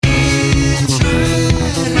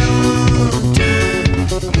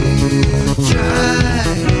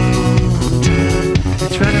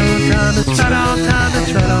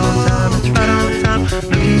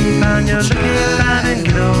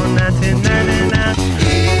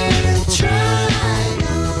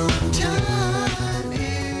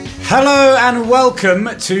Hello and welcome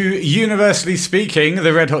to Universally Speaking,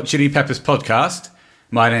 the Red Hot Chili Peppers podcast.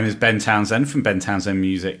 My name is Ben Townsend from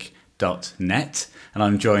bentownsendmusic.net, and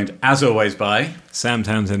I'm joined, as always, by Sam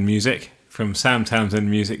Townsend Music from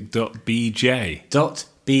samtownsendmusic.bj.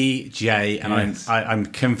 .bj, and yes. I'm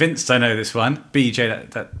convinced I know this one. BJ,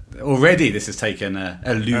 that already this has taken a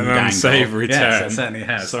lewd An angle. unsavoury turn. Yes, it certainly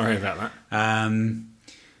has. Sorry about that.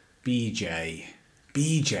 BJ.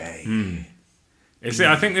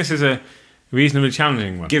 I think this is a reasonably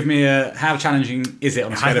challenging one. Give me how challenging is it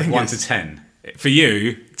on a scale of 1 to 10? For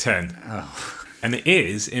you, 10. Oh. And it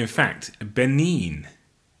is, in fact, Benin.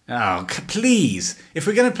 Oh, please. If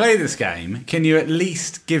we're going to play this game, can you at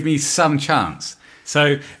least give me some chance?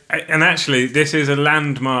 So, and actually, this is a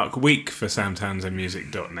landmark week for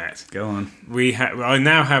samtownsendmusic.net. Go on. I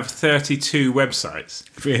now have 32 websites.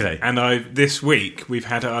 Really? And this week, we've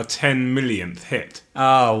had our 10 millionth hit.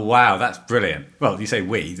 Oh, wow. That's brilliant. Well, you say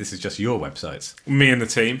we. This is just your websites. Me and the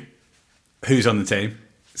team. Who's on the team?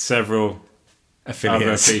 Several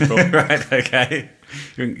affiliates. other people. Right, okay.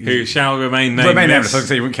 Who shall remain nameless. Remain nameless. I was going to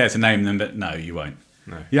say you wouldn't care to name them, but no, you won't.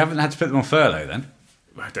 No. You haven't had to put them on furlough, then?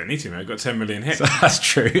 Well, I don't need to, mate. I've got 10 million hits. So that's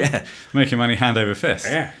true, yeah. Making money hand over fist.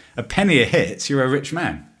 Yeah. A penny a hit, you're a rich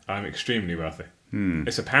man. I'm extremely wealthy.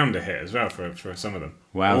 It's a pound a hit as well for some of them.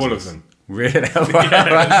 Wow. All of them. Really?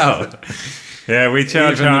 Wow. Yeah, we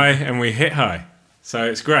charge high and we hit high. So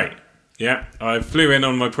it's great. Yeah, I flew in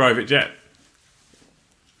on my private jet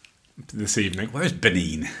this evening. Where's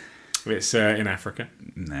Benin? It's in Africa.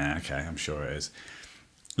 Nah, okay, I'm sure it is.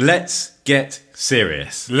 Let's get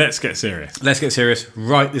serious. Let's get serious. Let's get serious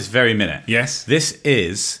right this very minute. Yes. This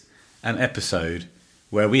is an episode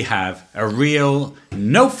where we have a real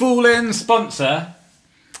no fooling sponsor.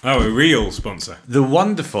 Oh, a real sponsor. The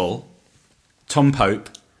wonderful Tom Pope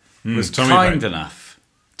was Tommy kind Pope. enough.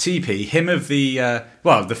 TP, him of the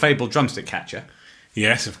the fabled drumstick catcher.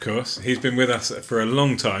 Yes, of course. He's been with us for a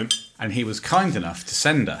long time. And he was kind enough to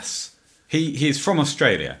send us. He is from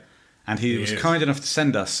Australia. And he was kind enough to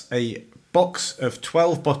send us a box of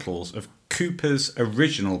 12 bottles of Cooper's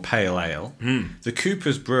Original Pale Ale. The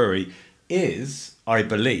Cooper's Brewery is, I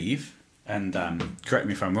believe, and correct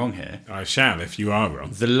me if I'm wrong here, I shall if you are wrong.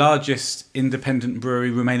 the largest independent brewery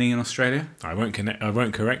remaining in Australia. I won't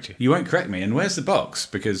correct you. You won't correct me. And where's the box?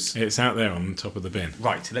 Because... It's out there on the top of the bin.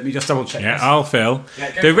 Right, let me just double check Yeah, this. I'll fill. Yeah,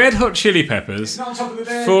 go The for Red Hot Chili Peppers It's not on top of the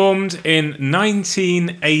bin. formed in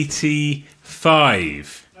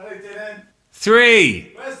 1985. No, they didn't.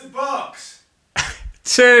 3, Where's the box?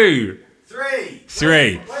 2, 3.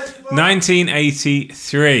 3. Where's the box?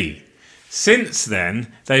 1983. Since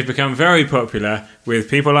then, they've become very popular with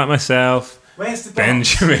people like myself, Where's the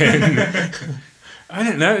box? Benjamin. I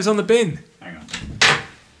don't know, it was on the bin. Hang on.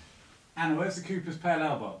 Anna, where's the Cooper's Pale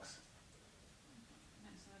Ale box?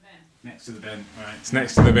 Next to the bin. Right. It's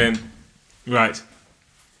next to the bin. Right,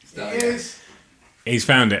 It is. he's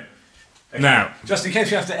found it. Okay. Now, Just in case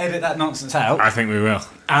we have to edit that nonsense out, I think we will.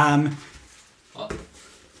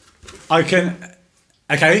 I can...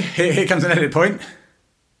 Okay, here comes an edit point.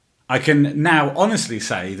 I can now honestly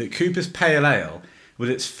say that Cooper's Pale Ale, with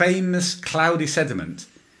its famous cloudy sediment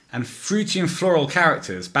and fruity and floral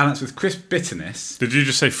characters balanced with crisp bitterness... Did you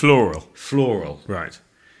just say floral? Floral. Right.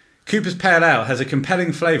 Cooper's Pale Ale has a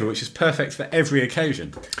compelling flavour which is perfect for every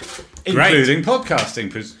occasion, including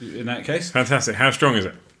podcasting in that case. Fantastic. How strong is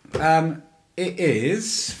it? It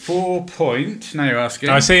is 4 point... Now you're asking.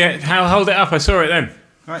 I see it. Hold it up. I saw it then.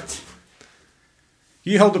 Right.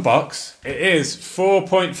 You hold the box. It is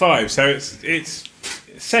 4.5, so it's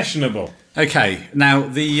sessionable. Okay, now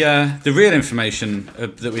the real information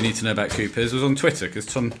that we need to know about Cooper's was on Twitter because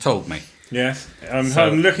Tom told me. Yes.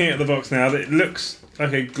 I'm looking at the box now. It looks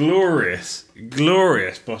like a glorious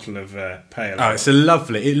bottle of pale ale. Oh, it's a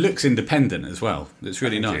lovely... It looks independent as well. It's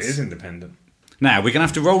really I think nice. It is independent. Now, we're going to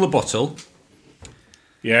have to roll the bottle.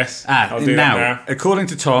 Yes, I'll do now, that now. according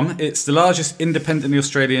to Tom, it's the largest independently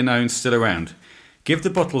Australian owned still around. Give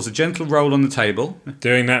the bottles a gentle roll on the table.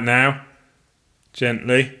 Doing that now.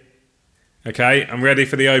 Gently. Okay, I'm ready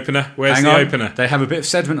for the opener. Where's Hang the on. opener? They have a bit of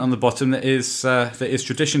sediment on the bottom that is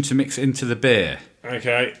tradition to mix into the beer.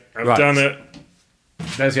 Okay, I've Right. done it.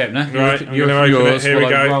 There's the opener. Right, I'm You're gonna open it. yours Here we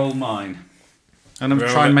while I go. roll mine. And I'm going to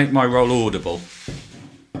Roll try and it. make my roll audible.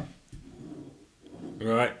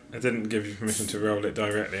 Right, I didn't give you permission to roll it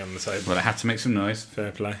directly on the table. But I had to make some noise.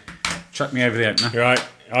 Fair play. Chuck me over the opener. Right,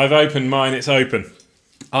 I've opened mine. It's open.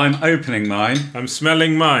 I'm opening mine. I'm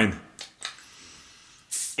smelling mine.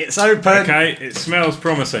 It's open. Okay, it smells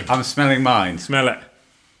promising. I'm smelling mine. Smell it.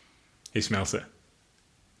 He smells it.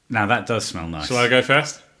 Now that does smell nice. Shall I go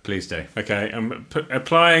first? Please do. Okay, I'm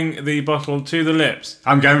applying the bottle to the lips.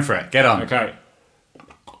 I'm going for it. Get on. Okay.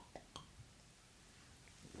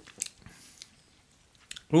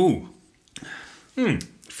 Ooh.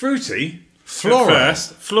 Fruity. Floral.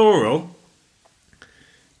 First, floral.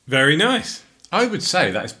 Very nice. I would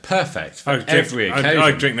say that is perfect for every occasion.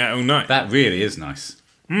 I'd drink that all night. That really is nice.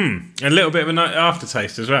 A little bit of a nice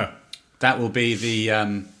aftertaste as well. That will be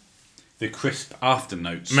the crisp after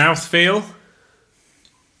notes. Mouthfeel.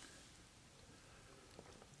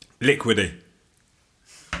 Liquidy.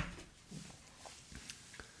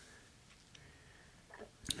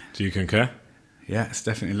 Do you concur? Yeah, it's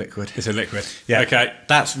definitely liquid. It's a liquid. Yeah. Okay.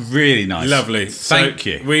 That's really nice. Lovely. Thank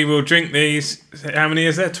you. We will drink these. How many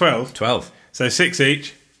is there? 12. 12. So 6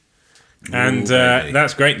 each. And baby.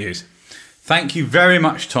 that's great news. Thank you very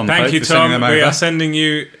much, Tom. Thank you, for sending Tom. them We over. are sending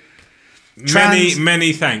you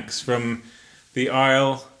many thanks from the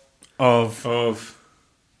Isle of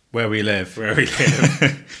where we live.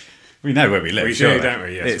 We know where we live. We surely. do, don't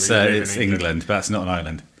we? Yes, It's in England, but that's not an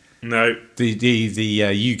island. No, The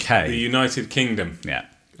UK. the United Kingdom. Yeah,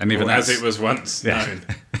 and even Or as that's- it was once known.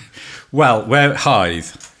 Well, we're Hythe.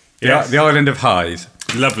 Yes. The island of Hythe.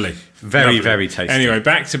 Lovely. Very, Lovely. very tasty. Anyway,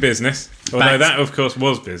 back to business. Although Back that, of course,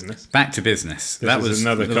 was business. Back to business. That was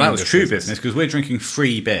another kind that was of true business. business because we're drinking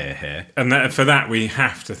free beer here. And for that, we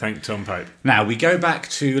have to thank Tom Pope. Now, we go back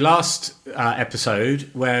to last episode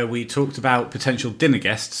where we talked about potential dinner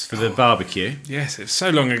guests for the barbecue. Yes, it's so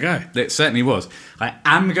long ago. It certainly was. I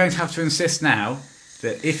am going to have to insist now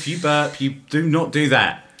that if you burp, you do not do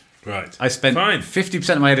that. Right. I spent Fine.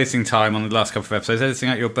 50% of my editing time on the last couple of episodes editing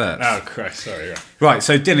out your burps. Oh, Christ, sorry. Right. Right,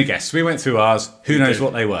 so dinner guests. We went through ours. Who knows did.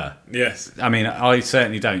 what they were? Yes, I mean, I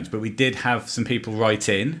certainly don't, but we did have some people write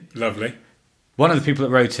in. lovely. One of the people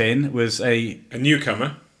that wrote in was a A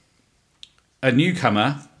newcomer,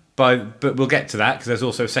 but we'll get to that because there's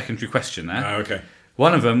also a secondary question there. Oh, okay.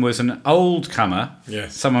 One of them was an old comer,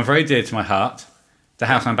 Yes. someone very dear to my heart, the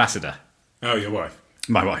house ambassador. Oh, your wife.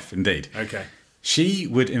 My wife, indeed. Okay. She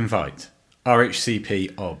would invite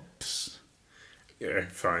RHCP OBS. Yeah,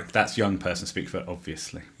 fine. That's young person speak for,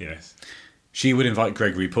 obviously. Yes. She would invite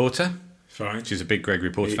Gregory Porter. Fine. She's a big Gregory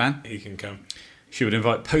Porter fan. He can come. She would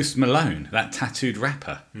invite Post Malone, that tattooed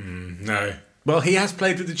rapper. No. Well, he has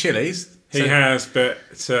played with the Chili's. He so has, but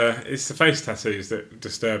it's the face tattoos that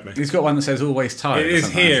disturb me. He's got one that says "Always Tired." It or is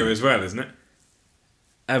something, here hasn't as well, isn't it?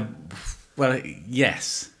 it? Well,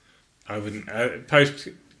 yes. I wouldn't.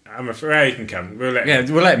 I'm afraid he can come. We'll let Yeah,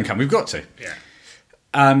 him. we'll let him come. We've got to. Yeah.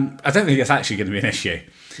 I don't think it's actually going to be an issue.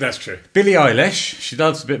 That's true. Billie Eilish. She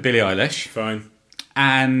loves a bit of Billie Eilish. Fine.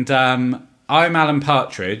 And I'm Alan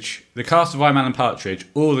Partridge. The cast of I'm Alan Partridge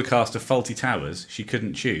or the cast of Fawlty Towers. She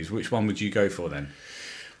couldn't choose. Which one would you go for then?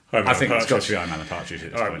 I think it's got to be I'm Alan Partridge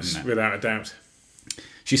at this point, isn't it? Without a doubt.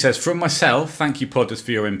 She says, from myself, thank you, Podders,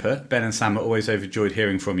 for your input. Ben and Sam are always overjoyed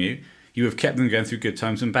hearing from you. You have kept them going through good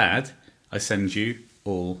times and bad. I send you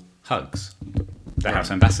all hugs. The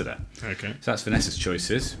House Ambassador. Okay. So that's Vanessa's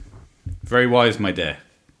choices. Very wise, my dear.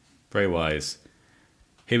 Very wise.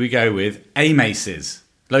 Here we go with A Maces.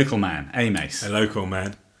 Local man, A Mace. A local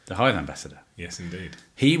man. The Hythe Ambassador. Yes, indeed.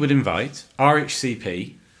 He would invite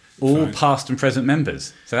RHCP, all Fine. past and present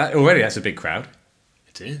members. So that's a big crowd.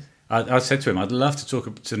 It is. I said to him, I'd love to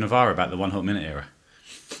talk to Navarro about the 1 Hot Minute era.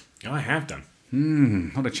 I have done.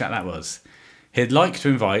 What a chat that was. He'd like to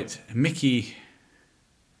invite Mickey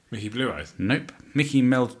Blue Eyes. Mickey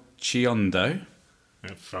Melchiondo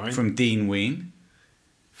Fine. from Dean Ween.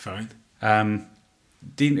 Fine.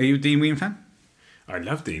 Dean, are you a Dean Ween fan? I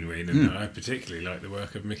love Dean Ween, and I particularly like the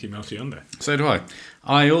work of Mickey Melchiondo. So do I.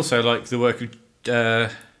 I also like the work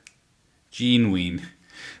of Gene Ween.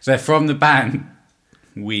 They're from the band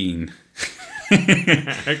Ween.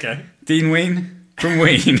 Okay. Dean Ween from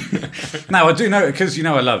Ween. Now, I do know it because,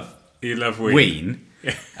 I love You love Ween. Ween.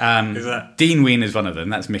 Is that? Dean Ween is one of them.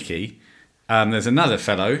 That's Mickey. There's another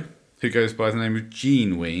fellow who goes by the name of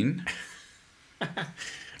Gene Ween.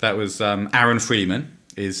 That was Aaron Freeman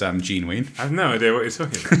is Gene Ween. I have no idea what you're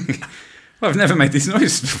talking about. Well, I've never made these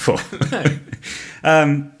noises before.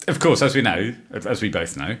 Of course, as we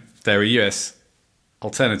both know, they're a US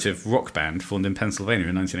alternative rock band formed in Pennsylvania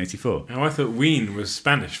in 1984. Oh, I thought Ween was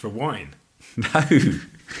Spanish for wine. No.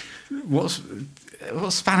 What's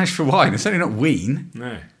Spanish for wine? It's certainly not ween.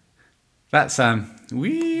 No. That's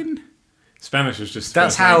ween. Spanish was just...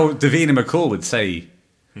 That's first how name. Davina McCall would say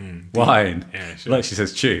wine. Yeah, sure. Like she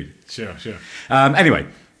says tune. Sure. Anyway,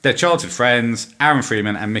 they're childhood friends, Aaron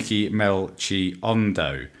Freeman and Mickey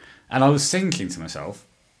Melchiondo. And I was thinking to myself,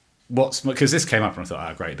 because this came up and I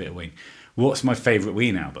thought, great, a bit of Ween. What's my favourite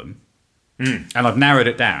Ween album? And I've narrowed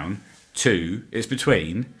it down It's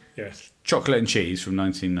between Yes. Chocolate and Cheese from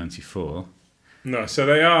 1994. No, so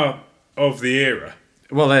they are of the era.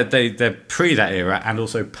 Well, they're pre that era and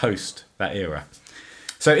also post that era.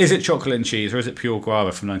 So is it Chocolate and Cheese or is it Pure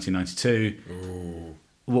Guava from 1992? Ooh.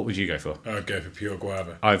 What would you go for? I'd go for Pure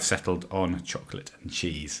Guava. I've settled on Chocolate and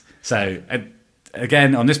Cheese. So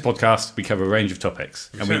again, on this podcast, we cover a range of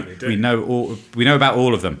topics, we know about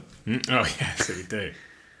all of them. Oh yes, we do.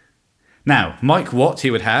 Now, Mike Watt,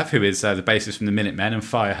 he would have, who is the bassist from the Minutemen and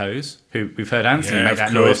Firehose, who we've heard Anthony make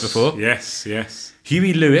that noise before. Yes, yes.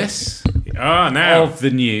 Huey Lewis now of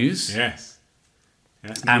The News. Yes.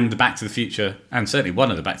 And the Back to the Future, and certainly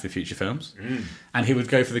one of the Back to the Future films. And he would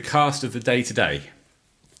go for the cast of The Day to Day,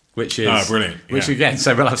 which is brilliant. Which again,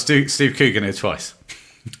 so we'll have Steve Coogan here twice.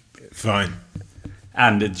 Fine.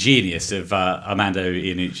 And the genius of Armando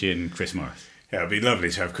Iannucci and Chris Morris. Yeah, it'd be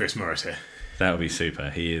lovely to have Chris Morris here. That would be super.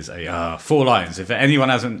 He is a 4 Lions. If anyone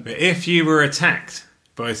hasn't, if you were attacked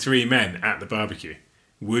by 3 men at the barbecue,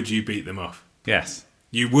 would you beat them off? Yes.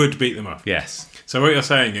 You would beat them off. Yes. So what you're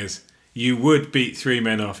saying is you would beat 3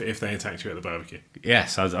 men off if they attacked you at the barbecue.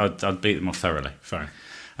 Yes, I'd beat them off thoroughly. Fine.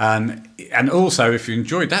 And also, if you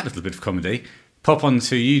enjoyed that little bit of comedy, pop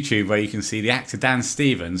onto YouTube where you can see the actor Dan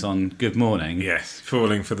Stevens on Good Morning. Yes,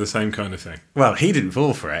 falling for the same kind of thing. Well, he didn't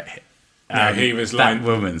fall for it. No, he was that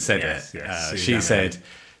woman said it. Yes, she said,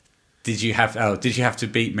 "Did you have to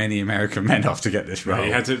beat many American men off to get this role?"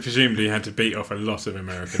 Right, presumably you had to beat off a lot of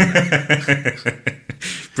American men.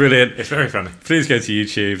 Brilliant. It's very funny. Please go to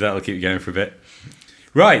YouTube. That'll keep you going for a bit.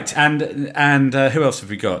 Right, and who else have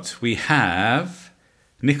we got? We have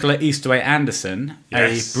Nicola Eastaway Anderson,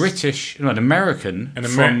 yes. an American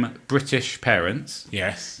from British parents.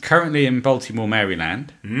 Yes. Currently in Baltimore,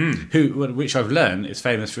 Maryland, which I've learned is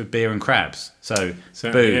famous for beer and crabs. So,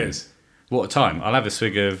 certainly boom. is. What a time. I'll have a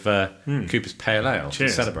swig of Cooper's Pale Ale to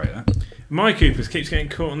celebrate that. My Coopers keeps getting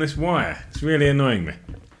caught on this wire. It's really annoying me.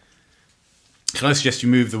 Can I suggest you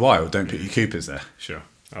move the wire or don't put your Coopers there? Sure.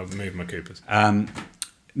 I'll move my Coopers.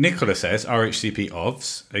 Nicola says RHCP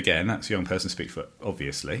OVS. Again, that's young person speak for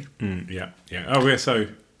obviously. Yeah. Oh, we're so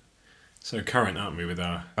current, aren't we, with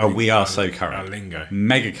our... we are so current. Our lingo.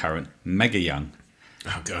 Mega current, mega young.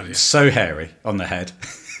 Oh, God, yeah. So hairy on the head.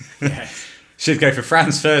 Yeah. She'd go for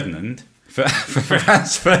Franz Ferdinand. For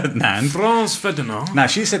Franz Ferdinand. Franz Ferdinand. Now,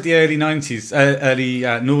 she said the early 90s, early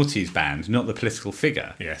noughties band, not the political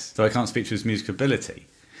figure. Yes. So I can't speak to his musical ability.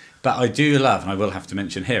 But I do love, and I will have to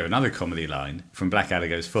mention here, another comedy line from Blackadder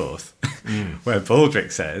Goes Forth, where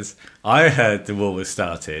Baldrick says, "I heard the war was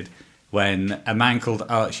started when a man called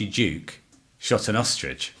Archie Duke shot an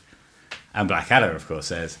ostrich." And Blackadder, of course,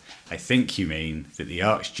 says, "I think you mean that the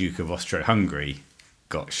Archduke of Austro-Hungary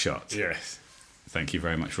got shot." Yes. Thank you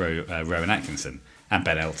very much, Rowan Atkinson, and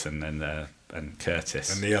Ben Elton, and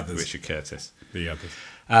Curtis. And the others. Richard Curtis. The others.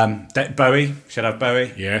 Bowie, should have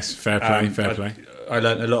Bowie. Yes, fair play, fair play. I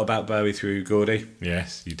learned a lot about Bowie through Gordy.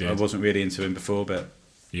 Yes, you did. I wasn't really into him before, but...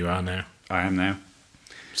 You are now. I am now.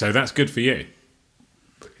 So that's good for you.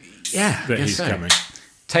 Yeah, that he's coming.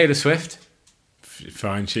 Taylor Swift.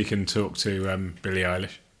 Fine, she can talk to Billie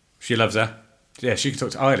Eilish. She loves her. Yeah, she can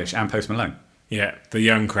talk to Eilish and Post Malone. Yeah, the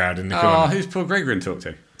young crowd in the corner. Who's Paul Gregory talk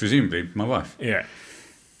to? Presumably my wife. Yeah.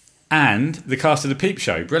 And the cast of The Peep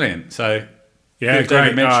Show. Brilliant. So... Yeah,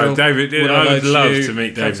 David Mitchell. I would love to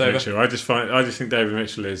meet David Mitchell. I just think David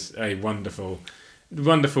Mitchell is a wonderful,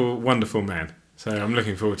 wonderful, wonderful man. So I'm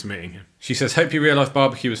looking forward to meeting him. She says, "Hope you realised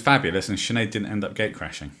barbecue was fabulous and Sinead didn't end up gate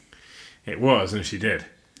crashing." It was, and she did.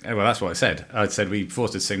 Oh, well, that's what I said. I said we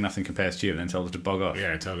forced her to sing Nothing Compares to You and then told her to bog off.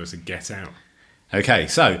 Yeah, I told her to get out. Okay,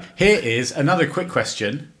 so here is another quick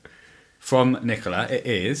question from Nicola. It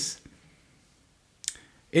is,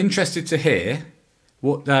 interested to hear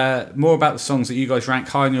what more about the songs that you guys rank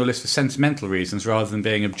high on your list for sentimental reasons rather than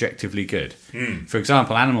being objectively good. For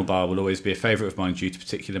example, Animal Bar will always be a favourite of mine due to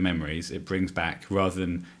particular memories it brings back rather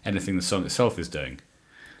than anything the song itself is doing.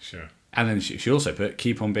 Sure. And then she also put,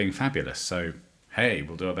 keep on being fabulous. So, hey,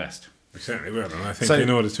 we'll do our best. We certainly will. And I think in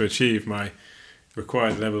order to achieve my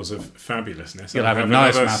required levels of fabulousness, you'll have a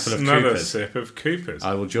nice mouthful of another Coopers. Sip of Coopers.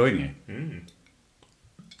 I will join you.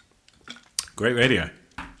 Great radio.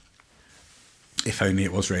 If only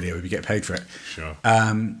it was radio, we'd get paid for it. Sure.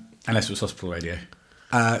 Unless it was hospital radio.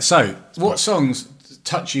 So, what songs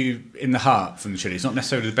touch you in the heart from the Chili's? Not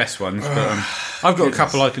necessarily the best ones, but I've got a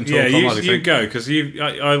couple I can talk on. Yeah, you go, because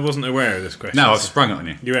I wasn't aware of this question. No, I've sprung it on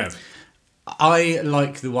you. You have. I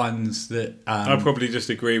like the ones that... I'll probably just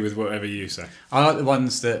agree with whatever you say. I like the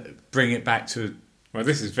ones that bring it back to... Well,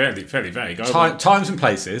 this is fairly vague. Times and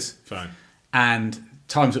places. Fine. And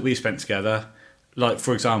times that we spent together. like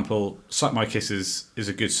for example, "Suck My Kisses" is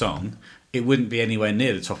a good song. It wouldn't be anywhere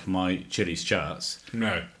near the top of my Chili's charts.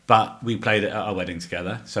 No. But we played it at our wedding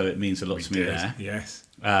together, so it means a lot to me there. Yes.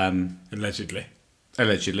 Allegedly.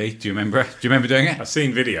 Allegedly. Do you remember? Do you remember doing it? I've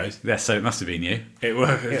seen videos. Yeah, so it must have been you. It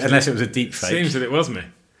was. Unless it was a deep fake. Seems that it was me.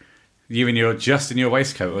 You in your just in your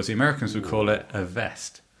waistcoat, or as the Americans would call it, a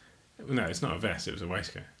vest. No, it's not a vest. It was a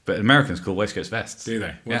waistcoat. But Americans call waistcoats vests. Do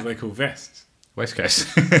they? What do they call vests? Waistcoats.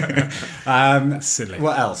 Silly.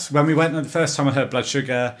 What else? When we went the first time, I heard Blood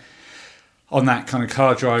Sugar on that kind of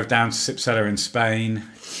car drive down to Sipsella in Spain.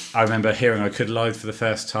 I remember hearing "I Could Lie" for the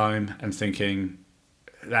first time and thinking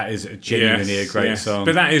that is genuinely a great song.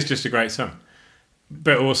 But that is just a great song.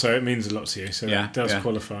 But also, it means a lot to you, so it does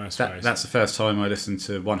qualify, I suppose. That's the first time I listened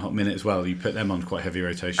to One Hot Minute as well. You put them on quite heavy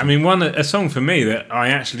rotation. I mean, a song for me that I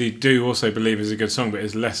actually do also believe is a good song, but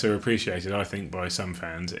is lesser appreciated, I think, by some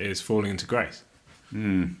fans, is "Falling Into Grace."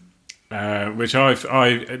 Which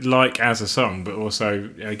I like as a song, but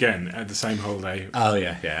also, again, at the same holiday. Oh,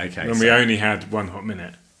 yeah, okay. When we only had One Hot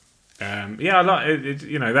Minute. I like it.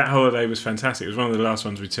 You know, that holiday was fantastic. It was one of the last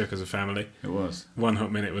ones we took as a family. It was. One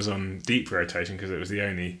Hot Minute was on deep rotation because it was the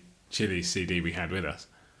only Chili CD we had with us.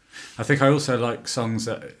 I think I also like songs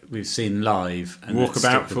that we've seen live. And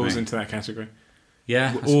Walkabout falls into that category.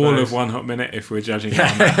 Yeah, all of One Hot Minute, if we're judging it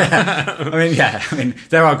on that. I mean,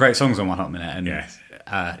 there are great songs on One Hot Minute, and yes.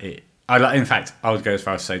 In fact, I would go as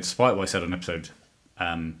far as to say, despite what I said on episode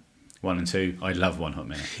 1 and 2, I love One Hot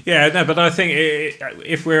Minute. Yeah, no, but I think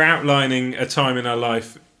if we're outlining a time in our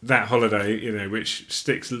life, that holiday, you know, which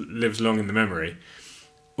lives long in the memory,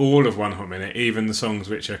 all of One Hot Minute, even the songs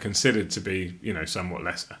which are considered to be, you know, somewhat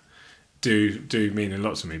lesser, do mean a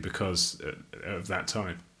lot to me because of that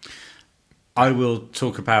time. I will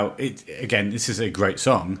talk about it again. This is a great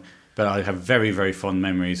song, but I have very, very fond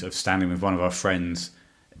memories of standing with one of our friends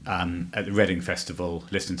at the Reading Festival,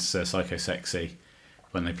 listening to Sir Psycho Sexy.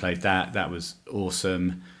 When they played that was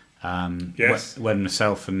awesome. Yes. When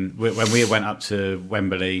we went up to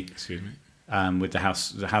Wembley, excuse me, with the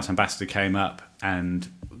house ambassador came up and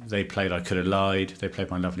they played "I Could Have Lied." They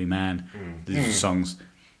played "My Lovely Man." These are songs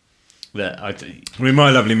that I mean, "My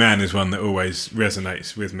Lovely Man" is one that always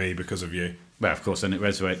resonates with me because of you. Well, of course, and it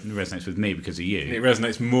resonates with me because of you. It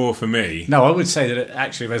resonates more for me. No, I would say that it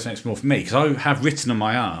actually resonates more for me because I have written on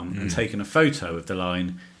my arm and taken a photo of the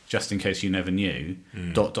line "Just in case you never knew," ...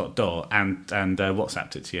 and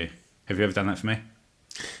WhatsApped it to you. Have you ever done that for me?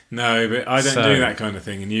 No, but I don't do that kind of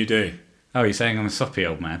thing, and you do. Oh, you're saying I'm a soppy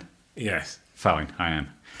old man? Yes. Fine, I am.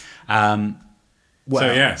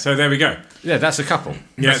 So there we go. Yeah, that's a couple.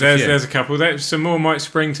 There's a couple. Some more might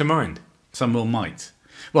spring to mind. Some more might.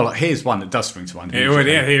 Well, here's one that does spring to mind. Here we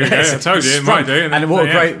go. I told you it might do. And what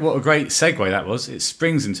a great segue that was. It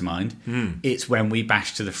springs into mind. It's when we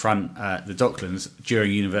bashed to the front at the Docklands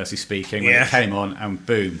during University Speaking. When it came on, and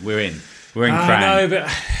boom, we're in. We're in Cran. No, but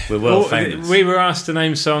we're world famous. We were asked to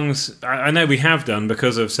name songs. I know we have done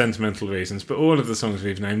because of sentimental reasons, but all of the songs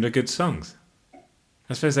we've named are good songs.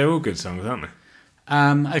 I suppose they're all good songs, aren't they?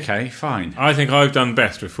 Okay, fine. I think I've done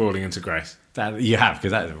best with "Falling Into Grace." That you have,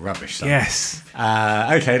 because that is a rubbish song. Yes.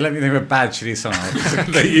 Okay, let me think of a bad Chili song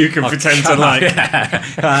that you can pretend to like.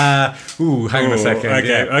 Hang on a second.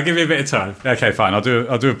 Okay, I'll give you a bit of time. Okay, fine. I'll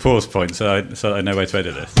do a pause point so I know where to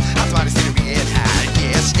edit this.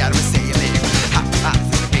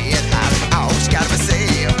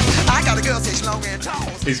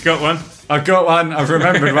 He's got one. I've got one. I've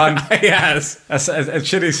remembered one. Yes. A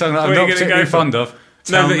Chili song that I'm not particularly fond of.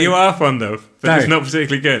 You are fond of, but it's not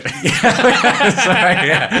particularly good. Sorry,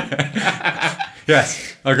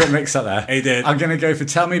 Yes, I got mixed up there. He did. I'm going to go for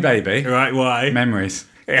 "Tell Me Baby." Right, why? Memories.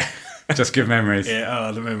 Yeah. Just give memories. Yeah,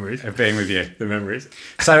 the memories. Of being with you. The memories.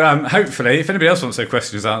 So hopefully, if anybody else wants their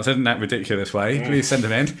questions answered in that ridiculous way, please send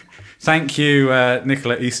them in. Thank you,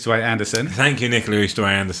 Nicola Eastway Anderson. Thank you, Nicola Eastway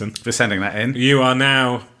Anderson. For sending that in. You are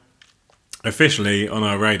now officially on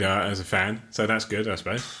our radar as a fan, so that's good, I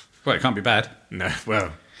suppose. Well, it can't be bad. No,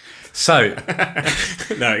 well. So.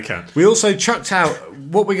 No, it can't. We also chucked out,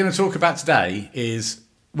 what we're going to talk about today is,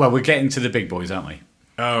 well, we're getting to the big boys, aren't we?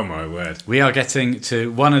 Oh, my word. We are getting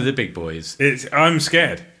to one of the big boys. I'm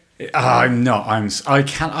scared. I'm not. I'm going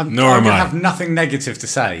to have nothing negative to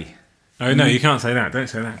say. Oh, no, you can't say that. Don't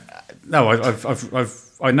say that. No,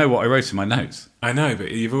 I know what I wrote in my notes. I know,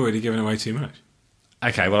 but you've already given away too much.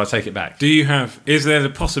 Okay, well, I'll take it back. Is there the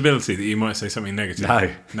possibility that you might say something negative?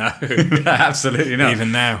 No, absolutely not.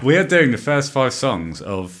 Even now. We are doing the first 5 songs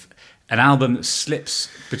of an album that slips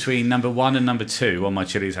between number 1 and number 2 on my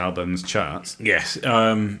Chili's albums charts. Yes,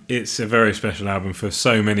 it's a very special album for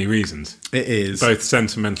so many reasons. It is. Both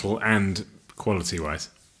sentimental and quality-wise.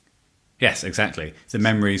 Yes, exactly. The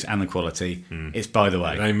memories and the quality. It's By the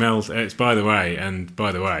Way. They melt. It's By the Way, and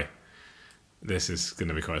by the way, this is going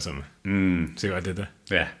to be quite something. See what I did there?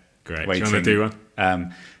 Yeah. Great. Waiting. Do you want to do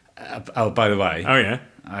one? By the way. Oh, yeah?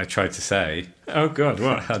 I tried to say... Oh, God,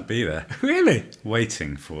 what? I'd be there. Really?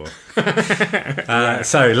 Waiting for...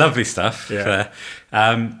 So, lovely stuff. Yeah.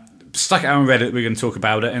 Stuck it out on Reddit. We're going to talk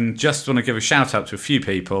about it. And just want to give a shout out to a few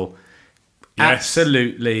people. Yes.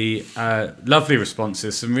 Absolutely lovely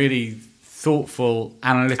responses. Some really thoughtful,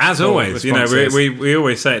 analytical As always, responses. we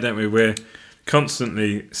always say it, don't we? We're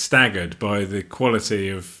constantly staggered by the quality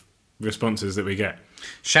of responses that we get.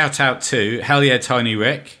 Shout out to Hell Yeah Tiny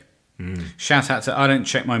Rick. Shout out to I Don't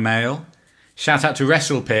Check My Mail. Shout out to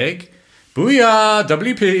Wrestle Pig. Booyah,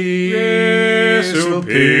 WP. Wrestle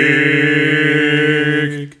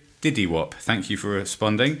Pig. Diddy Wop, thank you for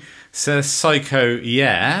responding. Sir Psycho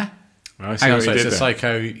Yeah. I see Hang on, what so you it's did a there.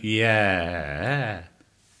 Psycho Yeah.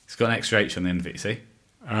 It's got an extra H on the end of it, you see.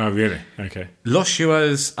 Oh, really? Okay.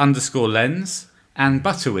 Loshua's _lens and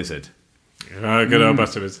Butter Wizard. Oh, good old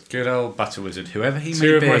Butterwizard. Good old Butter Wizard, whoever he Two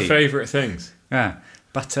may of be. my favourite things. Yeah,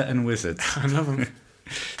 Butter and Wizard. I love them.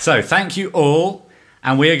 So, thank you all,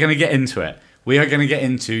 and we are going to get into it. We are going to get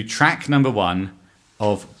into track number 1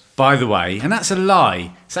 of By the Way, and that's a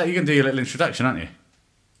lie. So you're going to do your little introduction, aren't you?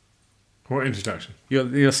 What introduction?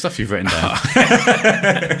 Your stuff you've written down.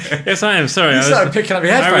 Yes, I am. Sorry. You started picking up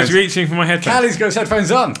your headphones. I was reaching for my headphones. Callie's got his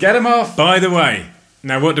headphones on. Get them off. By the way,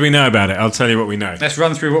 now what do we know about it? I'll tell you what we know. Let's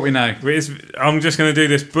run through what we know. I'm just going to do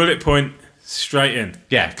this bullet point straight in.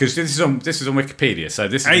 Yeah, because this is on Wikipedia, so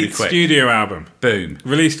this is going to be Eighth quick. studio album. Boom.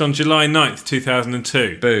 Released on July 9th,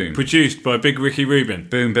 2002. Boom. Produced by Big Ricky Rubin.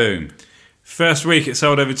 Boom, boom. First week, it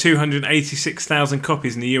sold over 286,000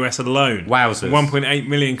 copies in the US alone. Wowzers. 1.8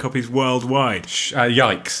 million copies worldwide.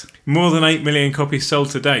 Yikes. More than 8 million copies sold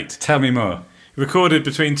to date. Tell me more. Recorded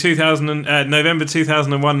between November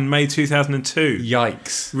 2001 and May 2002.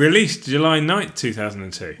 Yikes. Released July 9th,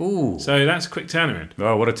 2002. Ooh. So that's a quick turnaround.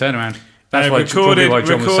 Oh, what a turnaround. That's probably why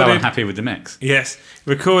John was so unhappy with the mix. Yes.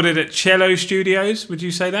 Recorded at Cello Studios, would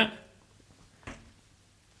you say that?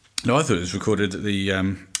 No, I thought it was recorded at the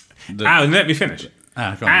and let me finish. go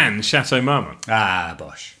on. And Chateau Marmont.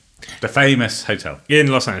 Bosh. The famous hotel.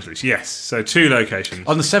 In Los Angeles, yes. So 2 locations.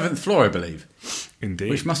 On the 7th floor, I believe.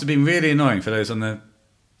 Indeed. Which must have been really annoying for those on the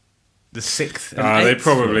 6th and 8th They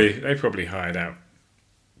floor. probably hired out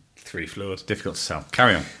 3 floors. Difficult to sell.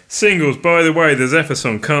 Carry on. Singles, by the way, the Zephyr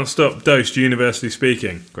song Can't Stop Dosed, Universally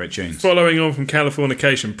Speaking. Great tunes. Following on from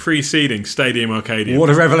Californication, preceding Stadium Arcadium. What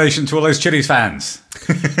a revelation to all those Chili's fans.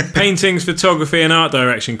 Paintings, photography and art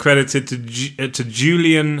direction credited to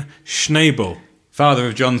Julian Schnabel. Father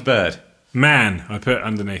of John's Bird. Man, I put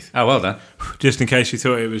underneath. Oh, well done. Just in case you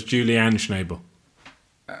thought it was Julianne Schnabel.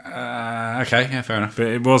 Okay, yeah, fair enough. But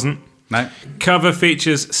it wasn't. No. Cover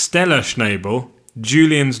features Stella Schnabel,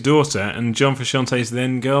 Julian's daughter, and John Frusciante's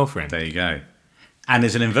then girlfriend. There you go. And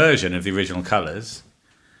there's an inversion of the original colours.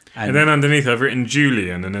 And then underneath I've written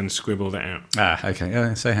Julian and then scribbled it out. Okay.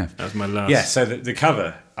 Oh, so I have. That's my last. Yeah, so the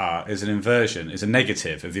cover art is an inversion, is a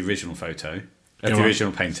negative of the original photo, of Go the on.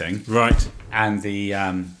 original painting. Right. And the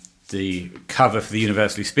cover for the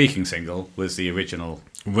Universally Speaking single was the original.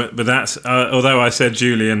 But that's, although I said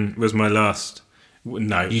Julian was my last,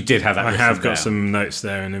 no. You did have that I written have got down. some notes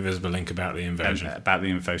there in Invisible Ink about the inversion. About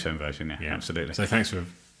the photo inversion, yeah, absolutely. So thanks for,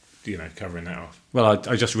 covering that off. Well,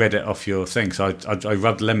 I just read it off your thing, so I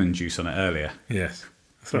rubbed lemon juice on it earlier, Yes.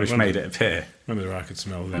 which made it appear. Wonder I could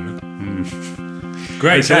smell lemon.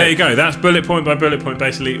 Great, so there you go. That's bullet point by bullet point,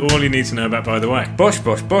 basically all you need to know about By the Way. Bosh,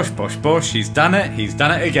 bosh, bosh, bosh, bosh. He's done it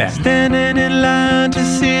again. Standing in line to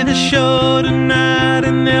see the show tonight,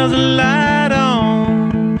 and there's a light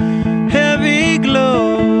on, heavy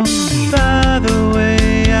glow. By the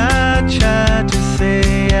way, I tried to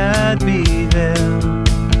say I'd be there,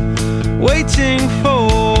 waiting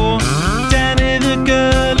for Danny the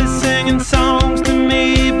girl is singing songs to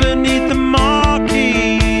me beneath the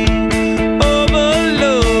marquee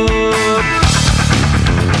overload.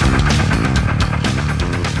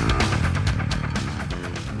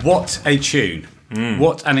 What a tune.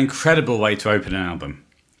 What an incredible way to open an album.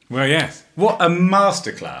 Well, yes. What a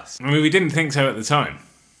masterclass. I mean, we didn't think so at the time.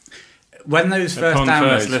 When those first Upon downloads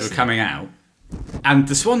first were listen. coming out, and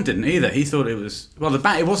the Swan didn't either. He thought it was... Well,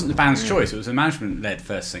 it wasn't the band's choice. It was a management-led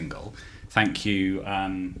first single. Thank you,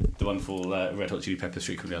 the wonderful Red Hot Chili Peppers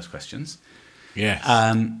Frequently Asked Questions. Yes.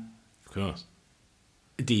 Of course.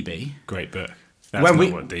 DB. Great book. That's When not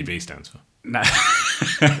we- what DB stands for. No,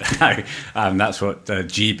 no, that's what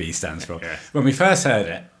GB stands for. Yes. When we first heard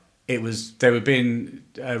it, They were being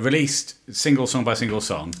released single song by single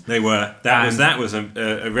song. They were. That was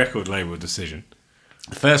a record label decision.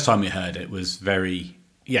 The first time we heard it was very...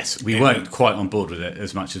 Yes, we weren't quite on board with it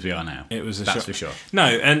as much as we are now. It was a That's shock. for sure. No,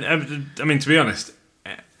 and I mean, to be honest,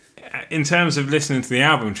 in terms of listening to the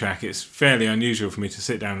album track, it's fairly unusual for me to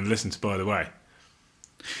sit down and listen to By the Way.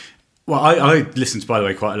 Well, I listen to By the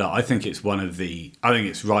Way quite a lot. I think it's I think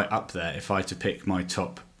it's right up there if I had to pick my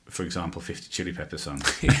top, for example, 50 Chili Peppers songs.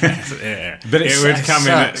 Yeah. But it would come in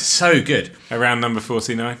at so good. Around number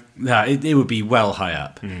 49? No, it would be well high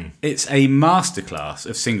up. It's a masterclass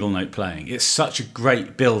of single note playing. It's such a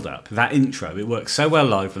great build-up. That intro, it works so well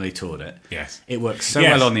live when they toured it. Yes. It works so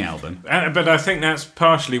well on the album. But I think that's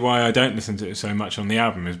partially why I don't listen to it so much on the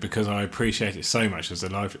album, is because I appreciate it so much as a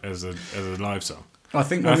live song. I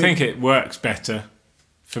think it works better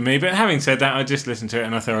for me. But having said that, I just listened to it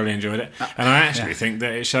and I thoroughly enjoyed it. And I actually think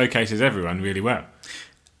that it showcases everyone really well.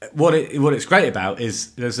 What it's great about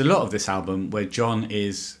is there's a lot of this album where John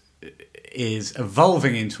is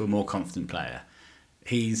evolving into a more confident player.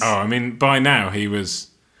 By now he was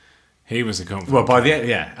a confident. Well,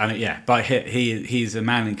 he's a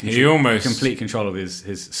man in complete control of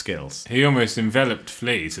his skills. He almost enveloped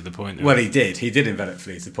Flea to the point. He did envelop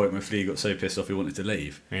Flea to the point where Flea got so pissed off he wanted to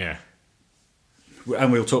leave. Yeah,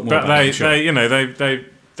 and we'll talk more about that.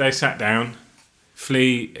 They sat down.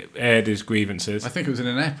 Flea aired his grievances. I think it was in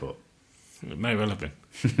an airport. It may well have been.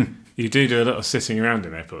 You do a lot of sitting around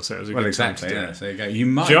in airports, so it was a good time to do it. So there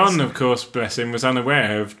you go. John, of course, bless him, was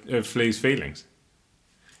unaware of Flea's feelings.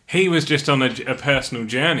 He was just on a personal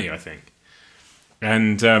journey, I think.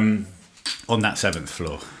 And on that 7th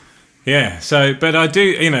floor. Yeah, but I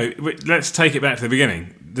do, let's take it back to the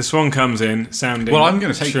beginning. The swan comes in sounding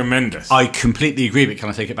tremendous. I completely agree, but can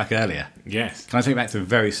I take it back earlier? Yes. Can I take it back to the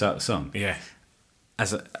very start of the song? Yeah.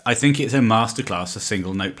 I think it's a masterclass of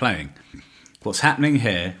single note playing. What's happening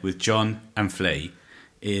here with John and Flea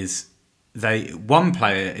is one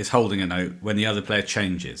player is holding a note when the other player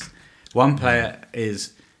changes. One player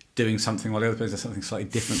is doing something while the other player does something slightly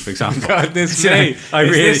different, for example. God,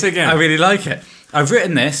 I really like it. I've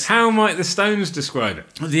written this. How might the Stones describe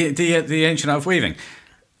it? The Ancient Art of Weaving.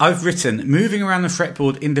 I've written moving around the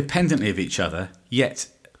fretboard independently of each other, yet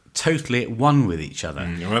totally at one with each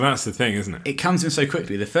other. Well, that's the thing, isn't it? It comes in so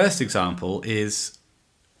quickly. The first example is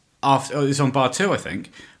it's on bar 2, I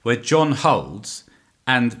think, where John holds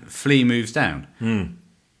and Flea moves down.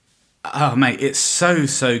 Oh, mate, it's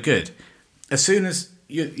so good. As soon as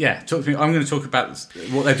talk to me. I'm going to talk about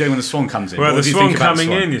what they're doing when the swan comes in. Well, the swan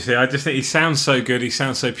coming in, you see, I just think he sounds so good. He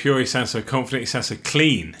sounds so pure. He sounds so confident. He sounds so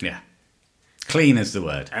clean. Yeah, clean is the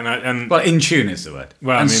word. And in tune is the word.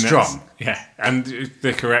 Well, strong. Yeah, and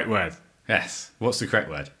the correct word. Yes. What's the correct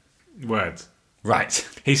word? Words. Right.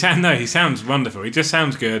 He sounds wonderful. He just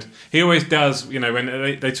sounds good. He always does.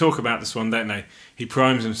 When they talk about the swan, don't they? He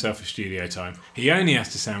primes himself for studio time. He only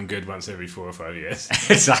has to sound good once every 4 or 5 years.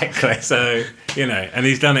 Exactly. So and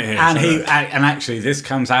he's done it here. And and actually, this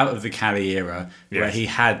comes out of the Cali era where he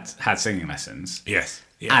had singing lessons. Yes.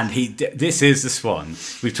 And this is the Swan.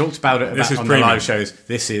 We've talked about it on the live shows.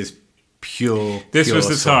 This is pure. This was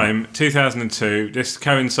the Swan. time, 2002. This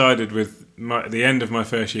coincided with the end of my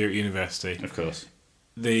first year at university. Of course.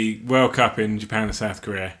 The World Cup in Japan and South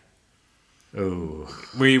Korea. Ooh.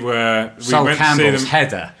 We went Sol to Campbell's see them.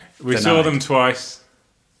 header. We saw them twice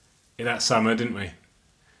in that summer, didn't we?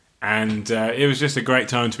 And it was just a great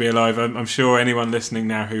time to be alive. I'm sure anyone listening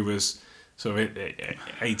now who was sort of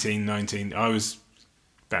 18, 19, I was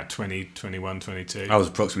about 20, 21, 22. I was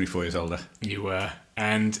approximately 4 years older. You were.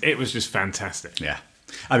 And it was just fantastic. Yeah.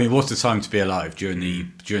 I mean, what a time to be alive during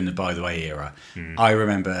the By the Way era. I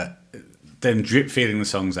remember them drip feeding the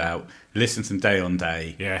songs out, listening to them day on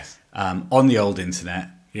day. Yes. On the old internet.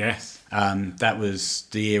 Yes. That was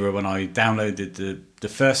the era when I downloaded the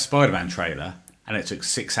first Spider-Man trailer, and it took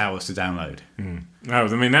 6 hours to download. Oh,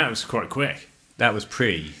 I mean, that was quite quick. That was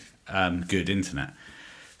good internet.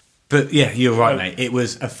 But yeah, you're right, mate. It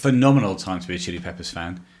was a phenomenal time to be a Chili Peppers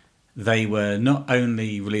fan. They were not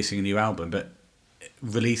only releasing a new album, but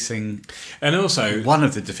releasing and also one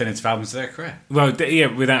of the definitive albums of their career. Well, yeah,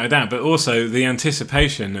 without a doubt. But also the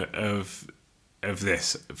anticipation of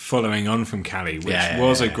this following on from Cali, which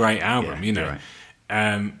was a great album, Right.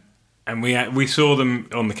 And we saw them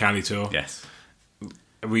on the Cali tour. Yes,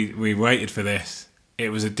 we waited for this.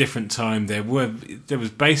 It was a different time. There was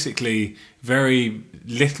basically very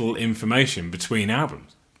little information between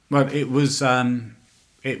albums. Well, it was the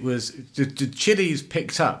Chili's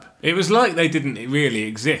picked up. It was like they didn't really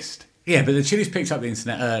exist. Yeah, but the Chili's picked up the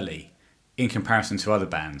internet early in comparison to other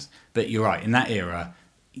bands. But you're right, in that era,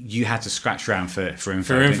 you had to scratch around for info.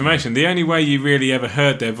 For information. The only way you really ever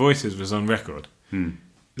heard their voices was on record.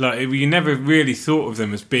 Like, you never really thought of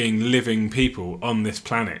them as being living people on this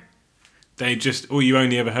planet. You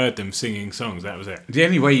only ever heard them singing songs. That was it. The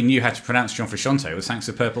only way you knew how to pronounce John Frusciante was thanks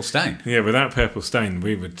to Purple Stain. Yeah, without Purple Stain,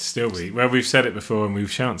 we would still be. Well, we've said it before, and we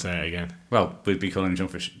shan't say it again. Well, we'd be calling him John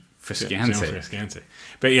Frusciante.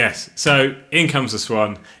 But yes, so in comes the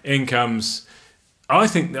Swan. In comes. I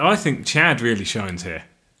think Chad really shines here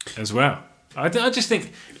as well. I just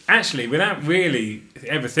think, actually, without really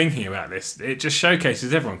ever thinking about this, it just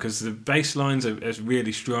showcases everyone because the bass lines are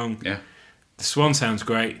really strong. Yeah. The Swan sounds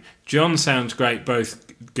great. John sounds great, both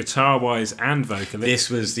guitar-wise and vocally. This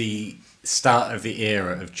was the start of the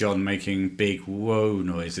era of John making big whoa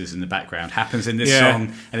noises in the background. Happens in this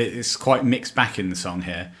song, and it's quite mixed back in the song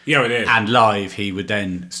here. Yeah, it is. And live, he would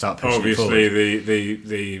then start pushing it forward. Obviously,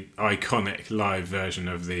 the iconic live version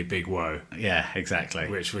of the Big Woe. Yeah, exactly.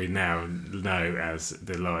 Which we now know as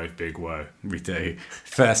the live Big Woe. We do.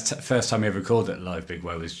 First time we ever called it live Big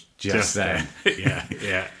Woe was just then.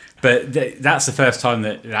 Yeah. But that's the first time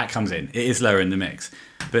that comes in. It is lower in the mix.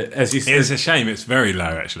 But as you say, it's a shame it's very low,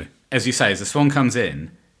 actually. As you say, as the Swan comes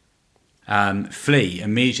in, Flea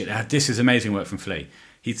immediately... this is amazing work from Flea.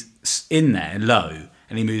 He's in there low,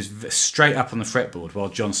 and he moves straight up on the fretboard while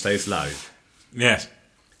John stays low. Yes.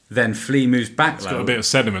 Then Flea moves back low. It's got a bit of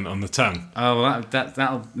sediment on the tongue. Oh, well,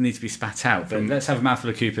 that'll need to be spat out. But let's have a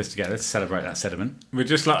mouthful of Coopers together to celebrate that sediment. I would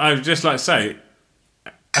just like to say,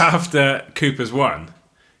 after Coopers 1,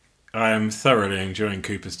 I am thoroughly enjoying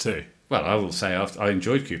Coopers 2. Well, I will say I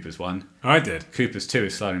enjoyed Coopers 1. I did. Coopers 2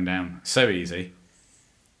 is sliding down so easy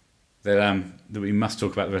that we must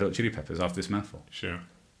talk about the Red Hot Chili Peppers after this mouthful. Sure.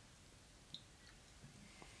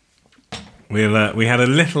 We had a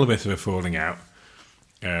little bit of a falling out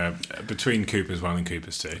between Coopers 1 and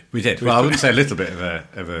Coopers 2. We did. Well, I wouldn't say a little bit of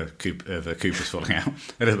a Coopers falling out.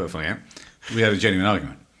 A little bit of falling out. We had a genuine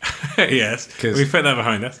argument. Yes. We put that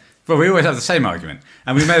behind us. Well, we always have the same argument,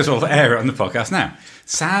 and we may as well air it on the podcast now.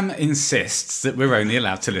 Sam insists that we're only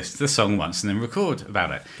allowed to listen to the song once and then record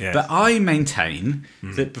about it. Yes. But I maintain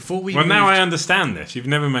that before we... Well, now I understand this. You've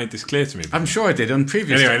never made this clear to me before. I'm sure I did on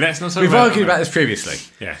previous... Anyway, let's not talk We've about argued about this previously.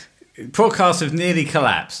 Yes. Podcasts have nearly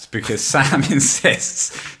collapsed because Sam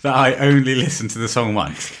insists that I only listen to the song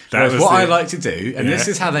once. That's what I like to do, and this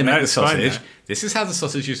is how they make the sausage. This is how the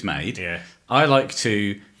sausage is made. Yeah. I like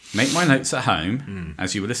to make my notes at home,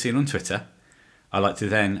 as you would have seen on Twitter. I like to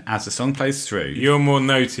then, as the song plays through... You're more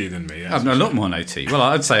notey than me. I'm a lot more notey. Well,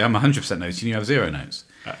 I'd say I'm 100% notey and you have 0 notes.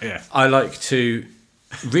 Yeah. I like to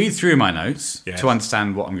read through my notes to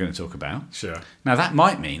understand what I'm going to talk about. Sure. Now, that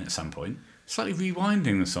might mean, at some point, slightly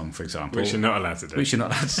rewinding the song, for example. Which you're not allowed to do. Which you're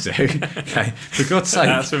not allowed to do. Okay. For God's sake,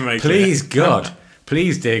 That's been made please, clear. God,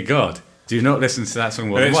 please, dear God, do not listen to that song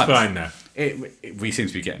more than once. It's fine now. We seem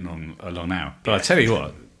to be getting on along now. But I tell you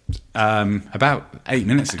what, about 8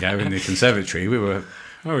 minutes ago in the conservatory, we were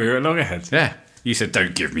at loggerheads. Yeah. You said,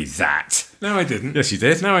 don't give me that. No, I didn't. Yes, you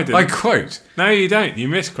did. No, I didn't. I quote. No, you don't. You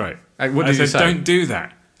misquote. What did you say? Don't do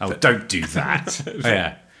that. Oh, don't do that. Oh,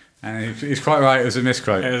 yeah. And he's quite right, it was a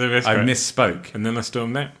misquote. It was a misquote. I misspoke. And then I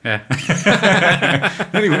stormed out. Yeah.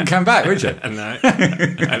 Then you wouldn't come back, would you? No.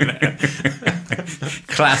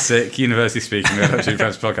 Classic university speaking of Hot Chili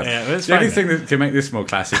Peppers podcast. Yeah, that's the only fine, thing that can make this more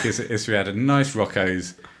classic is we had a nice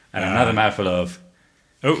Rocco's and another mouthful of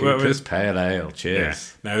Cooper's Pale Ale.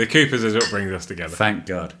 Cheers. Yeah. No, the Coopers is what brings us together. Thank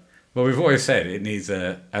God. Well, we've always said it needs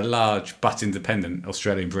a large but independent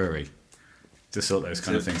Australian brewery to sort those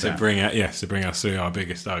kind of things out. To bring us through our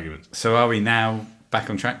biggest arguments. So are we now back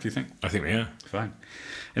on track, do you think? I think we are. Fine.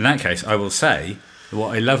 In that case, I will say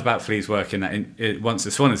what I love about Flea's work in that once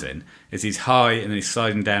the Swan is in is he's high and then he's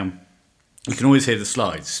sliding down. You can always hear the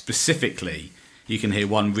slides. Specifically, you can hear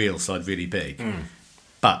one reel slide really big.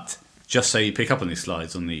 But just so you pick up on these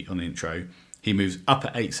slides on the intro, he moves up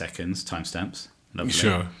at 8 seconds, timestamps. Lovely.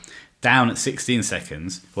 Sure. Down at 16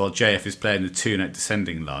 seconds, while JF is playing the 2-note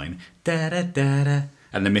descending line, da-da-da-da,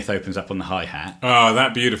 and the myth opens up on the hi-hat. Oh,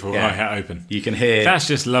 that beautiful hi-hat open. You can hear... That's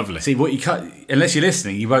just lovely. See, what you can't... Unless you're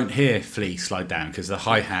listening, you won't hear Flea slide down because the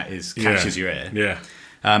hi-hat catches your ear. Yeah.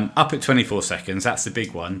 Up at 24 seconds, that's the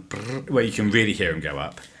big one, where you can really hear him go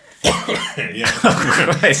up. Yeah.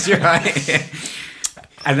 Oh, Christ, you're right.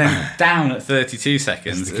 And then down at 32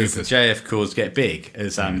 seconds, as the JF chords get big,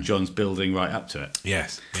 as John's building right up to it.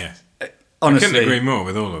 Yes. Honestly, I couldn't agree more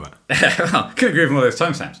with all of that. I couldn't agree with all those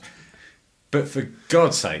timestamps. But for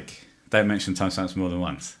God's sake, don't mention timestamps more than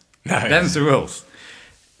once. No. Them's the rules.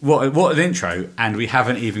 What an intro, and we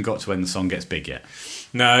haven't even got to when the song gets big yet.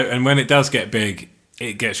 No, and when it does get big,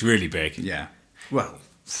 it gets really big. Yeah. Well,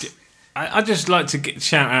 I'd just like to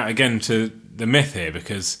shout out again to the Myth here,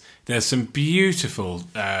 because there's some beautiful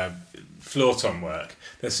floor tom work.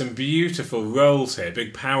 There's some beautiful rolls here,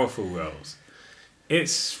 big powerful rolls.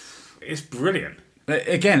 It's brilliant.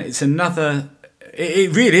 Again, it's another.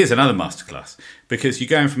 It really is another masterclass, because you're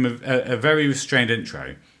going from a very restrained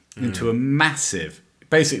intro into a massive.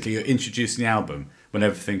 Basically, you're introducing the album when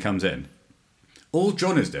everything comes in. All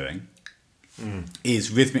John is doing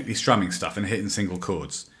is rhythmically strumming stuff and hitting single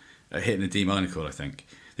chords, hitting a D minor chord, I think.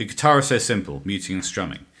 The guitar is so simple, muting and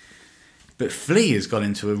strumming. But Flea has gone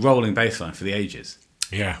into a rolling bass line for the ages.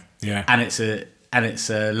 Yeah. And it's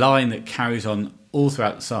a line that carries on all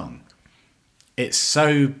throughout the song. It's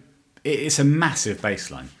a massive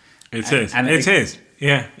bass line. It is.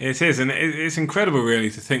 Yeah, it is. And it's incredible, really,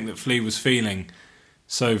 to think that Flea was feeling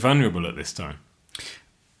so vulnerable at this time.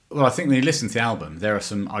 Well, I think when you listen to the album, there are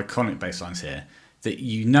some iconic bass lines here that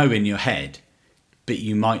you know in your head, but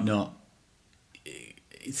you might not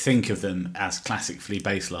think of them as classic Flea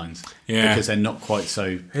bass lines because they're not quite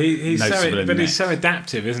so noticeable. But he's so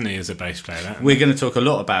adaptive, isn't he, as a bass player? We're going to talk a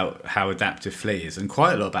lot about how adaptive Flea is, and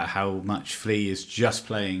quite a lot about how much Flea is just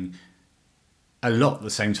playing a lot at the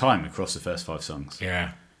same time across the first 5 songs.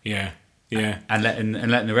 Yeah. And letting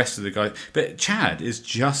the rest of the guys. But Chad is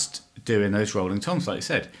just doing those rolling toms, like you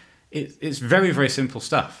said. It's very, very simple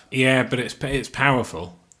stuff. Yeah, but it's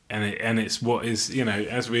powerful, and it's what is,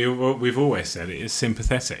 as we've always said, it is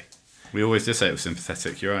sympathetic. We always do say it was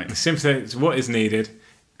sympathetic. You're right. It's sympathetic is what is needed,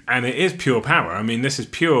 and it is pure power. I mean, this is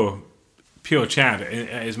pure Chad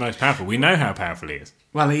at his most powerful. We know how powerful he is.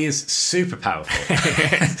 Well, he is super powerful.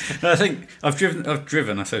 I think I've drawn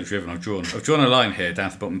a line here down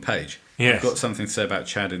to the bottom of the page. Yes. I've got something to say about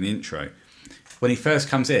Chad in the intro. When he first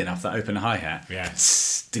comes in after that open hi-hat,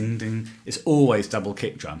 ding ding, it's always double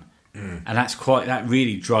kick drum, and that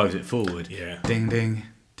really drives it forward. Yeah. Ding ding,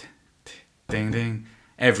 ding ding,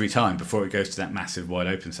 every time before it goes to that massive wide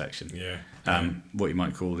open section. Yeah. What you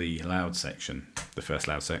might call the loud section, the first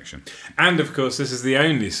loud section. And of course, this is the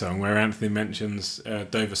only song where Anthony mentions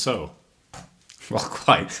Dover Soul. Well,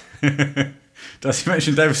 quite. Does he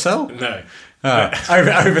mention Dover Soul? No.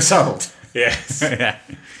 Oversold. Yes. Yeah.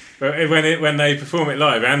 But when they perform it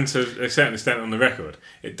live, and to a certain extent on the record,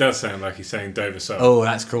 it does sound like he's saying Dover Soul. Oh,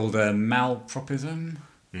 that's called a malpropism?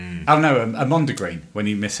 Oh, no, a mondegreen, when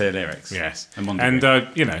you mishear lyrics. Yes. A mondegreen.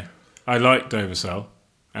 And, I like Dover Soul,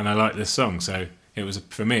 and I like this song, so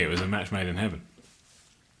for me, it was a match made in heaven.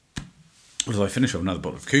 Well, I finished with another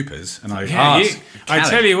bottle of Coopers, and I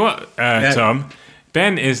tell you what, Tom,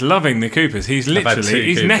 Ben is loving the Coopers. He's Coopers.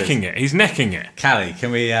 necking it. He's necking it. Callie,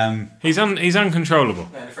 can we... He's uncontrollable.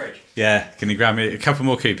 In the fridge. Yeah, can you grab me a couple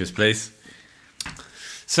more Coopers, please?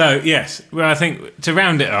 So, yes, well, I think to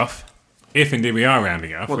round it off, if indeed we are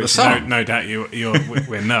rounding it off, What, the which song? no doubt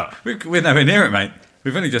we're not. We're nowhere near it, mate.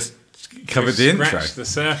 We've only just covered the intro. Scratched the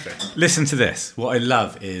surface. Listen to this. What I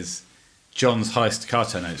love is John's high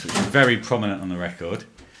staccato notes, which are very prominent on the record,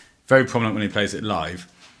 very prominent when he plays it live,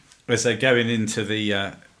 as they're going into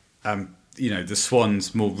the, the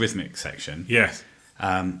Swans more rhythmic section. Yes.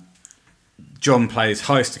 John plays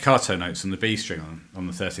high staccato notes on the B string on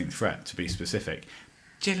the 13th fret, to be specific.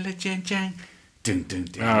 Oh,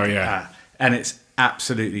 yeah. And it's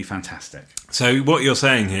absolutely fantastic. So what you're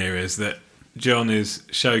saying here is that John is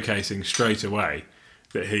showcasing straight away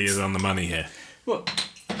that he is on the money here. Well,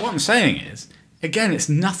 what I'm saying is, again, it's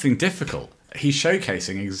nothing difficult. He's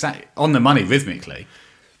showcasing on the money rhythmically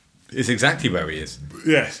is exactly where he is.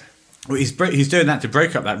 Yes. Well, he's doing that to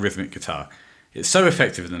break up that rhythmic guitar. It's so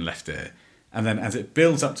effective in the left ear. And then as it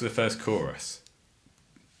builds up to the first chorus,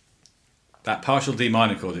 that partial D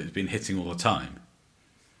minor chord that it's been hitting all the time,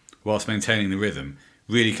 whilst maintaining the rhythm,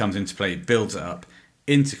 really comes into play, builds it up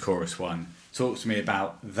into chorus 1, talks to me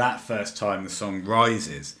about that first time the song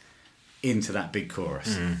rises into that big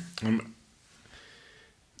chorus.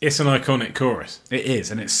 It's an iconic chorus. It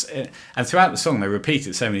is, and and throughout the song they repeat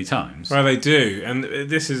it so many times. Well, they do, and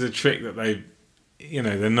this is a trick that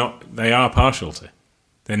they are partial to.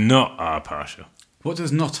 They're not are partial. What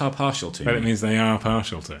does not are partial to? But it means they are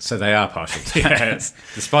partial to. So they are partial to. Yes.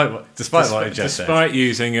 Despite what I just said. Despite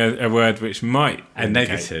using a word which might a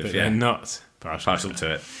negative, but they're not partial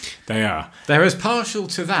to it. They are. They're as partial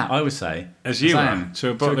to that, I would say, as you are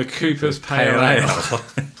to a bottle of Cooper's Pale Ale.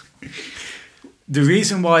 The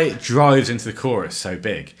reason why it drives into the chorus so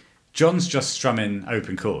big, John's just strumming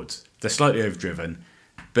open chords. They're slightly overdriven,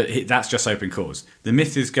 but that's just open chords. The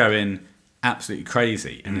Myth is going absolutely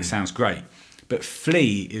crazy, and it sounds great. But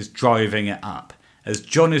Flea is driving it up. As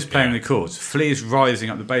John is playing the chords, Flea is rising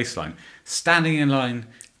up the bass line. Standing in line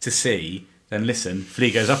to see, then listen,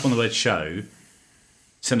 Flea goes up on the word show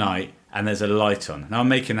tonight, and there's a light on. Now I'm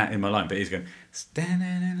making that in my line, but he's going, standing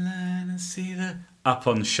in line and see the... Up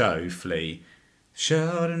on show, Flea.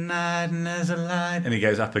 Show tonight and there's a light. And he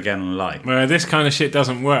goes up again on the light. Well, this kind of shit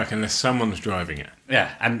doesn't work unless someone's driving it.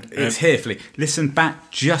 Yeah, and it's here, Flea. Listen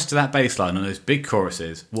back just to that bass line on those big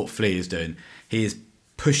choruses, what Flea is doing. He is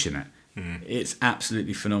pushing it. It's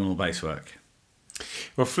absolutely phenomenal bass work.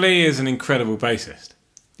 Well, Flea is an incredible bassist.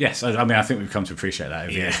 Yes, I mean, I think we've come to appreciate that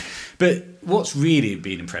over the years. But what's really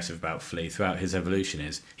been impressive about Flea throughout his evolution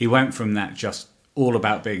is he went from that just all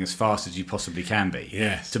about being as fast as you possibly can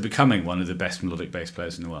be to becoming one of the best melodic bass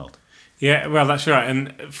players in the world. Yeah, well, that's right.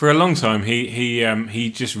 And for a long time,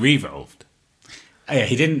 he just revolved. Yeah,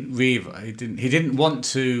 he didn't want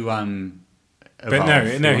to. But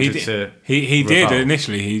no, he did. He did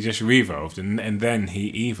initially. He just revolved, and then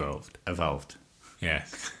he evolved. Evolved.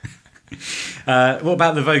 Yes. What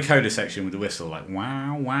about the vocoder section with the whistle? Like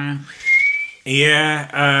wow, wow.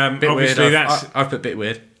 Yeah. Bit obviously, weird. that's. I've put bit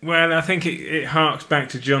weird. Well, I think it harks back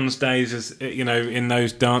to John's days as, you know, in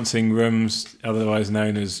those dancing rooms, otherwise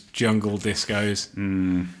known as jungle discos.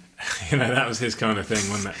 You know, that was his kind of thing,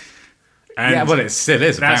 wasn't it? And yeah, well, it still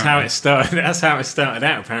is. That's apparently. how it started. That's how it started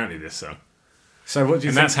out. Apparently, this song. So what do you?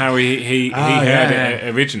 And think? that's how he heard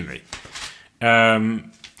it originally.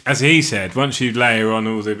 As he said, once you layer on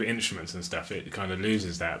all the instruments and stuff, it kind of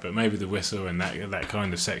loses that. But maybe the whistle and that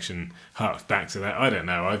kind of section harks back to that. I don't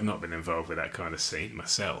know. I've not been involved with that kind of scene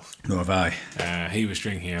myself. Nor have I. He was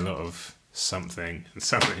drinking a lot of something and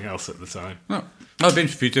something else at the time. Well, I've been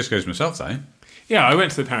to a few discos myself, though. Yeah, I went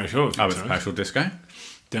to the Parish Hall. I went to the Parish Hall disco.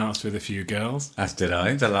 Danced with a few girls. As did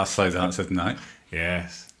I. The last slow dance of the night.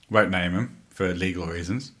 Yes. Won't name them for legal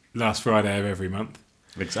reasons. Last Friday of every month.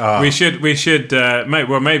 We should.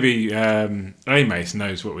 Maybe Mace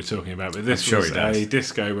knows what we're talking about, but this was a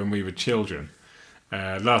disco when we were children.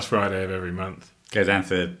 Last Friday of every month. Go down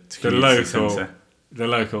to the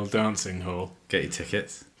local dancing hall. Get your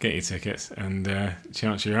tickets, and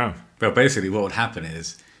chance your arm. Well, basically, what would happen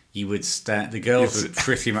is you would stand. The girls would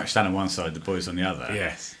pretty much stand on one side, the boys on the other.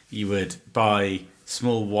 Yes. You would buy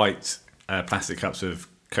small white plastic cups of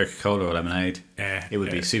Coca-Cola or lemonade. Yeah, it would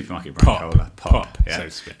be supermarket brand cola. Pop. Yeah. So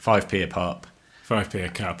to speak. 5p a pop. 5p a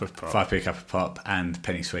cup of pop. 5p a cup of pop and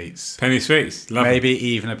penny sweets. Love Maybe them.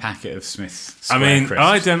 even a packet of Smith's Square crisps.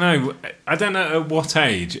 I don't know. I don't know at what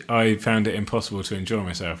age I found it impossible to enjoy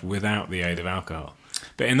myself without the aid of alcohol.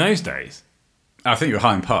 But in those days, I think you were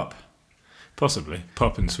high on pop. Possibly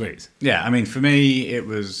pop and sweets. Yeah, I mean, for me, it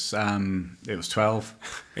was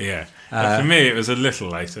 12. Yeah, for me, it was a little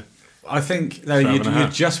later. I think though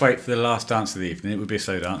you'd just wait for the last dance of the evening. It would be a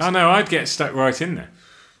slow dance. Oh no, I'd get stuck right in there.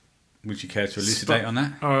 Would you care to elucidate on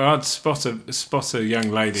that? Oh, I'd spot a young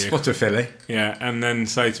lady. Spot a filly. Yeah, and then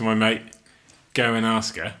say to my mate, "Go and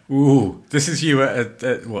ask her." Ooh, this is you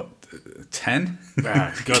at what, 10?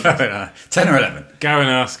 10 or 11. Go and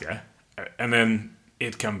ask her, and then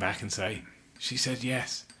he'd come back and say, "She said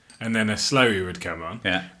yes." And then a slowie would come on.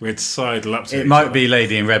 Yeah, we'd sidle up to it. It might be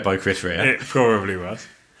Lady in Red by Chris Rea. It probably was.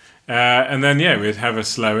 And then we'd have a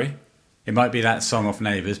slowie. It might be that song off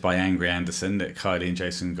Neighbours by Angry Anderson that Kylie and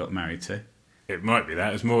Jason got married to. It might be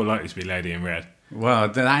that. It's more likely to be Lady in Red. Well,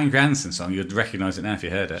 that Angry Anderson song, you'd recognise it now if you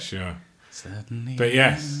heard it. Sure. Certainly. But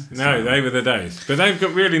yes, no, they were the days. But they've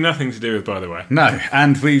got really nothing to do with By the Way. No,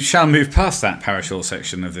 and we shall move past that Parish Hall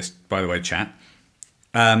section of this By the Way chat.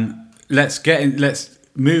 Let's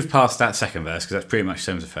move past that second verse because that's pretty much the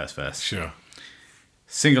same as the first verse. Sure.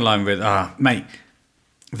 Single line with, mate,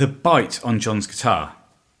 the bite on John's guitar.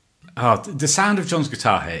 The sound of John's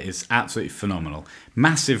guitar here is absolutely phenomenal.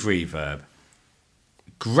 Massive reverb.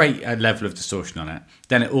 Great level of distortion on it.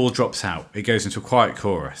 Then it all drops out. It goes into a quiet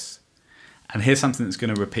chorus. And here's something that's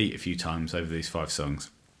going to repeat a few times over these 5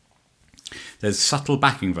 songs. There's subtle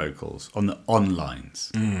backing vocals on the on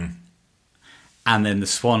lines. And then the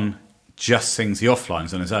Swan just sings the off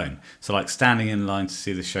lines on his own. So like standing in line to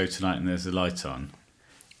see the show tonight and there's a light on.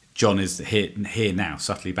 John is here now,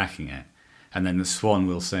 subtly backing it. And then the Swan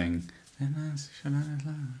will sing.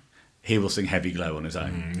 He will sing Heavy Glow on his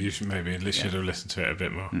own. You should have listened to it a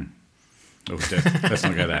bit more. Oh, let's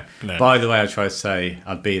not go there. No. By the way, I tried to say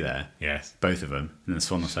I'd be there. Yes. Both of them. And the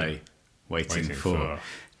Swan will say waiting for.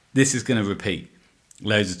 This is going to repeat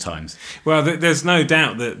loads of times. Well, there's no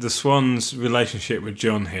doubt that the Swan's relationship with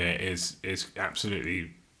John here is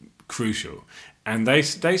absolutely crucial. And they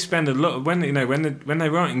spend a lot when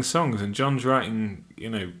they're writing songs and John's writing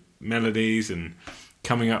melodies and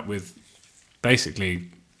coming up with basically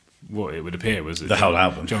what it would appear was the whole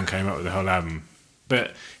album. John came up with the whole album,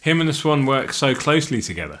 but him and the Swan work so closely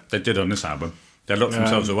together. They did on this album. They locked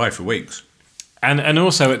themselves away for weeks, and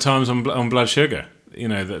also at times on Blood Sugar.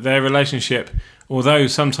 that their relationship, although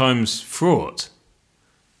sometimes fraught,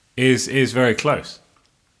 is very close.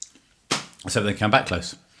 So they come back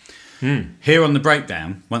close. Here on the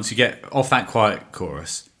breakdown, once you get off that quiet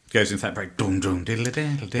chorus, goes into that break. Dum, dum, diddle,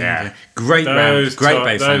 diddle, diddle. Yeah. Great round, great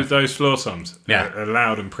bass sound. Those floor toms are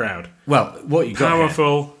loud and proud. Well, what you got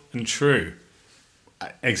Powerful and true.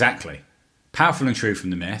 Exactly. Powerful and true from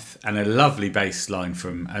The Myth, and a lovely bass line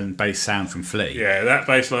and bass sound from Flea. Yeah, that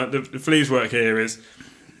bass line, the Flea's work here is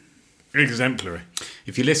exemplary.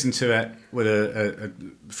 If you listen to it with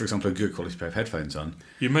for example, a good quality pair of headphones on,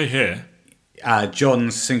 you may hear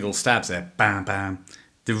John's single stabs there, bam, bam.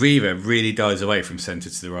 The reverb really dies away from centre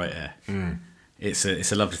to the right air. It's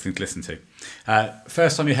a lovely thing to listen to.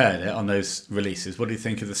 First time you heard it on those releases, what do you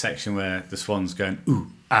think of the section where the Swan's going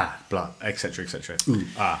ooh, ah, blah, etc., etc., ooh,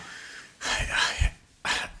 ah?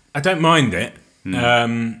 I don't mind it.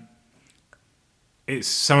 It's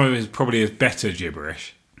some of it is probably better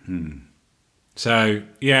gibberish. So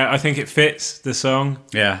I think it fits the song.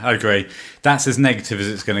 Yeah, I agree. That's as negative as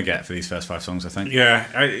it's going to get for these first 5 songs, I think.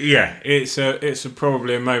 It's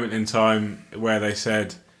probably a moment in time where they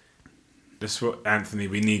said, Anthony,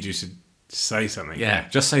 we need you to say something. Yeah,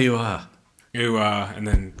 just say you are. You are, and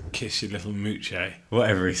then kiss your little mooch.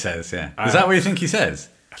 Whatever he says, yeah. Is that what you think he says?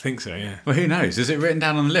 I think so, yeah. Well, who knows? Is it written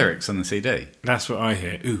down on the lyrics on the CD? That's what I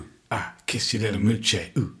hear. Ooh, ah, kiss your little mooch.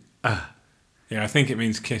 Ooh, ah. Yeah, I think it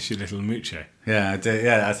means kiss your little mooch. Yeah, I do.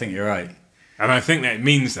 Yeah, I think you're right. And I think that it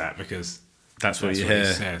means that because that's what you hear.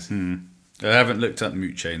 It says. I haven't looked up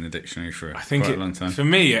mooch in the dictionary for quite a long time. For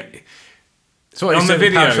me, so what on the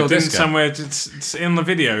video, in the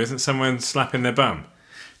video, isn't someone slapping their bum?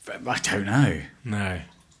 I don't know. No.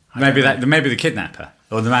 Maybe the kidnapper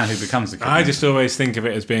or the man who becomes the kidnapper. I just always think of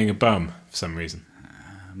it as being a bum for some reason.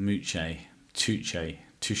 Mooche, touche.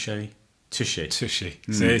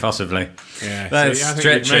 See? Possibly. Yeah. That's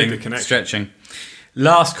stretching.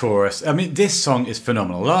 Last chorus. I mean, this song is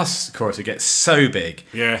phenomenal. Last chorus, it gets so big.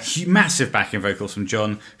 Yeah. Massive backing vocals from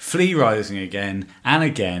John. Flea rising again and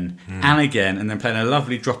again and again, and then playing a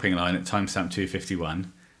lovely dropping line at timestamp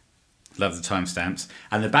 251. Love the timestamps.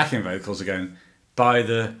 And the backing vocals are going by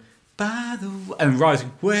the and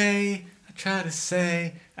rising way. I try to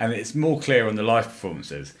say, and it's more clear on the live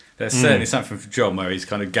performances. There's certainly something from John where he's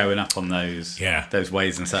kind of going up on those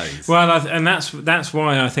ways and says. Well, and that's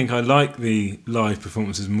why I think I like the live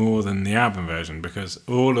performances more than the album version, because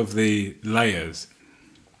all of the layers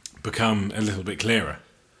become a little bit clearer.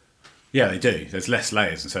 Yeah, they do. There's less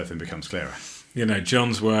layers and so everything becomes clearer.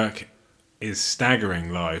 John's work is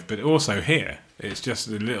staggering live, but also here it's just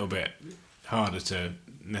a little bit harder to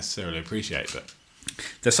necessarily appreciate. But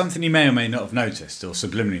there's something you may or may not have noticed or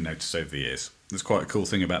subliminally noticed over the years. That's quite a cool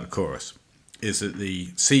thing about the chorus, is that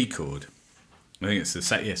the C chord, I think it's the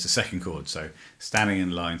second chord, so standing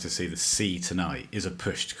in line to see the C tonight is a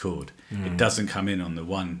pushed chord. It doesn't come in on the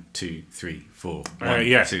 1, 2, 3, 4. 1,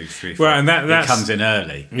 2, 3, 4. Well, and it comes in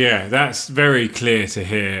early. Yeah, that's very clear to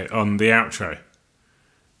hear on the outro.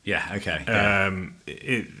 Yeah, okay.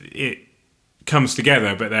 It comes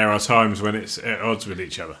together, but there are times when it's at odds with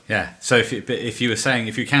each other. Yeah. So if you're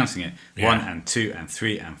counting it, 1 and 2 and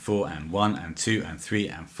 3 and 4 and 1 and 2 and 3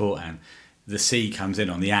 and 4 and the C comes in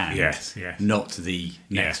on the and, not the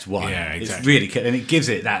next one. Yeah, exactly. It's really, and it gives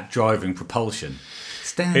it that driving propulsion.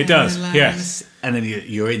 It does, yes. And then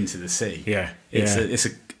you're into the C. Yeah, it's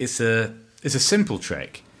a simple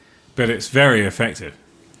trick, but it's very effective.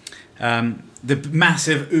 The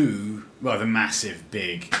massive ooh, the massive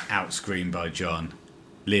big out scream by John,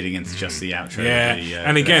 leading into just the outro. Yeah,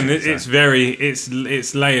 and again,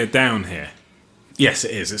 it's layered down here. Yes,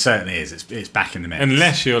 it is. It certainly is. It's back in the mix.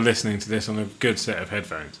 Unless you're listening to this on a good set of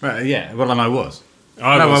headphones. Right, yeah. Well, and I was.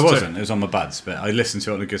 I wasn't. It was on my buds, but I listened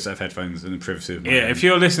to it on a good set of headphones in the privacy of my home. If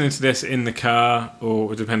you're listening to this in the car,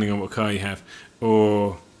 or depending on what car you have,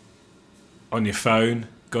 or on your phone,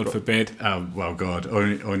 God forbid. Oh, well, God. Or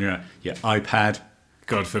on your iPad.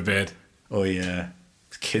 God forbid. Or your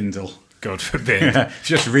Kindle. God forbid.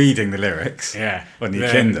 Just reading the lyrics on your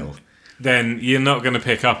Kindle. Then you're not going to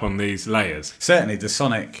pick up on these layers. Certainly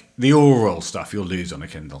the oral stuff you'll lose on a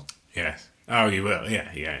Kindle. Yes. Oh, you will.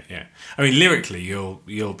 Yeah. I mean, lyrically, you'll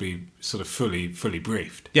be sort of fully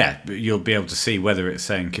briefed. Yeah, but you'll be able to see whether it's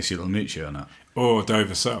saying "Kiss Your Little Moochie" or not. Or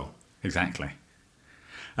Dover Soul. Exactly.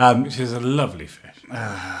 Which is a lovely fish.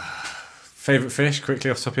 Favourite fish,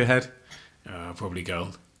 quickly off the top of your head? Probably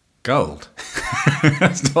gold. Gold?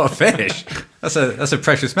 That's not a fish. That's a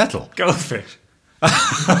precious metal. Goldfish.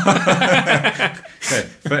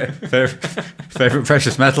 Favourite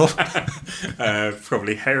precious metal?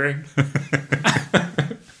 Probably herring.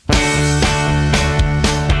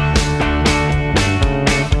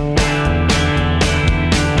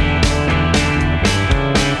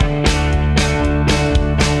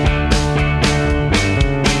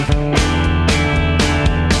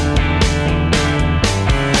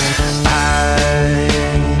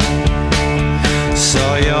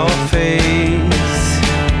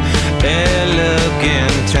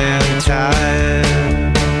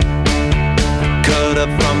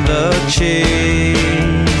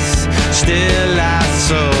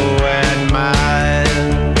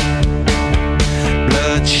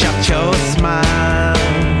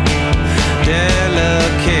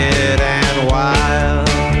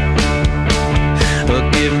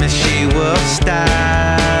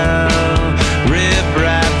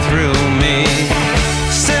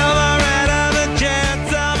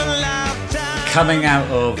 Coming out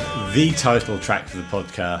of the title track for the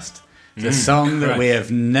podcast, the song that we have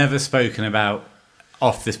never spoken about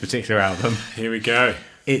off this particular album. Here we go.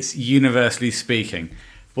 It's Universally Speaking.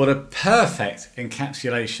 What a perfect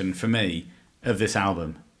encapsulation for me of this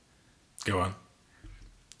album. Go on.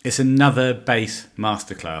 It's another bass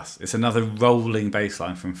masterclass. It's another rolling bass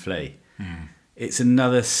line from Flea. It's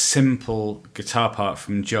another simple guitar part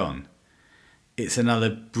from John. It's another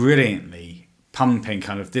brilliantly pumping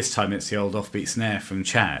kind of, this time it's the old offbeat snare from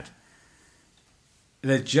Chad.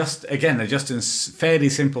 They're just in fairly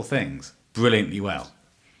simple things brilliantly well.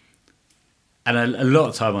 And a lot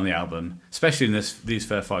of time on the album, especially in these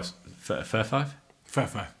Fur Five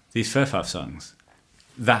songs,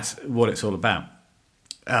 that's what it's all about.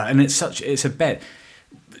 And it's a bed.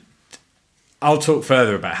 I'll talk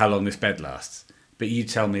further about how long this bed lasts, but you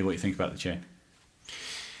tell me what you think about the tune.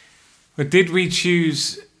 Well, did we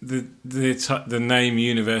choose the name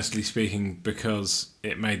Universally Speaking because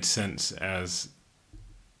it made sense as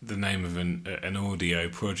the name of an audio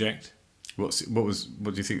project? What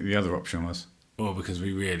do you think the other option was? Or because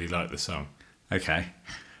we really like the song? Okay.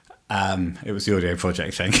 It was the audio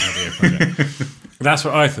project thing. Audio project. That's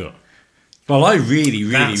what I thought. Well, I really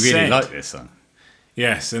like this song.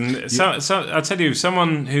 Yes, and so I'll tell you,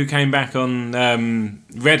 someone who came back on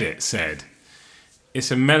Reddit said it's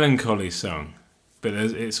a melancholy song, but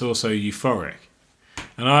it's also euphoric.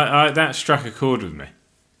 And I that struck a chord with me.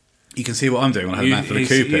 You can see what I'm doing when I have a mouthful of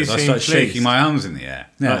Coopers. I start shaking my arms in the air.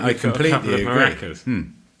 Yeah, like I completely agree.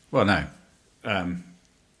 Well, no.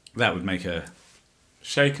 That would make a...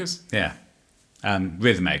 Shakers? Yeah.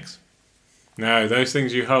 Rhythm eggs. No, those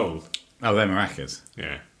things you hold. Oh, they're maracas.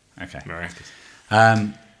 Yeah. Okay.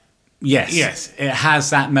 Maracas. Yes. It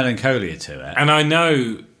has that melancholia to it. And I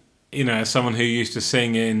know, as someone who used to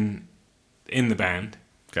sing in the band...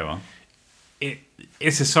 Go on.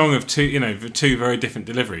 It's a song of two very different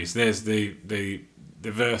deliveries. There's the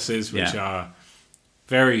verses, which are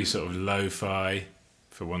very sort of lo-fi,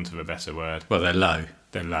 for want of a better word. Well, they're low.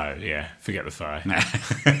 They're low, yeah. Forget the fi.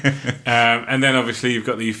 And then obviously you've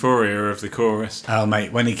got the euphoria of the chorus. Oh,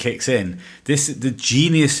 mate, when he kicks in, the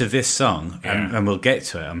genius of this song, and we'll get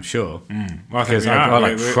to it, I'm sure. Well, because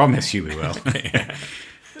I promise you we will.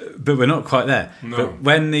 But we're not quite there. No. But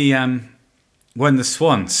when the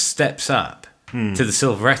Swan steps up to the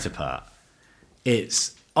Silveretta part,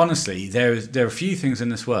 it's honestly there are a few things in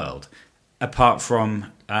this world apart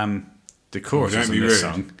from the choruses in this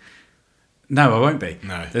song. No, I won't be.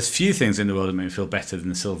 No. There's few things in the world that make me feel better than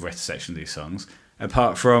the Silveretta section of these songs,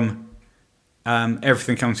 apart from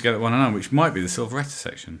Everything Comes Together at 1 and 9, which might be the Silveretta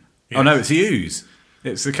section. Yes. Oh no, it's the Ooze.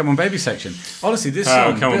 It's the Come On Baby section. Honestly, this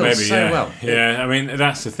song builds well. Yeah, I mean,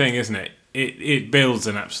 that's the thing, isn't it? It builds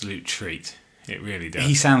an absolute treat. It really does.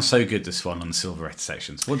 He sounds so good, the Swan, on the Silveretta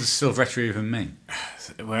sections. What does Silveretta even mean?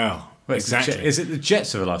 Well, exactly. Is it the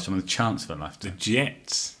Jets of a lifetime or the Chance of a lifetime? The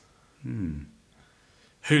Jets.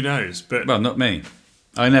 Who knows? But well, not me.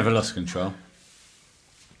 I never lost control.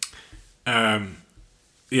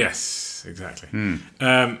 Yes, exactly.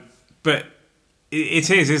 But it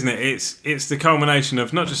is, isn't it? It's the culmination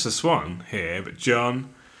of not just the Swan here, but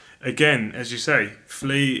John. Again, as you say,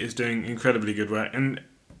 Flea is doing incredibly good work, and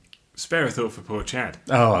spare a thought for poor Chad.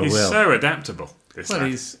 Oh, I will. He's so adaptable.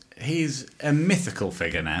 He's a mythical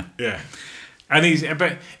figure now. Yeah. And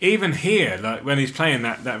but even here, like when he's playing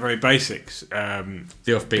that very basics, the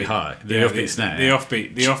offbeat high, offbeat snare, the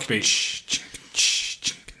offbeat,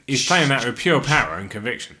 he's playing that with pure power and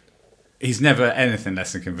conviction. He's never anything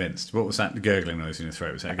less than convinced. What was that gurgling noise in your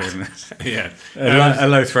throat? Was that gurgling? Yeah, a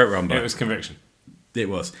low throat rumble. It was conviction. It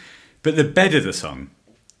was, but the bed of the song,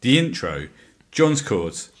 the intro, John's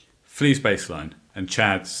chords, Flea's bass line, and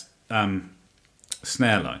Chad's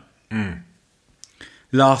snare line.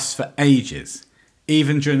 Lasts for ages.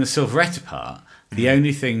 Even during the Silveretta part, the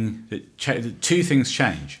only thing two things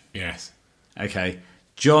change. Yes. Okay.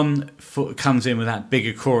 John comes in with that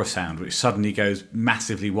bigger chorus sound, which suddenly goes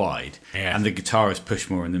massively wide, and the guitar is pushed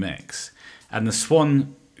more in the mix. And the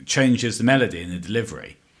Swan changes the melody and the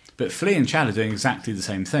delivery. But Flea and Chad are doing exactly the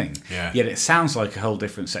same thing. Yeah. Yet it sounds like a whole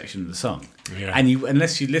different section of the song. Yeah. And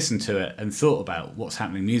unless you listen to it and thought about what's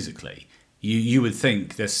happening musically, you would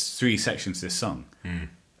think there's 3 sections to this song,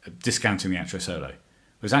 discounting the outro solo.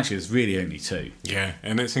 Whereas actually there's really only 2. Yeah,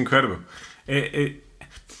 and it's incredible. I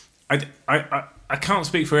can't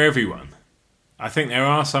speak for everyone. I think there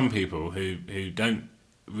are some people who don't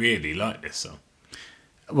really like this song.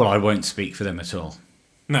 Well, I won't speak for them at all.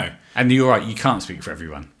 No. And you're right, you can't speak for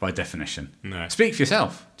everyone, by definition. No. Speak for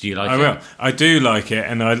yourself. Do you like it? I will. I do like it,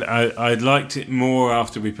 and I liked it more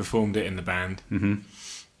after we performed it in the band. Mm-hmm.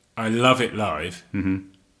 I love it live. Mm-hmm.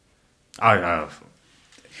 I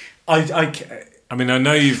mean, I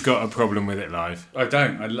know you've got a problem with it live. I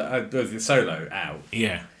don't. The solo out.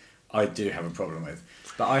 Yeah. I do have a problem with,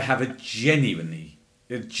 but I have a genuine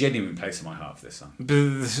place in my heart for this song.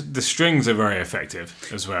 The strings are very effective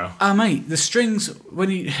as well. Mate, the strings, when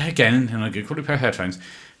you, again, and I get a pair of headphones,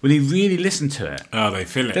 when you really listen to it, they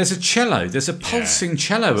feel it. There's a cello, there's a pulsing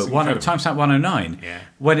cello It's at incredible. timestamp 109. Yeah.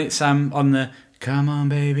 When it's on the "Come on,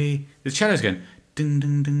 baby," the cello's going ding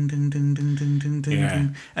ding ding ding ding ding ding ding ding. Yeah.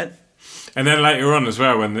 And And then later on as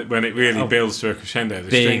well, when it really builds to a crescendo, the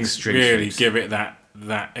Big strings string really strings. give it that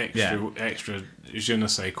extra je ne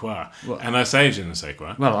sais quoi. Well, and I say je ne sais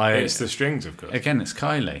quoi. Well, it's the strings, of course. Again, it's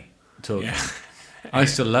Kylie talking. Yeah. I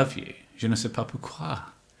still love you. Je ne sais pas pourquoi.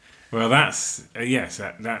 Well, that's yes,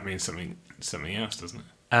 that means something else, doesn't it?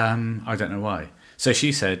 I don't know why. So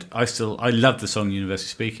she said, I love the song University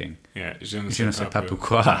Speaking. Yeah, je ne Je ne sais sais pas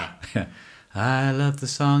pourquoi. Yeah. I love the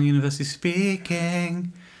song University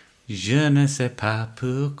Speaking. Je ne sais pas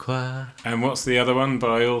pourquoi. And what's the other one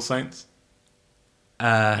by All Saints?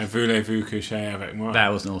 Voulez-vous coucher avec moi?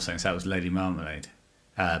 That wasn't All Saints. That was Lady Marmalade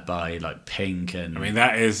by like Pink and. I mean,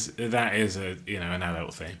 that is a an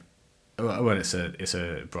adult theme. Well, it's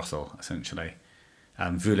a brothel essentially.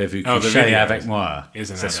 Voulez-vous the coucher video avec moi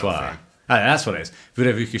is an ce adult soir? thing. That's what it is.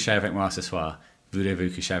 Voulez-vous coucher avec moi ce soir? Voulez-vous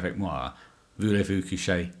coucher avec moi? Voulez-vous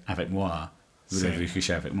coucher avec moi? Voulez-vous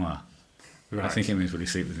coucher avec moi? Right. I think it means will you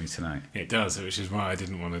sleep with me tonight? It does, which is why I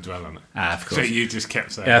didn't want to dwell on it. Of course. But you just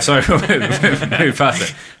kept saying. Yeah, sorry, move past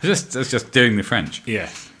it. I was just doing the French. Yeah.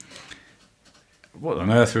 What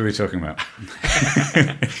on earth were we talking about?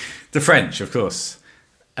 The French, of course.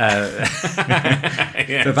 Yeah.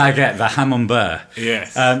 The baguette, the Hamembert.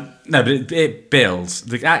 Yes. No, but it builds.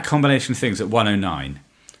 That combination of things at 109,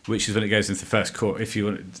 which is when it goes into the first chorus, if you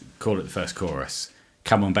want to call it the first chorus,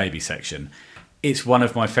 Come On Baby section. It's one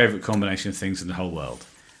of my favourite combination of things in the whole world.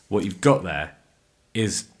 What you've got there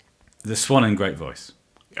is the Swan and great voice.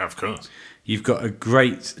 Of course. You've got a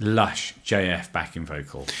great, lush JF backing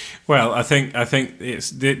vocal. Well, I think it's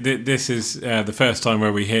this is the first time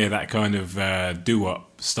where we hear that kind of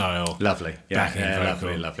doo-wop style. Lovely. Backing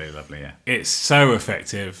vocal. Lovely, yeah. It's so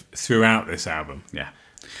effective throughout this album. Yeah.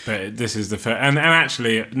 But this is the first, and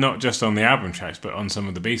actually not just on the album tracks, but on some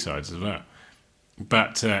of the B-sides as well.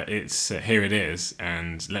 But it's here it is,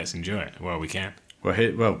 and let's enjoy it while we can.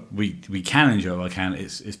 Well, we can enjoy it while we can.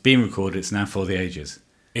 It's been recorded. It's now for the ages.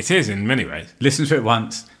 It is in many ways. Listen to it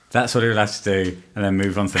once. That's what you're allowed to do, and then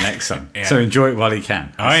move on to the next song. Yeah. So enjoy it while you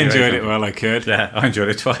can. I enjoyed it while I could. Yeah, I enjoyed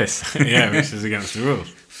it twice. Yeah, which is against the rules.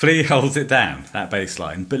 Flea holds it down, that bass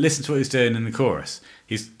line, but listen to what he's doing in the chorus.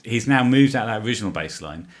 He's now moved out of that original bass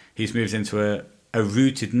line. He's moved into a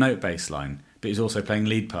rooted note bass line, but he's also playing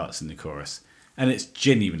lead parts in the chorus. And it's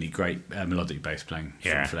genuinely great melodic bass playing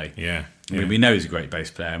from Flea. Yeah. I mean, we know he's a great bass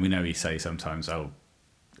player, and we know he says sometimes,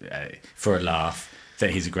 for a laugh, that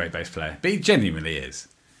he's a great bass player. But he genuinely is.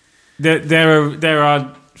 There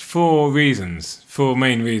are four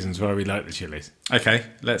main reasons why we like the Chili's. Okay,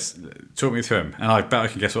 let's talk me through them, and I bet I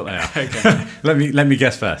can guess what they are. Okay. let me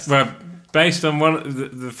guess first. Well, based on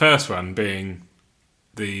the first one being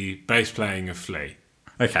the bass playing of Flea.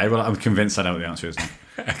 Okay, well, I'm convinced I know what the answer is now.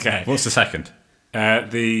 Okay. What's the second?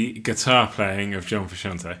 The guitar playing of John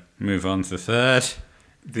Frusciante. Move on to the third.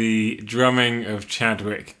 The drumming of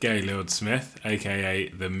Chadwick Gaylord Smith, a.k.a.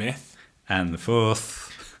 The Myth. And the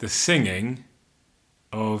fourth. The singing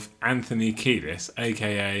of Anthony Kiedis,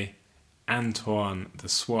 a.k.a. Antoine the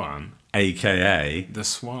Swan. A.k.a. The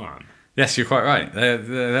Swan. Yes, you're quite right. They're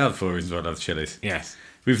the four reasons why I love the Chili's. Yes.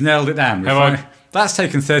 We've nailed it down. That's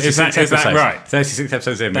taken 36 episodes. Is that right? 36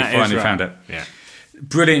 episodes in, we finally found it. Yeah.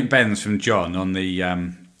 Brilliant bends from John on the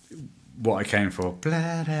What I Came For.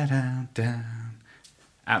 Blah-da-da-da.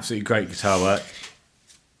 Absolutely great guitar work.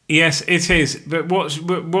 Yes, it is. But what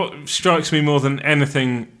strikes me more than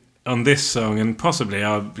anything on this song, and possibly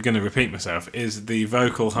I'm going to repeat myself, is the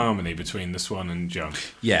vocal harmony between the Swan and John.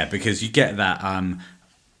 Yeah, because you get that.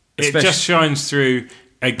 It just shines through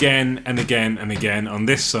again and again and again on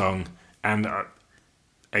this song, and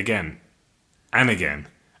again and again.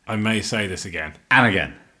 I may say this again. And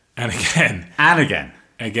again. And again. And again.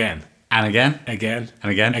 Again. And again. Again.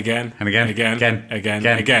 And again. Again. And again. Again.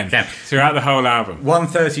 Again. Again. Throughout the whole album.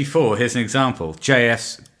 134, here's an example.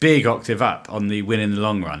 JF's big octave up on the Win in the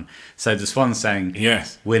Long Run. So the Swan's saying,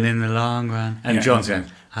 yes, Win in the long run. And yeah, John's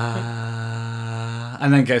going,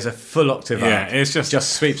 and then goes a full octave up. Yeah, it's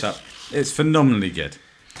just sweeps up. It's phenomenally good.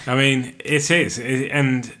 I mean, it is.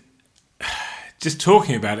 And just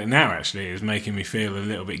talking about it now, actually, is making me feel a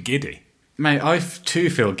little bit giddy. Mate, I too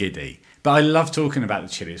feel giddy. But I love talking about the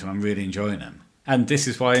Chili's when I'm really enjoying them. And this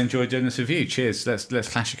is why I enjoy doing this with you. Cheers. Let's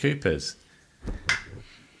Clash of Coopers.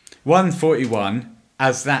 141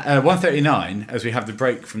 as that 139 as we have the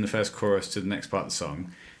break from the first chorus to the next part of the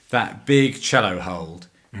song. That big cello hold,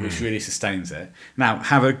 which really sustains it. Now,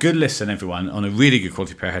 have a good listen, everyone, on a really good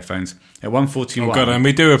quality pair of headphones at 141. Oh God, and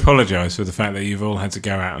we do apologise for the fact that you've all had to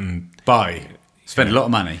go out and spend a lot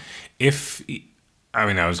of money.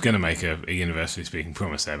 I was going to make a university speaking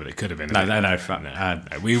promise there, but it could have been. No.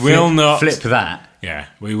 We will not flip that. Yeah,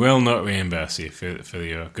 we will not reimburse you for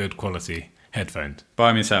your good quality headphones. Buy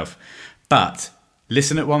them yourself. But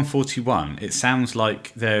listen at 141. It sounds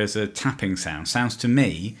like there's a tapping sound. Sounds to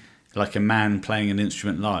me like a man playing an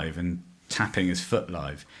instrument live and tapping his foot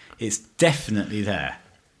live. It's definitely there.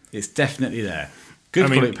 Good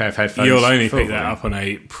quality pair of headphones. You'll only pick that up on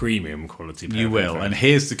a premium quality pair of headphones. And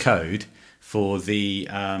here's the code for the...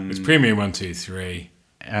 it's premium 123.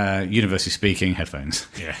 University speaking headphones.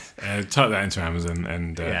 Yeah. Type that into Amazon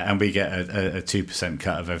and... and we get a 2%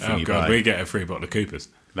 cut of everything you buy. We get a free bottle of Coopers.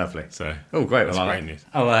 Lovely. So, great. That's great news.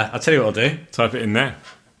 I'll tell you what I'll do. Type it in there.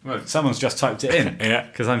 Well, someone's just typed it in. Yeah.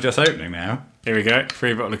 Because I'm just opening now. Here we go.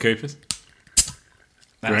 Free bottle of Coopers.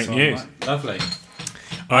 That's great news. Right. Lovely.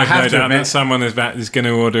 I have no doubt that someone is going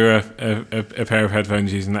to order a pair of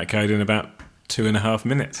headphones using that code in about 2.5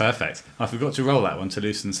 minutes. Perfect. I forgot to roll that one to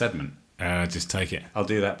loosen the sediment. Just take it. I'll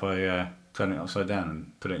do that by turning it upside down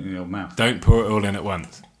and put it in your mouth. Don't pour it all in at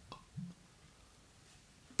once.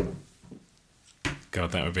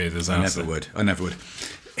 God, that would be a disaster. I never would.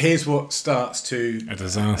 Here's what starts to... A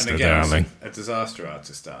disaster, darling. A disaster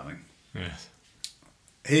artist, darling. Yes.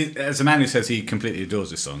 As a man who says he completely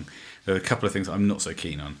adores this song, there are a couple of things I'm not so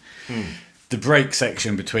keen on. The break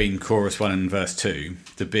section between chorus 1 and verse 2,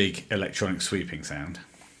 the big electronic sweeping sound.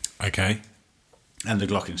 Okay. And the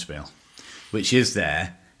glockenspiel, which is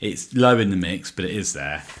there. It's low in the mix, but it is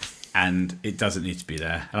there. And it doesn't need to be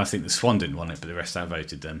there. And I think the Swan didn't want it, but the rest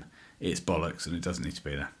outvoted them. It's bollocks and it doesn't need to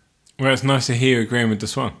be there. Well, it's nice to hear you agreeing with the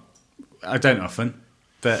Swan. I don't often.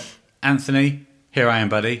 But Anthony, here I am,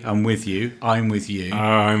 buddy. I'm with you. I'm with you. Oh,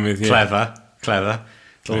 I'm with you. Clever.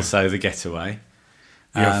 Also, The Getaway.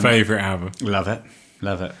 Your favourite album. Love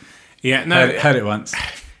it. Yeah, no. Heard it once.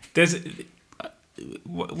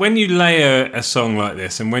 When you layer a song like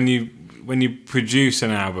this and when you produce an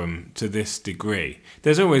album to this degree,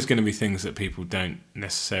 there's always going to be things that people don't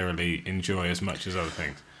necessarily enjoy as much as other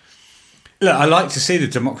things. Look, I like to see the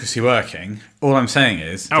democracy working. All I'm saying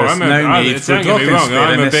is there's don't get me wrong,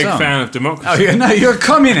 I'm a big fan of democracy. You're a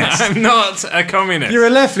communist. I'm not a communist. You're a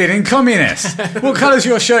left-leaning communist. What colour's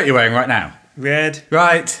your shirt you're wearing right now? Red.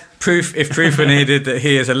 Right. If proof were needed that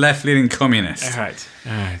he is a left-leaning communist. Right.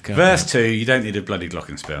 Oh, God, Verse 2, you don't need a bloody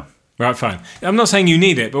glockenspiel. Right, fine. I'm not saying you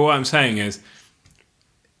need it, but what I'm saying is...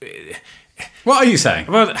 What are you saying?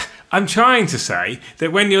 Well, I'm trying to say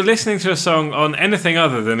that when you're listening to a song on anything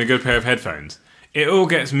other than a good pair of headphones, it all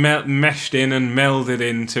gets meshed in and melded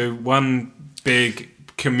into one big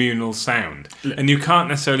communal sound. And you can't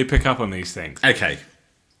necessarily pick up on these things. Okay.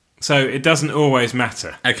 So it doesn't always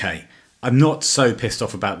matter. Okay. I'm not so pissed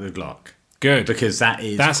off about the Glock. Good. Because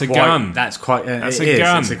that's a gun. That's quite... That's a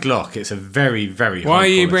gun. It's a Glock. It's a very, very Why are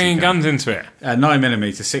you bringing gun. guns into it?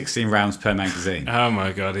 9mm, 16 rounds per magazine. Oh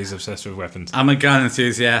my God, he's obsessed with weapons. I'm a gun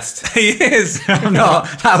enthusiast. He is. I'm not.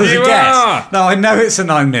 That was You a guess. are. No, I know it's a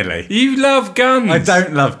 9mm. You love guns. I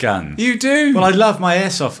don't love guns. You do. Well, I love my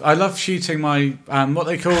airsoft. I love shooting my... what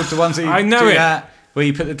they called the ones that you I know do it. that, where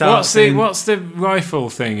you put the darts in. What's the rifle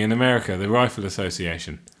thing in America? The Rifle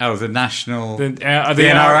Association. Oh, the National... The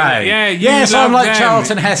NRA. Yeah, yes, I'm like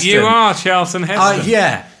Charlton Heston. You are Charlton Heston.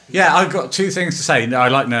 Yeah, I've got two things to say. I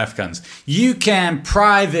like Nerf guns. You can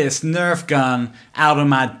pry this Nerf gun out of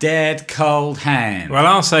my dead, cold hand. Well,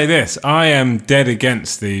 I'll say this. I am dead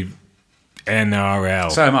against the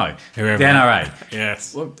NRL. So am I. Whoever. The NRA.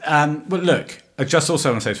 Yes. Well, look, I just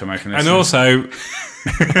also want to say to American listeners... And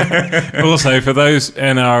also for those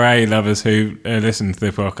NRA lovers who listen to the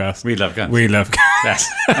podcast... We love guns. We love guns. Yes.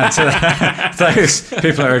 And to those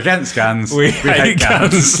people who are against guns, we hate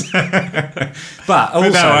guns. But also...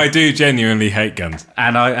 But no, I do genuinely hate guns.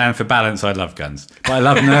 And for balance, I love guns. But I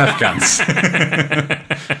love Nerf guns.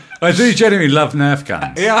 I do genuinely love Nerf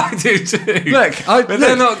guns. Yeah, I do too. Look,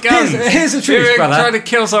 they're not guns. Here's the truth, You're brother. trying to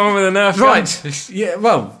kill someone with a Nerf gun. Right. Yeah,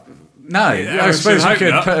 well... No, Yeah, I suppose you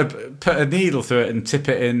should could put a needle through it and tip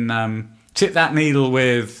it in. Tip that needle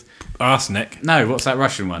with arsenic. No, what's that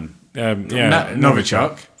Russian one?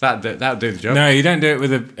 Novichok. That'd do the job. No, you don't do it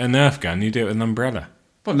with a Nerf gun. You do it with an umbrella.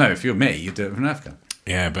 Well, no, if you're me, you do it with a Nerf gun.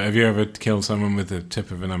 Yeah, but have you ever killed someone with the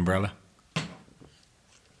tip of an umbrella?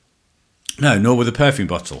 No, nor with a perfume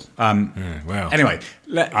bottle. Well, Anyway,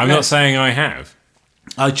 I'm not saying I have.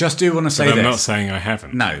 I just do want to say But this. I'm not saying I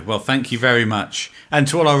haven't. No, well, thank you very much. And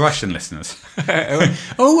to all our Russian listeners.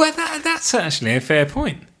 Well, that's actually a fair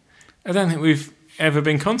point. I don't think we've ever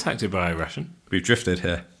been contacted by a Russian. We've drifted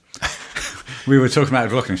here. We were talking about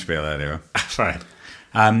Glockenspiel earlier. Fine.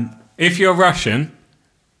 Um, If you're Russian,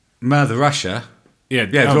 Mother Russia. yeah,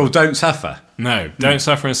 Well, don't suffer. no, don't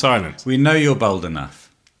suffer in silence. We know you're bold enough.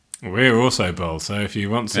 We're also bold, so if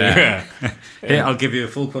you want to, Yeah. Here, I'll give you a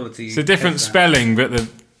full quality. it's a different spelling, but there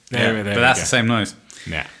But we that's go. the same noise.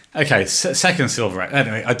 Yeah, Okay, second Silveretta.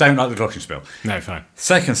 Anyway, I don't like the Glockenspiel. no, fine.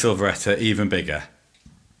 Second Silveretta, even bigger.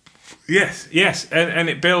 Yes, and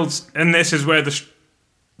it builds, and this is where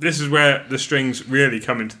the strings really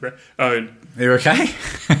come into their own. Are you okay?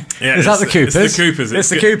 Yeah, Is that the Coopers? It's the Coopers. It's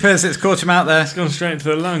the Coopers. It's caught him out there. It's gone straight into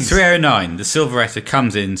the lungs. 309. The Silveretta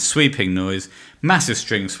comes in, sweeping noise, massive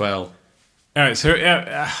string swell. All right, so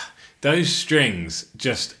those strings,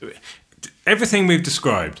 just everything we've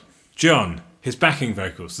described. John, his backing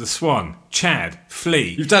vocals, the Swan, Chad,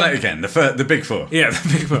 Flea. You've done it again. The big four. Yeah,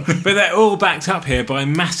 the big one. But they're all backed up here by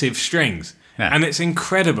massive strings. Yeah. And it's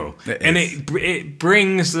incredible. It is. It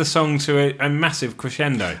brings the song to a massive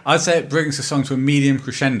crescendo. I'd say it brings the song to a medium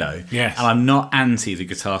crescendo. Yes. And I'm not anti the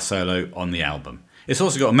guitar solo on the album. It's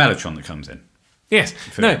also got a mellotron that comes in. Yes.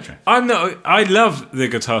 For No, the intro. I'm not. I love the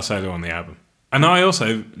guitar solo on the album. And I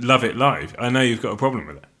also love it live. I know you've got a problem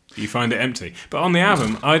with it. You find it empty. But on the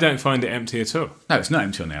album, I don't find it empty at all. No, it's not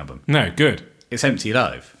empty on the album. No, good. It's empty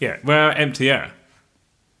live. Yeah, well, emptier.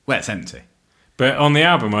 Well, it's empty. But on the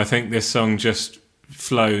album, I think this song just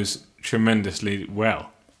flows tremendously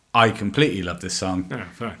well. I completely love this song. Oh,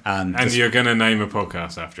 fine. And And just- you're going to name a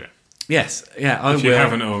podcast after it. Yes, yeah, I If will. you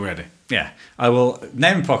haven't already. Yeah, I will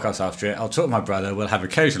name a podcast after it. I'll talk to my brother. We'll have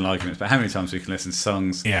occasional arguments about how many times we can listen to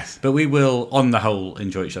songs. Yes. But we will, on the whole,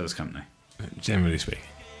 enjoy each other's company. Generally speaking.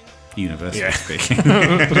 Universally Yeah. speaking.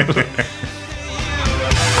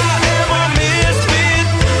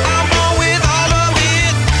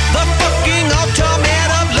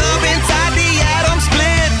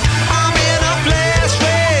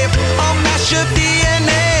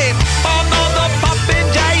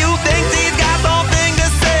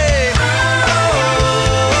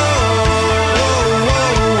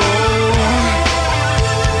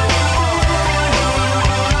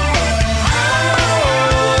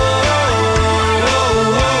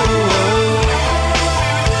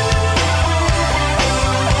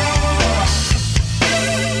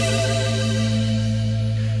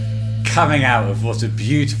 Coming out of what a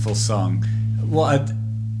beautiful song. Mate,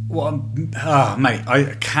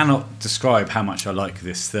 I cannot describe how much I like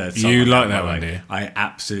this third song. You like By that the one, way. do you? I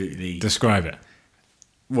absolutely... Describe it.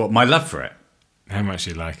 What, my love for it? How much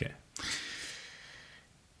you like it.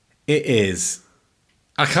 It is...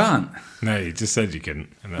 I can't. No, you just said you couldn't.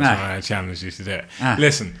 And that's No. why I challenged you to do it. Ah.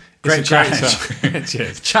 Listen. Great it's a great challenge. song.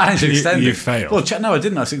 Cheers. Challenge extended. You failed. Well, no, I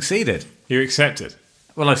didn't. I succeeded. You accepted.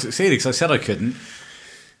 Well, I succeeded because I said I couldn't.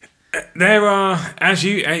 There are, as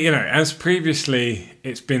as previously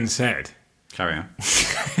it's been said, Carry on.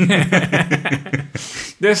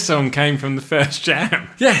 this song came from the first jam.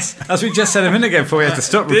 Yes, as we just said a minute ago before we had to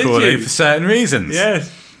stop Did recording you? for certain reasons. Yes.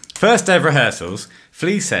 First ever rehearsals,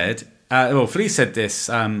 Flea said this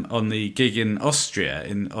on the gig in Austria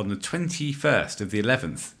on the 21st of the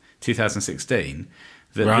 11th, 2016,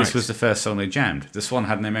 that Right. this was the first song they jammed. The Swan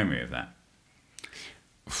had no memory of that.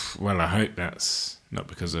 Well, I hope that's not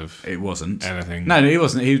because of It wasn't. anything. No, he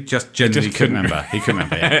wasn't. He just genuinely just couldn't couldn't- remember. He couldn't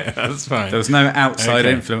remember, yeah. That's fine. There was no outside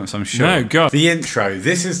Okay. influence, I'm sure. No, God. The intro.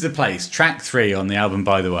 This is the place. Track 3 on the album,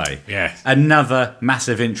 by the way. Yes. Another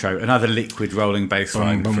massive intro. Another liquid rolling bass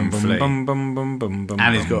line from Flea.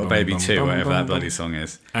 And he's got a baby too, whatever that bloody song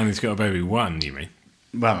is. And he's got a baby one, you mean?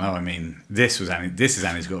 Well, no, I mean, this is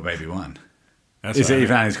Annie's Got a Baby 1. That's Is what it I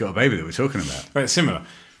even mean. Annie's Got a Baby that we're talking about? But it's similar.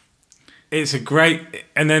 It's a great,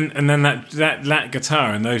 and then that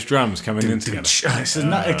guitar and those drums coming in together. It's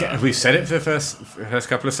again, we've said it for the first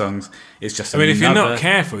couple of songs. It's just I mean, if you're another- not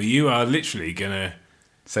careful, you are literally gonna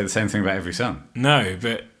say the same thing about every song.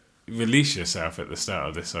 but release yourself at the start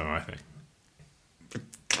of this song. I think.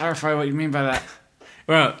 Clarify what you mean by that.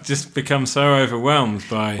 Well, just become so overwhelmed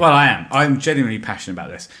by. Well, I am. I'm genuinely passionate about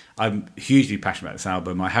this. I'm hugely passionate about this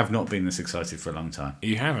album. I have not been this excited for a long time.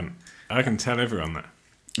 You haven't. I can tell everyone that.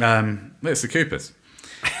 Well, it's the Coopers.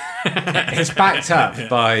 It's backed up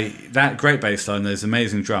by that great bass line, those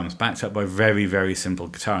amazing drums, backed up by very, very simple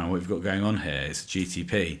guitar. And what we've got going on here is a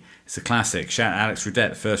GTP. It's a classic. Shout out Alex Redette,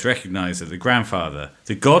 the first recogniser, the grandfather,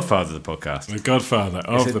 the godfather of the podcast. The godfather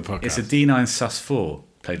of the podcast. It's a D9 Sus 4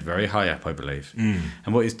 played very high up, I believe.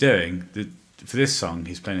 And what he's doing, for this song,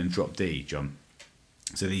 he's playing in drop D, John.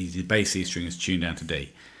 So the bass E string is tuned down to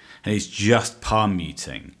D. And he's just palm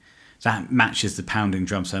muting. That matches the pounding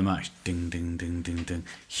drum so much. Ding, ding, ding, ding, ding.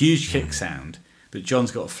 Huge kick sound. But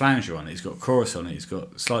John's got a flanger on it. He's got a chorus on it. He's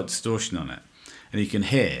got slight distortion on it. And you can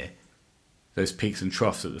hear those peaks and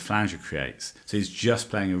troughs that the flanger creates. So he's just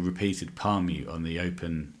playing a repeated palm mute on the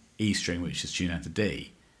open E string, which is tuned out to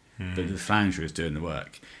D. But the flanger is doing the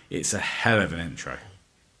work. It's a hell of an intro.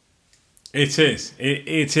 It is.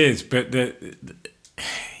 It is. But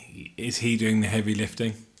is he doing the heavy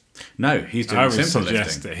lifting? No, he's doing simple lifting. I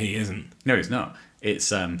would suggest that he isn't. No, he's not. It's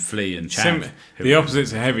Flea and Chad. The opposite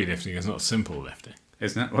to heavy lifting is not simple lifting.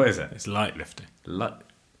 Isn't it? What is it? It's light lifting. Well,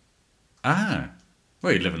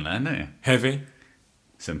 you live and learn, don't you? Heavy.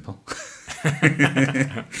 Simple.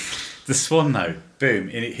 The Swan, though. Boom.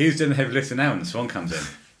 Who's doing the heavy lifting now when the Swan comes in?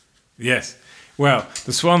 Yes. Well,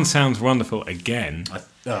 the Swan sounds wonderful again.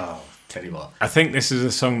 Tell you what. I think this is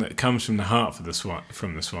a song that comes from the heart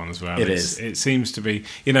from the Swan as well. It is. It seems to be,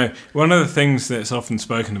 one of the things that's often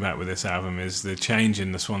spoken about with this album is the change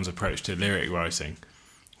in the Swan's approach to lyric writing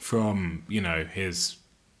from, his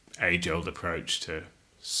age-old approach to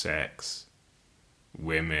sex,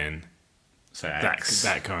 women,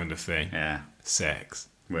 that kind of thing. Yeah. Sex.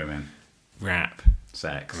 Women. Rap.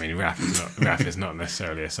 Sex. I mean, rap is not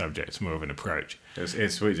necessarily a subject, it's more of an approach.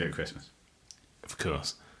 It's Sweet Joe Christmas. Of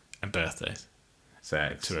course. And birthdays.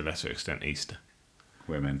 Sex. To a lesser extent, Easter.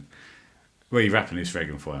 Women. Well, you wrap a loose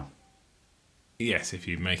fragrant foil. Yes, if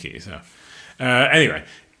you make it yourself. Anyway,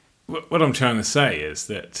 what I'm trying to say is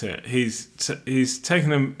that he's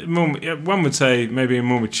taken a more, one would say, maybe a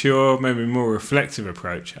more mature, maybe a more reflective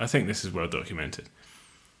approach. I think this is well documented.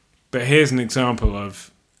 But here's an example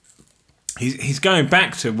of he's going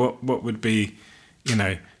back to what would be,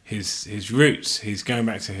 his roots. He's going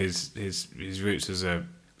back to his roots as a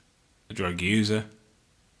drug user,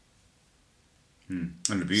 an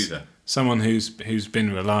abuser, someone who's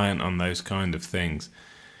been reliant on those kind of things.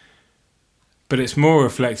 But it's more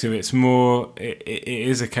reflective. It's more. It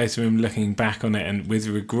is a case of him looking back on it and with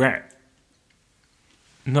regret,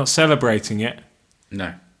 not celebrating it.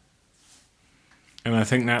 No. And I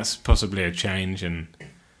think that's possibly a change, and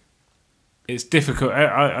it's difficult.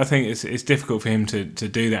 I think it's difficult for him to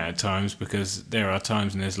do that at times, because there are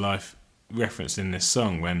times in his life referenced in this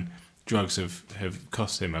song when drugs have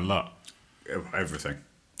cost him a lot. Everything.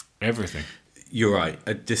 You're right.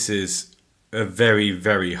 This is a very,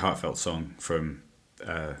 very heartfelt song from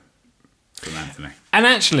Anthony. And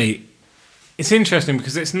actually, it's interesting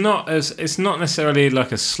because it's not necessarily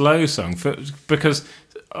like a slow song, because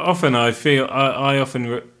often I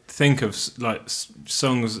often think of like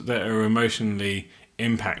songs that are emotionally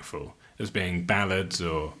impactful as being ballads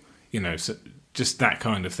or just that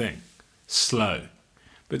kind of thing, slow.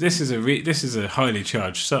 But this is a highly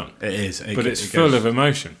charged song. It is, but it's full of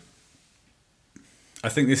emotion. I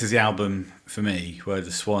think this is the album for me where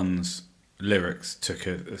the Swans' lyrics took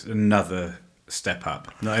another step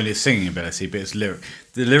up. Not only his singing ability, but his the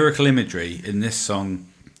lyrical imagery in this song.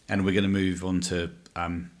 And we're going to move on to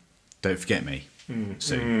 "Don't Forget Me"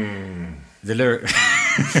 soon. The lyric.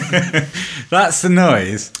 That's the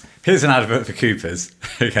noise. Here's an advert for Coopers.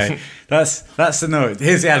 Okay, that's the noise.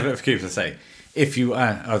 Here's the advert for Coopers. Say, if you,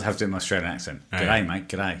 I'd have to do it in my Australian accent. G'day, mate.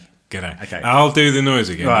 G'day. Okay, I'll do the noise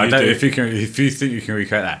again. Well, if you think you can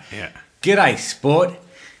recreate that. Yeah. G'day, sport.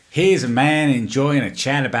 Here's a man enjoying a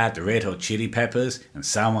chat about the Red Hot Chili Peppers, and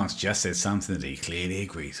someone's just said something that he clearly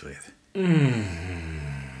agrees with.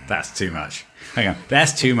 That's too much. Hang on,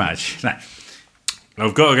 that's too much. No.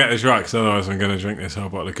 I've got to get this right, because otherwise I'm going to drink this whole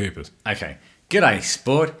bottle of Coopers. Okay. G'day,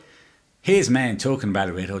 sport. Here's a man talking about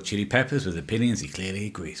the Red Hot Chili Peppers with opinions he clearly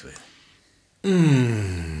agrees with.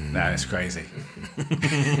 No, that's crazy.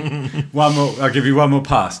 One more. I'll give you one more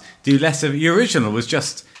pass. Do less of your original was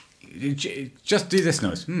just do this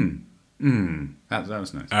noise. That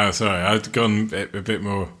was nice. Oh, sorry, I'd gone a bit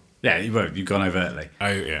more. Yeah, you've gone overtly.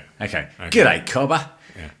 Oh, yeah. Okay. G'day, Cobber.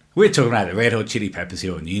 Yeah. We're talking about the Red Hot Chili Peppers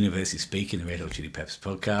here on the University Speaking, the Red Hot Chili Peppers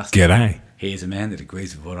podcast. G'day. Here's a man that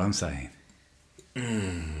agrees with what I'm saying.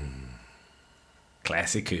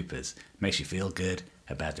 Classic Coopers. Makes you feel good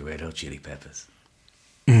about the Red Hot Chili Peppers.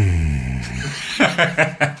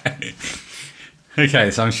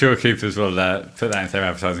 Okay, so I'm sure Coopers will put that into their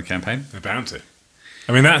advertising campaign. They're bound to.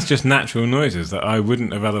 I mean, that's just natural noises that I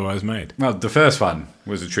wouldn't have otherwise made. Well, the first one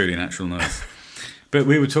was a truly natural noise. But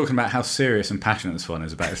we were talking about how serious and passionate this one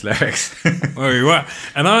is about its lyrics. Well, you were.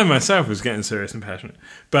 And I myself was getting serious and passionate.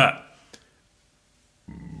 But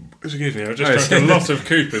Excuse me, I've just drunk a lot of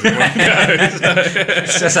Coopers in one go.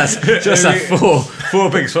 just had four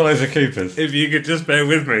big swallows of Coopers. If you could just bear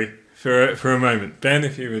with me for a moment. Ben,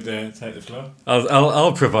 if you would take the floor.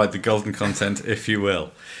 I'll provide the golden content, if you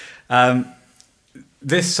will.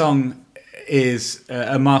 This song is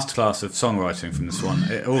a masterclass of songwriting from the Swan.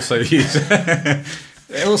 It also uses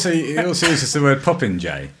the word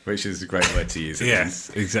popinjay, which is a great word to use. Yes,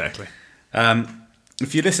 exactly.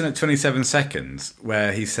 If you listen at 27 seconds,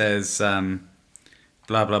 where he says blah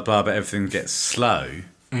blah blah, but everything gets slow,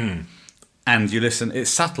 and you listen, it's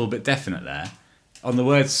subtle but definite there. On the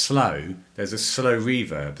word slow, there's a slow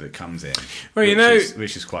reverb that comes in, well,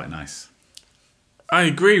 which is quite nice. I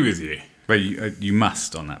agree with you. Well, you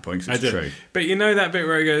must on that point, because it's true. But you know that bit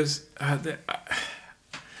where it goes...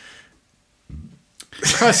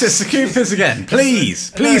 Christ, it's the Coopers again.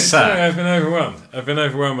 Please, sir. Sorry, I've been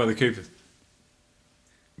overwhelmed by the Coopers.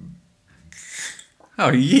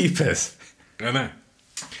 Oh, yeepers. I know.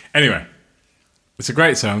 Anyway, it's a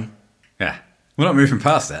great song. Yeah. We're not moving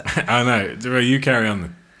past it. I know. Well, you carry on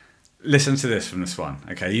then. Listen to this from the Swan.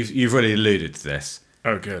 Okay, you've already alluded to this.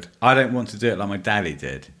 Oh, good. I don't want to do it like my daddy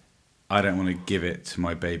did. I don't want to give it to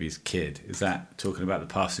my baby's kid. Is that talking about the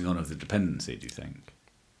passing on of the dependency, do you think?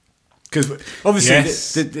 Because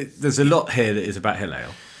obviously there's a lot here that is about Hill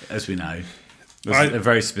Ale, as we know. There's a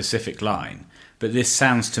very specific line. But this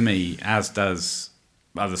sounds to me, as does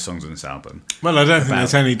other songs on this album. Well, I don't think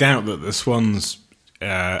there's any doubt that the Swan's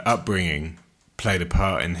upbringing played a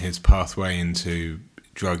part in his pathway into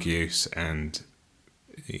drug use and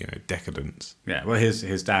decadence. Yeah, well,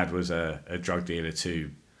 his dad was a drug dealer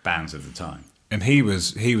to bands of the time, and he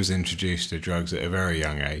was introduced to drugs at a very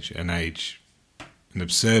young age, an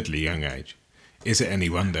absurdly young age. Is it any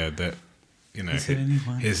wonder that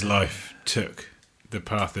his life took the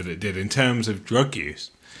path that it did in terms of drug use?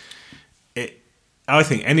 I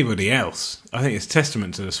think anybody else, I think it's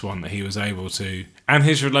testament to the Swan that he was able to, and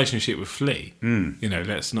his relationship with Flea.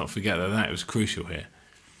 Let's not forget that was crucial here.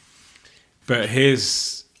 But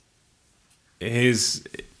his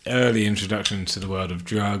early introduction to the world of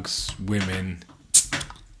drugs, women,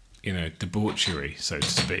 debauchery, so to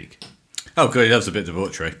speak. Oh, good, he loves a bit of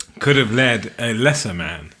debauchery. Could have led a lesser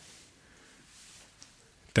man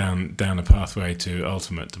down a pathway to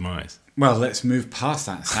ultimate demise. Well, let's move past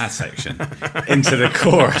that sad section into the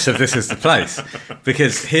chorus of This Is the Place,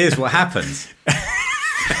 because here's what happens.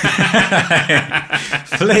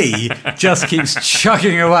 Flea just keeps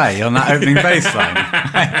chugging away on that opening bass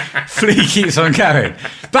line. Flea keeps on going.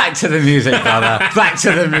 Back to the music, brother. Back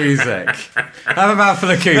to the music. Have a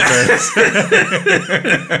mouthful of Coopers.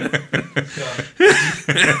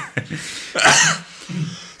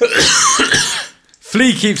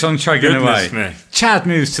 Flea keeps on chugging away. Me. Chad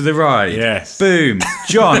moves to the right. Yes. Boom.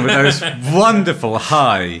 John with those wonderful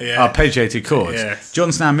high arpeggiated chords. Yes.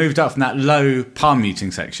 John's now moved up from that low palm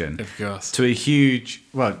muting section of course to a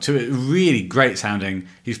really great sounding.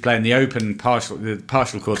 He's playing the open partial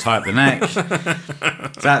chords high up the neck.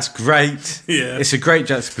 That's great. Yeah. It's a great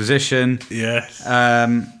juxtaposition. Yes.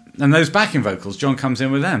 And those backing vocals, John comes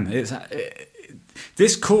in with them.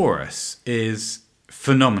 This chorus is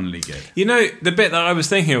phenomenally good. The bit that I was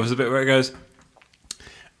thinking of was the bit where it goes,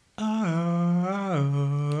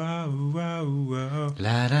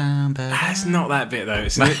 That's not that bit though.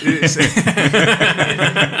 It's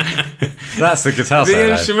that's the guitar the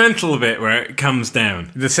solo. instrumental bit where it comes down.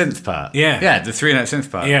 The synth part. Yeah, the 3-note synth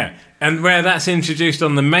part. Yeah, and where that's introduced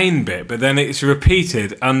on the main bit, but then it's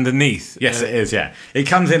repeated underneath. Yes, it is. Yeah, it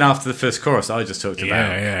comes in after the first chorus that I just talked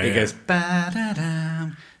about. It goes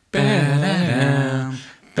ba-da-dum, ba-da-dum,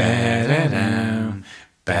 ba-da-dum,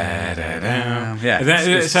 ba-da-dum. Yeah.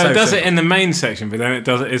 So it does it in the main section, but then it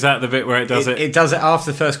does it. Is that the bit where it does it? It does it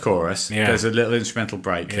after the first chorus. Yeah. There's a little instrumental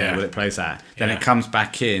break there where it plays that. Then it comes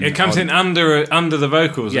back in. It comes in under the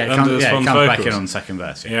vocals. Yeah, it comes back in on the second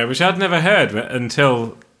verse. Yeah, which I'd never heard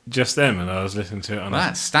until just then when I was listening to it. Well,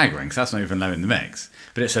 that's staggering because that's not even low in the mix.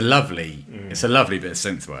 But it's a lovely bit of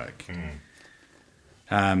synth work.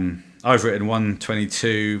 I've written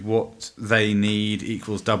 122. What they need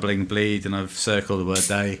equals doubling bleed, and I've circled the word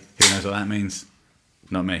they. Who knows what that means?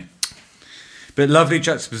 Not me. But lovely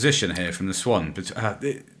juxtaposition here from the Swan. But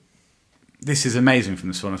this is amazing from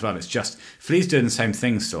the Swan as well. It's just Flea's doing the same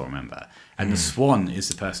thing still, remember, and the Swan is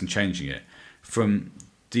the person changing it. From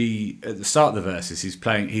at the start of the verses,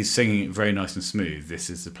 he's singing it very nice and smooth. This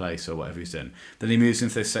is the place, or whatever he's doing. Then he moves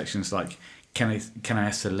into those sections like, Can I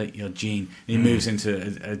isolate your gene? And he moves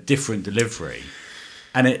into a different delivery,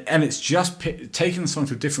 and it's just taking the song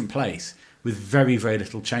to a different place with very, very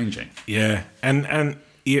little changing. Yeah, and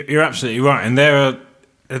you're absolutely right. And there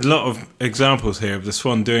are a lot of examples here of the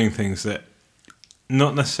Swan doing things that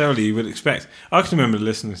not necessarily you would expect. I can remember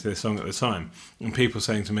listening to this song at the time and people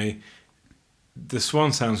saying to me, the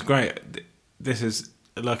Swan sounds great. This is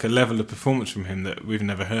like a level of performance from him that we've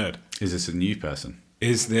never heard. Is this a new person?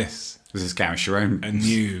 Is this Gary Sharon? a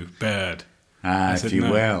new bird? If you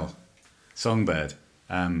will. Songbird.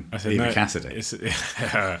 I said, Eva no, Cassidy.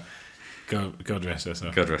 God rest her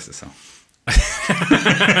soul. God rest her soul.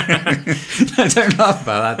 No, don't laugh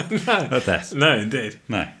about that. No. Not that. No, indeed.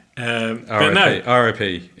 No. But no,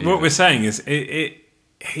 R.I.P. what we're saying is,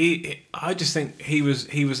 I just think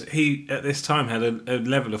he at this time had a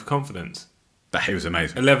level of confidence, But he was a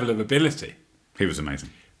amazing. level of ability, He was amazing.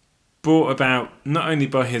 brought about not only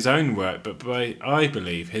by his own work, but by, I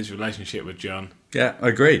believe, his relationship with John. Yeah,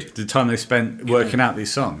 agreed. The time they spent working out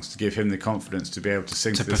these songs to give him the confidence to be able to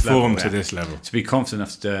sing To to this perform level, to this level. to be confident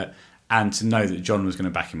enough to do it, and to know that John was going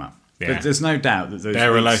to back him up. Yeah. But there's no doubt that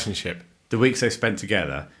Their relationship. the weeks they spent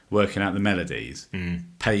together working out the melodies,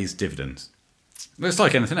 pays dividends. Well, it's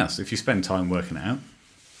like anything else. If you spend time working it out,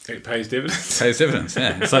 It pays dividends. pays dividends.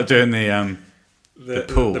 Yeah, it's like doing the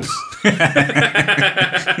pools.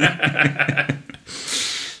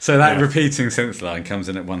 So that repeating synth line comes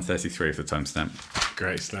in at 1:33 for the timestamp.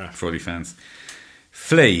 Great stuff. For all you fans.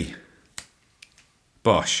 Flea.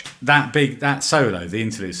 Bosch. That solo, the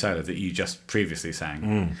interlude solo that you just previously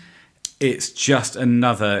sang. It's just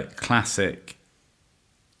another classic.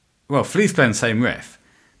 Well, Flea's playing the same riff,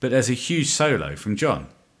 but there's a huge solo from John.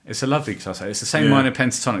 It's a lovely guitar solo. It's the same minor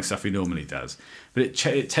pentatonic stuff he normally does, but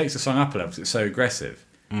it takes the song up a level because it's so aggressive.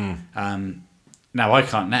 Now, I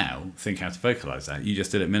can't now think how to vocalise that. You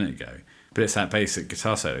just did it a minute ago. But it's that basic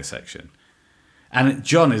guitar solo section. And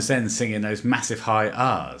John is then singing those massive high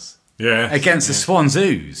R's against the Swans'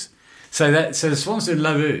 oohs. So the Swans doing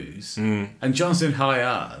low oohs and John's doing high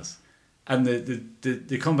R's. And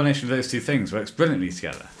the combination of those two things works brilliantly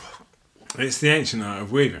together. It's the ancient art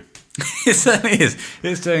of weaving. It certainly is.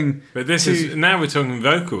 It's doing... But now we're talking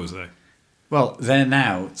vocals, though. Well, they're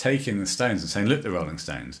now taking the Stones and saying, look, the Rolling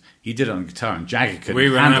Stones, you did it on guitar and Jagger couldn't We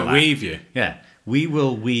will handle now that. weave you. Yeah, we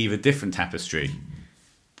will weave a different tapestry.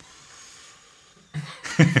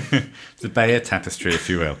 The Bayer tapestry, if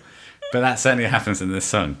you will. But that certainly happens in this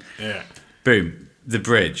song. Yeah. Boom, the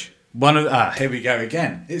bridge. Here we go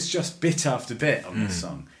again. It's just bit after bit on this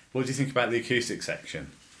song. What do you think about the acoustic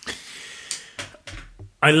section?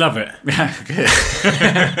 I love it. Yeah,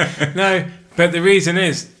 good. No, but the reason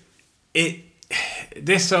is,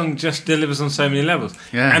 this song just delivers on so many levels.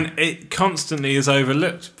 Yeah. And it constantly is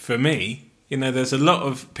overlooked for me. You know, there's a lot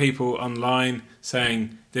of people online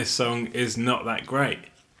saying this song is not that great.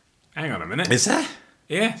 Hang on a minute. Is there?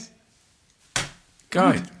 Yes.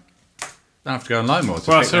 God. I have to go online more to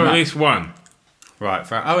Well, I pick saw them at up. least one. Right,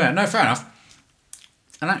 fair enough.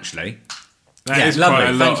 And actually... That Yeah, is lovely, quite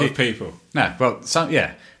a thank lot you. of people. No, well,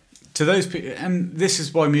 to those people, and this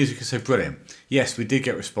is why music is so brilliant. Yes, we did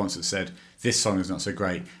get a response that said this song is not so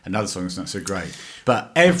great, another song is not so great,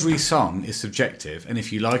 but every song is subjective, and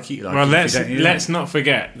if you like it, you like Well, it. If you don't, you let's don't. not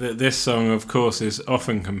forget that this song, of course, is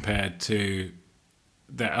often compared to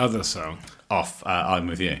that other song, I'm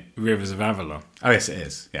with you. Rivers of Avalon. Oh yes, it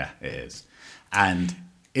is. Yeah, it is. And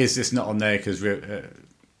is this not on there because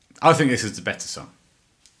I think this is the better song.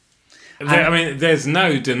 I mean, there's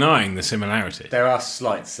no denying the similarity. There are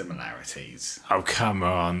slight similarities. Oh, come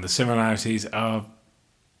on. The similarities are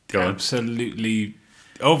Go on. absolutely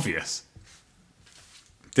obvious.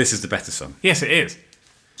 This is the better song. Yes, it is.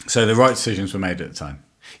 So the right decisions were made at the time.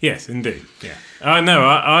 Yes, indeed. Yeah, I know.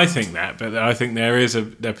 I think that, but I think there is a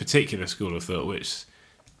particular school of thought which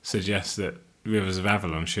suggests that Rivers of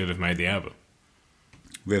Avalon should have made the album.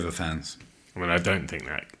 River fans. I mean, I don't think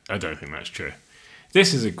that's true.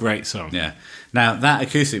 This is a great song. Yeah. Now that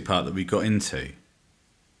acoustic part that we got into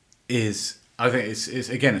is, I think it's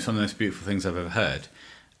again, it's one of the most beautiful things I've ever heard,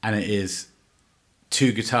 and it is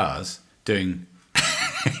two guitars doing.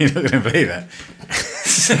 You're not going to believe it.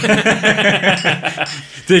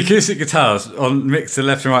 The acoustic guitars on mixed to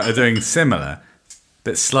left and right are doing similar,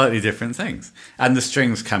 but slightly different things, and the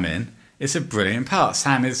strings come in. It's a brilliant part.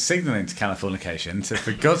 Sam is signalling to Californication to,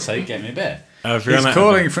 for God's sake, get me a bit. He's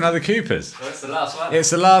calling for another Coopers. Well, that's the last one.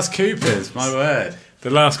 It's the last Coopers, my word.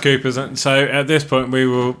 The last Coopers. So at this point, we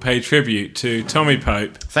will pay tribute to Tommy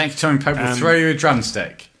Pope. Thank you, Tommy Pope. We'll throw you a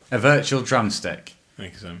drumstick, a virtual drumstick.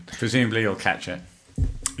 Thank you, Sam. Presumably, you'll catch it.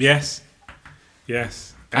 Yes.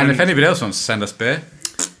 And if anybody else wants to send us beer,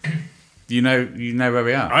 you know where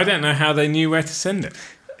we are. I don't know how they knew where to send it.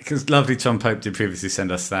 Because lovely Tom Pope did previously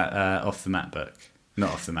send us that Off the Mat book. Not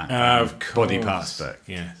Off the Mat, Of course. Body Parts book.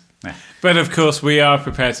 Yes. Yeah. But of course, we are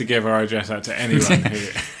prepared to give our address out to anyone who.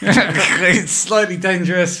 It's slightly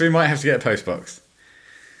dangerous. We might have to get a postbox.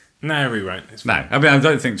 No, we won't. It's No, I mean, I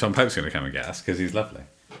don't think Tom Pope's going to come and get us because he's lovely.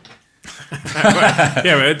 Yeah,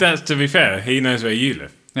 but that's, to be fair, he knows where you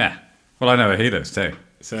live. Yeah. Well, I know where he lives too.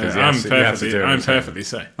 So 'Cause I'm you have to do it perfectly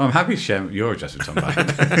safe. Well, I'm happy to share your address with Tom Pope.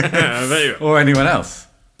 There you go. Or anyone else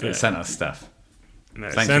that Yeah. sent us stuff. No,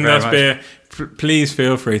 Thank you send very us much. beer. Please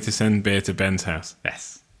feel free to send beer to Ben's house.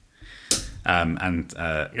 Yes. And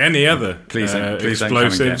Any other please don't come and get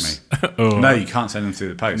explosives? Or- no, you can't send them through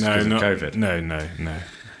the post because of COVID. No.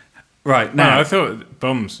 Right, No, now. I thought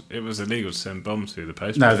bombs. It was illegal to send bombs through the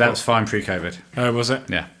post. No, before. that was fine pre-COVID. Oh, was it?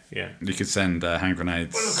 Yeah. Yeah. You could send hand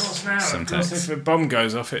grenades. Well, of course now. Sometimes. If a bomb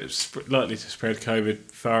goes off, it's likely to spread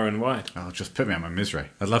COVID far and wide. Oh, just put me out of my misery.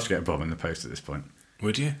 I'd love to get a bomb in the post at this point.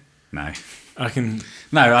 Would you? No. I can.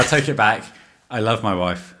 No, I'll take it back. I love my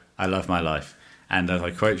wife. I love my life. And as I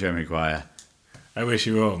quote Joe Maguire, I wish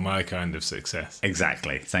you all my kind of success.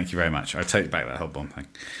 exactly. Thank you very much. I take back that whole bomb thing.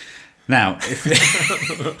 Now,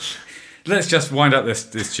 let's just wind up this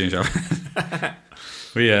tune, shall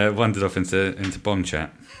we? We wandered off into bomb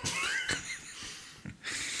chat.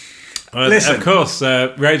 Well, Listen. of course,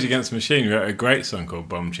 Rage Against the Machine wrote a great song called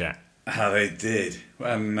Bomb Chat. How they did.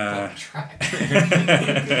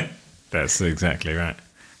 That's exactly right.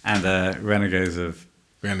 And Renegades of...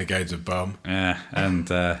 Renegades of Bomb. Yeah, and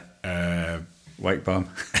Wake Bomb.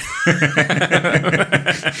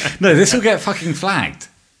 No, this will get fucking flagged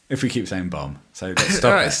if we keep saying bomb. So let's stop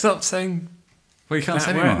Alright, it. stop saying Well, you can't that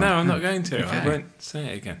say word. anymore. No, I'm not going to. I Okay. won't say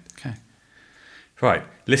it again. Okay. Right,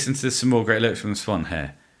 listen to some more great lyrics from the Swan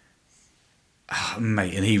here. Oh,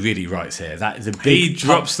 mate, and he really writes here. That is a big... He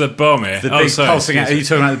drops the bomb here. The big sorry, pulsing out. Are you excuse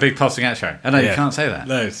talking about the big pulsing outro? I know, me. you can't say that.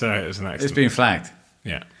 No, sorry, it was an accident. It's been flagged.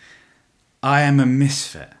 Yeah. I am a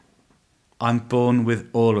misfit. I'm born with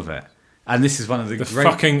all of it. And this is one of the The great...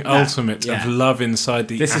 fucking ultimate yeah. of love inside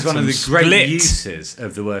the This is one of atom the great split. uses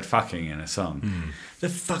of the word fucking in a song. The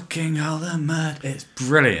fucking ultimate. It's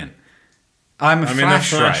brilliant. I'm a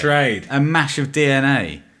flash raid. A mash of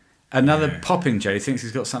DNA. Another popping Joe thinks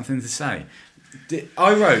he's got something to say.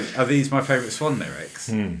 I wrote, are these my favourite Swan lyrics?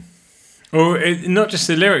 Or not just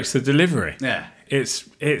the lyrics, the delivery. Yeah.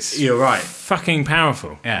 It's You're right. fucking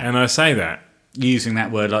powerful. Yeah. And I say that. Using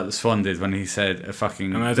that word like the Swan did when he said a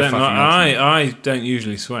fucking... And I the don't fucking ultimate. I don't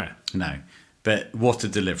usually swear. No. But what a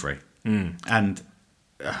delivery. And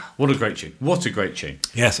what a great tune. What a great tune.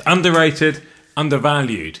 Yes, underrated,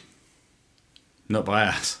 undervalued. Not by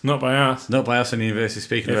us. Not by us. Not by us on University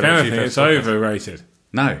Speaking. If anything, it's overrated.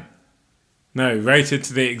 No. No, rated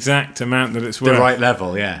to the exact amount that it's The worth. right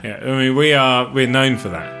level, yeah. Yeah, I mean, we're known for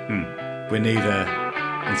that. We're neither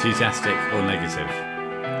enthusiastic or negative.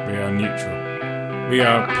 We are neutral. We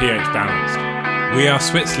are pH balanced. We are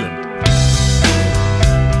Switzerland.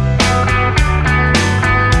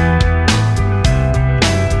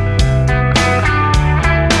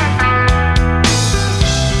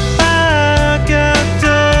 I got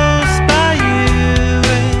dosed by you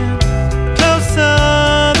and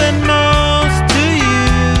closer than most to you.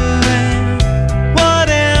 And what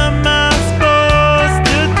am I supposed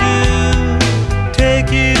to do?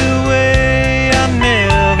 Take it away. I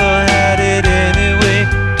never had it anyway.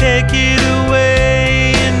 Take it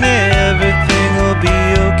away and everything will be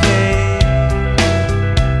okay.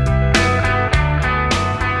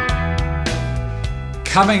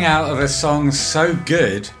 Coming out of a song so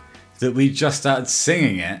good that we just started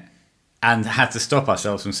singing it and had to stop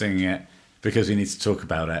ourselves from singing it because we need to talk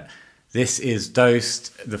about it. This is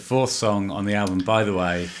Dosed, the fourth song on the album, by the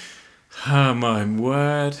way. Oh my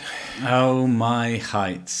word. Oh my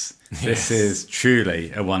heights. This is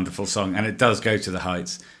truly a wonderful song, and it does go to the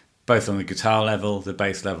heights, both on the guitar level, the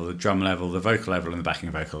bass level, the drum level, the vocal level, and the backing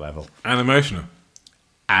vocal level. And emotional.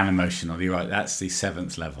 And emotional, you're right, that's the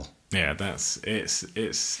seventh level. Yeah, that's it's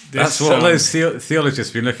That's what those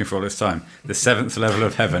theologists have been looking for all this time. The seventh level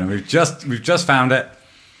of heaven, and we've just found it.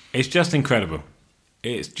 It's just incredible.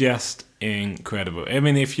 It's just incredible. I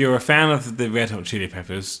mean, if you're a fan of the Red Hot Chili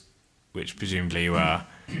Peppers, which presumably you are,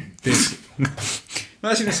 this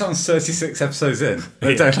Imagine if someone's 36 episodes in,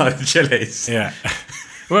 they don't like the chilies. yeah.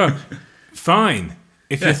 Well, fine.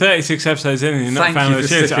 If you're 36 episodes in and you're not Thank a fan you of the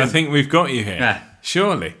for Chilies, I sticking- think we've got you here. Yeah.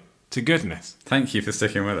 Surely, to goodness. Thank you for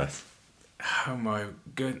sticking with us. Oh my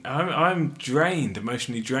good! I'm drained,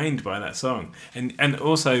 emotionally drained by that song, and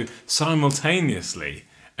also simultaneously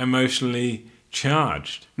emotionally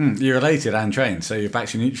charged. You're elated and trained, so you're back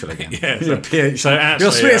to neutral again. Yeah, You're so- PH. so actually,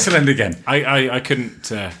 you're Switzerland again. I couldn't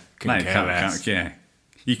No, care less. yeah.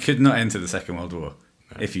 You could not enter the Second World War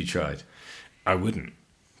if you tried. I wouldn't.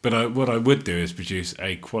 But what I would do is produce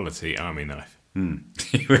a quality army knife.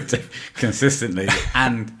 You would consistently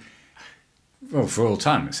and for all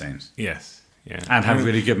time, it seems. Yes, yeah, and have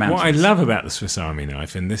really good mountains. What I love about the Swiss Army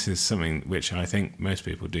knife, and this is something which I think most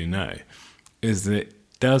people do know, is that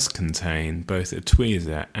it does contain both a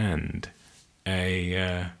tweezer and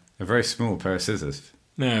a very small pair of scissors.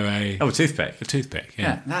 A toothpick. A toothpick.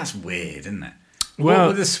 Yeah, that's weird, isn't it? Well, what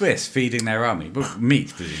were the Swiss feeding their army?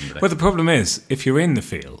 Meat, presumably. Well, the problem is, if you're in the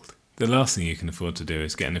field, the last thing you can afford to do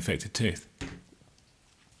is get an infected tooth.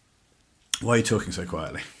 Why are you talking so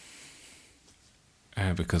quietly?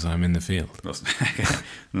 Because I'm in the field.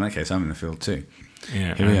 In that case, I'm in the field too.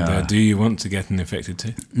 Yeah. And, do you want to get an infected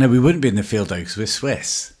tooth? No, we wouldn't be in the field though, because we're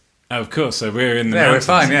Swiss. Oh, of course. So we're in the mountains.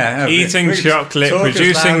 We're fine. Yeah, eating chocolate,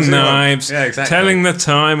 producing knives, telling the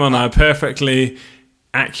time on our perfectly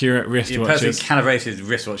accurate wristwatches. Your perfectly calibrated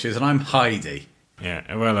wristwatches, and I'm Heidi.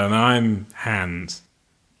 Yeah. Well, and I'm Hans.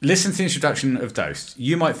 Listen to the introduction of Dosed.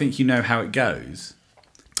 You might think you know how it goes,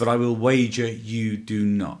 but I will wager you do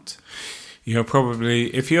not. You're probably,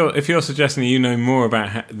 if you're suggesting you know more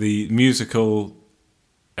about the musical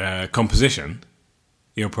composition,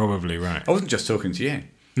 you're probably right. I wasn't just talking to you.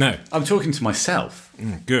 No. I'm talking to myself.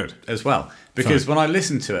 Good. As well. Because when I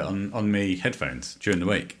listen to it on me headphones during the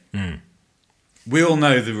week, we all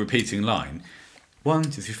know the repeating line. 1,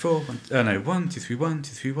 2, 3, 4. 1, 2, 3, 1,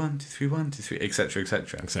 2, 3, 1, 2, 3, 1, 2, 3, etc.,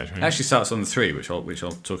 etc. Etc. It actually starts on the 3, which I'll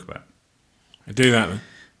talk about. I do that then.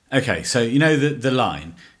 Okay, so you know the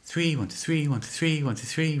line. 3, 1, 2, 3, 1, 2, 3, 1, 2,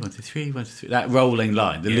 3, 1, 2, 3, 1, 2, 3. That rolling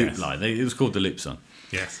line, the loop line. It was called the loop song.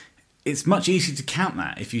 Yes. It's much easier to count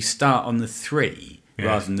that if you start on the 3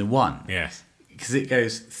 rather than the 1. Yes. Because it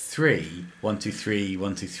goes 3, 1, 2, 3,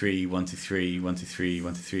 1, 2, 3, 1, 2, 3, 1, 2, 3,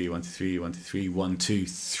 1, 2, 3, 1, 2, 3, 1, 2, 3, 1, 2,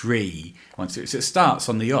 3, 1, 2. So it starts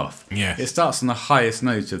on the off. Yes. It starts on the highest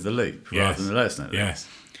note of the loop rather than the lowest note. Yes.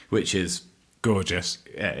 Which is gorgeous.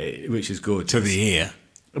 Which is gorgeous. To the ear.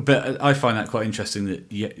 But I find that quite interesting that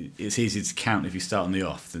it's easier to count if you start on the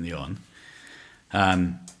off than the on.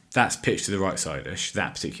 That's pitched to the right side-ish,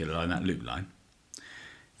 that particular line, that loop line.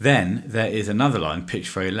 Then there is another line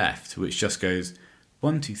pitched very left, which just goes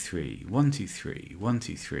 1, 2, 3, 1, 2, 3, 1,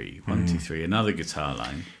 2, 3, 1, 2, 3. Another guitar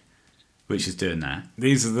line, which is doing that.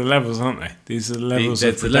 These are the levels, aren't they? These are the levels.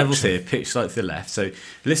 There's the levels here, pitched slightly to the left. So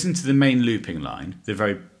listen to the main looping line,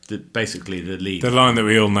 basically the lead. The line that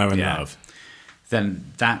we all know and love. Then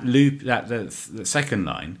that loop, the second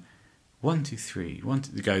line, 1, 2, 3, 1,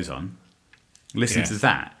 2, it goes on. Listen to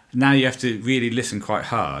that. Now you have to really listen quite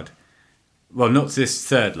hard. Well, not to this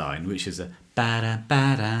third line, which is a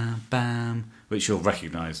ba-da-ba-da-bam, which you'll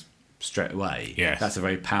recognise straight away. Yes. That's a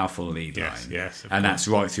very powerful lead line. Yes, and that's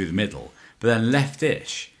right through the middle. But then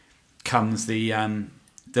left-ish comes the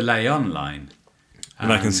lay-on line.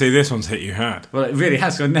 And I can see this one's hit you hard. Well, it really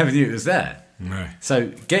has, because I never knew it was there. No. So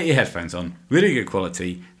get your headphones on. Really good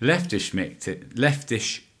quality. Leftish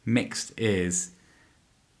mixed is...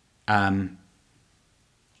 I've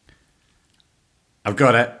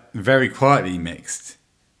got it. Very quietly mixed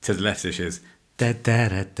to the leftish is da da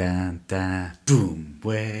da da da boom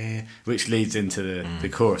where, which leads into the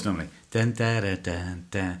chorus normally. Da da da da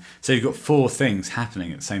da. So you've got 4 things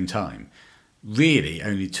happening at the same time. Really,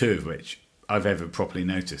 only 2 of which I've ever properly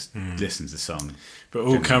noticed. Listen to the song, but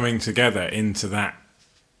all coming together into that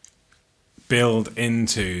build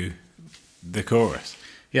into the chorus.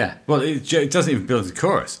 Yeah. Well, it doesn't even build the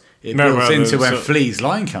chorus. It builds into when Flea's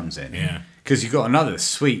line comes in. Yeah. Because you've got another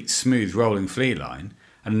sweet, smooth, rolling Flea line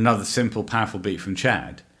and another simple, powerful beat from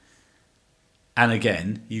Chad. And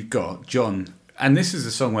again, you've got John... And this is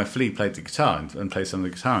a song where Flea played the guitar and played some of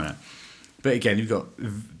the guitar in it. But again, you've got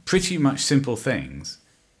pretty much simple things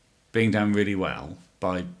being done really well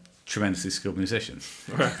by tremendously skilled musicians.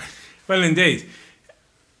 Well, indeed.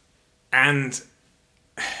 And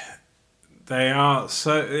they are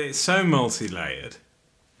it's so multi-layered.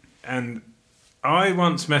 And... I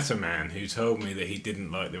once met a man who told me that he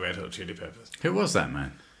didn't like the Red Hot Chili Peppers. Who was that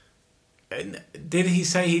man? Did he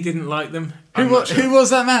say he didn't like them? Who was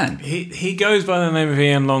that man? He goes by the name of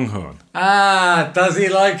Ian Longhorn. Does he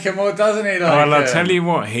like him or doesn't he like him? Well, I'll tell you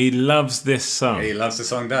what, he loves this song. He loves the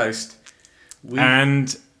song Dosed.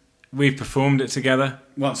 And we've performed it together.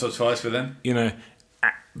 Once or twice with him. You know,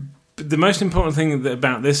 but the most important thing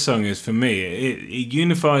about this song is, for me, it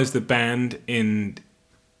unifies the band in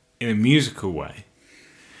a musical way,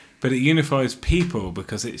 but it unifies people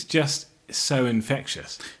because it's just so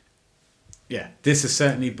infectious. Yeah, this has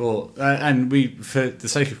certainly brought, and we, for the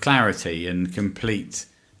sake of clarity and complete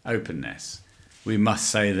openness, we must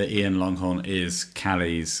say that Ian Longhorn is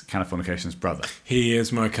Callie's Californication's brother. He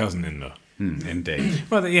is my cousin-in-law. Indeed.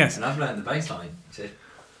 Well, yes. And I've learned the bass line too.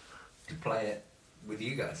 to play it with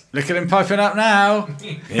you guys. Look at him piping up now.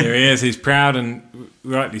 Here he is. He's proud, and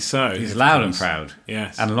rightly so. He's loud and proud.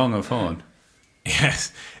 Yes. And long of horn.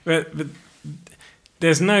 Yes. But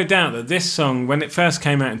there's no doubt that this song, when it first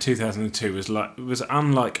came out in 2002, was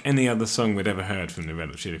unlike any other song we'd ever heard from the Red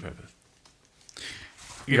Hot Chili Peppers.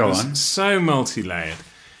 It Go was on. so multi-layered.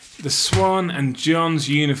 The Swan and John's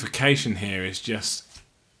unification here is just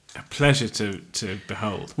a pleasure to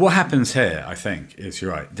behold. What happens here, I think, is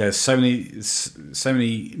you're right. There's so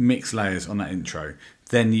many mixed layers on that intro.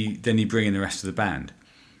 Then you bring in the rest of the band,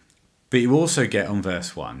 but you also get on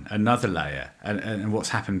verse 1 another layer, and what's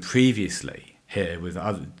happened previously here with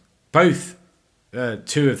both 2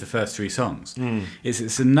 of the first 3 songs is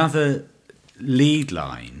it's another lead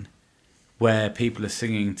line where people are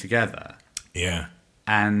singing together. Yeah.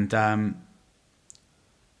 And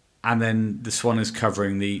then the Swan is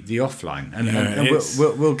covering the offline, and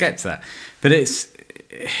we'll get to that. But it's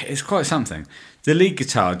quite something. The lead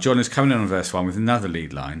guitar, John is coming in on verse 1 with another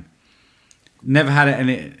lead line. Never had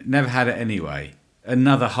it anyway.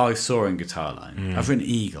 Another high soaring guitar line. I've written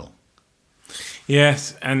eagle.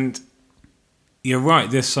 Yes, and you're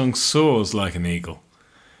right. This song soars like an eagle.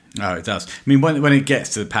 Oh, it does. I mean, when it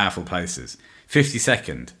gets to the powerful places,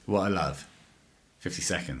 52nd, what I love. 50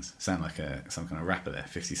 seconds. Sound like some kind of rapper there.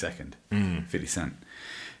 52nd. 50 Cent.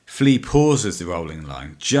 Flea pauses the rolling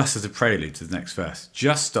line just as a prelude to the next verse.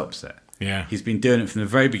 Just stops it. Yeah. He's been doing it from the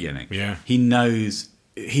very beginning. Yeah. He knows.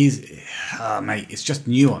 Mate, it's just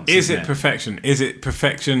nuance. Is it perfection? Is it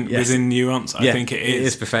perfection within nuance? I think it is. It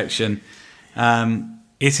is perfection.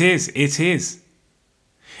 It is.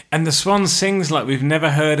 And the Swan sings like we've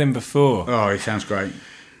never heard him before. Oh, he sounds great.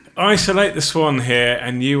 Isolate the Swan here,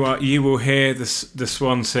 and you will hear the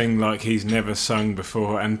Swan sing like he's never sung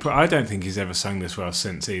before. And I don't think he's ever sung this well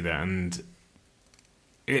since either. And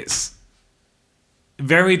it's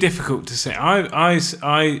very difficult to say.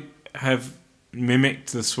 I have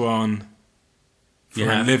mimicked the Swan for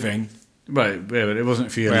a living. Well, it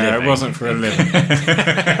wasn't for your living. It wasn't for a living.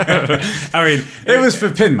 I mean, it was for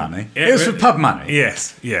pin money. It was for pub money.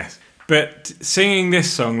 Yes. But singing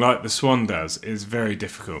this song like the Swan does is very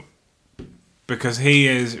difficult because he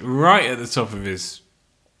is right at the top of his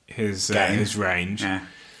range,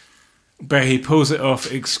 but he pulls it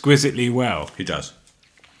off exquisitely well. He does,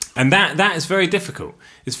 and that is very difficult.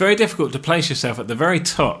 It's very difficult to place yourself at the very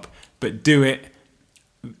top, but do it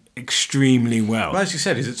extremely well. Well, as you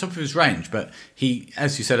said, he's at the top of his range, but he,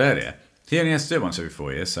 as you said earlier, he only has to do it once every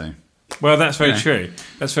 4 years. So, well, that's very true.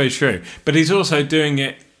 That's very true. But he's also doing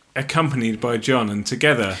it accompanied by John, and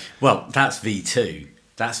together. Well, that's V2.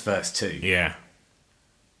 That's verse 2. Yeah.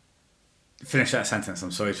 Finish that sentence.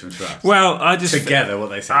 I'm sorry to interrupt. Well, I just together what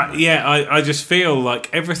they say. I just feel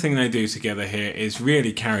like everything they do together here is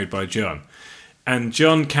really carried by John. And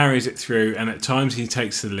John carries it through, and at times he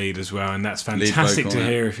takes the lead as well, and that's fantastic to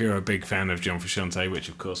hear if you're a big fan of John Frusciante, which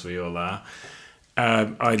of course we all are.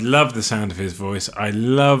 I love the sound of his voice. I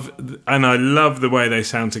love the way they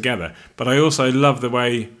sound together. But I also love the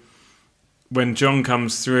way when John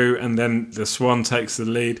comes through and then the Swan takes the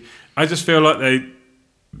lead. I just feel like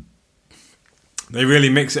they really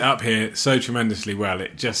mix it up here so tremendously well.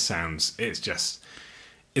 It just sounds.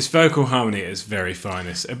 It's vocal harmony at its very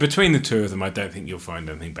finest. Between the two of them, I don't think you'll find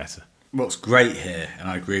anything better. What's great here, and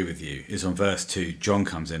I agree with you, is on verse 2, John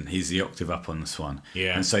comes in. He's the octave up on the Swan.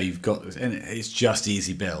 Yeah. And so you've got, and it's just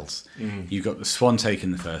easy builds. You've got the Swan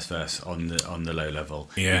taking the first verse on the low level.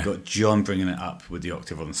 Yeah. You've got John bringing it up with the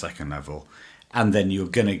octave on the second level. And then you're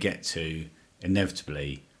going to get to,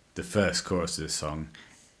 inevitably, the first chorus of this song.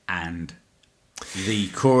 And the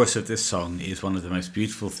chorus of this song is one of the most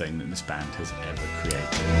beautiful things that this band has ever created.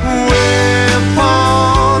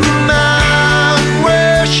 Upon the mountain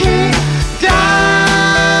where she died,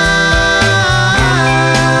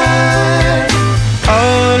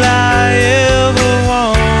 all I ever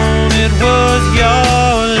wanted was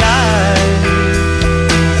your life.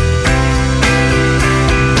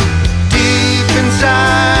 Deep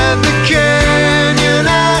inside the canyon I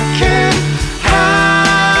can't hide.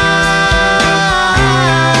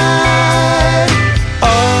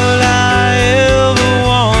 All I ever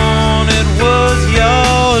wanted was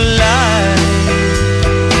your life.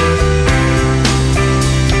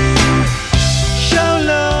 Show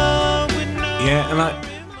love with no. Yeah, and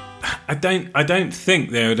I don't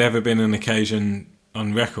think there had ever been an occasion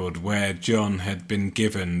on record where John had been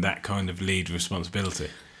given that kind of lead responsibility.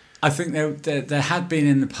 I think there had been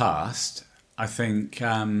in the past. I think.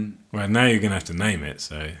 Well, now you're going to have to name it,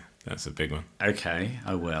 so that's a big one. Okay,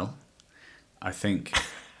 I will. I think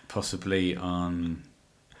possibly on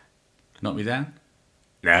Knock Me Down.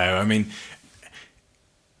 No, I mean,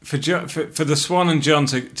 for the Swan and John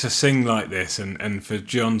to sing like this, and for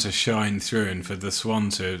John to shine through, and for the Swan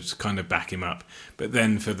to kind of back him up, but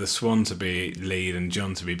then for the Swan to be lead and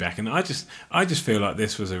John to be back, and I just feel like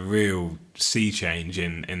this was a real sea change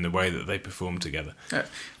in the way that they performed together.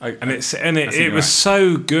 It was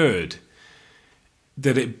so good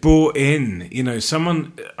that it brought in, you know,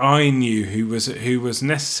 someone I knew who was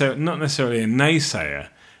not necessarily a naysayer,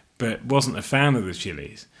 but wasn't a fan of the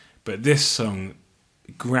Chili's, but this song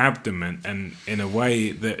grabbed them and in a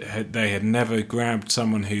way that they had never grabbed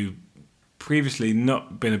someone who previously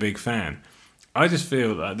not been a big fan. I just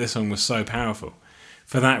feel that this song was so powerful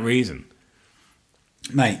for that reason.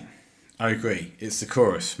 Mate, I agree. It's the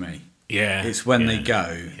chorus for me. Yeah. It's when they go.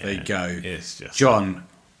 It's just... John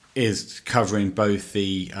is covering both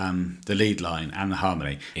the lead line and the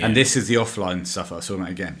harmony. Yeah. And this is the offline stuff I was talking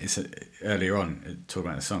about again. It's earlier on, talking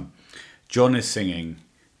about the song. John is singing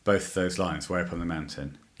both of those lines way up on the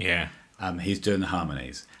mountain. Yeah. He's doing the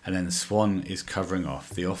harmonies, and then the Swan is covering off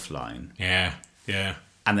the offline. Yeah, yeah.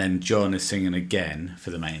 And then John is singing again for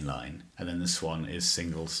the main line, and then the Swan is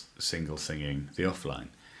single singing the offline.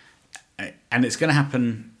 And it's going to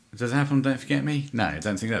happen. Does it happen on Don't Forget Me? No, I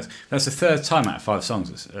don't think it does. That's the third time out of 4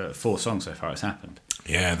 songs so far it's happened.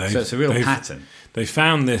 Yeah, so it's a real pattern. They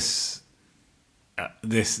found this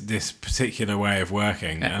particular way of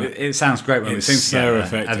working. Yeah, it sounds great when we sing together,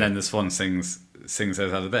 effective. And then the Swan sings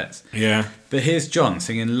those other bits. Yeah. But here's John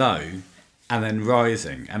singing low and then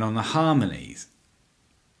rising, and on the harmonies,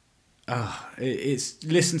 it's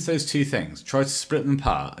listen to those two things. Try to split them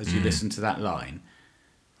apart as you listen to that line.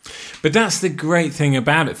 But that's the great thing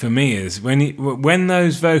about it for me is when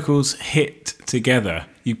those vocals hit together,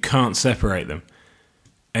 you can't separate them.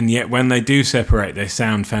 And yet when they do separate, they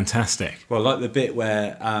sound fantastic. Well, like the bit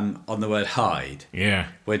where, on the word hide,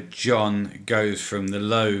 where John goes from the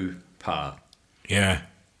low part,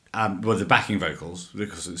 the backing vocals,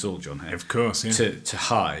 because it's all John here, of course, to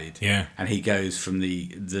hide, and he goes from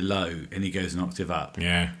the low and he goes an octave up,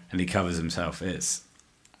 and he covers himself.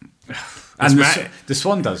 And the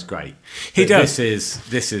Swan does great. He does.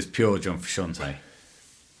 This is pure John Frusciante.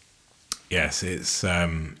 Yes, it's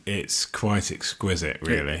quite exquisite,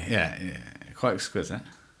 really. Yeah, quite exquisite.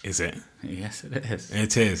 Is it? Yes, it is.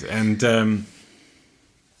 It is, and I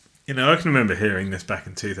can remember hearing this back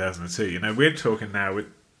in 2002. We're talking now with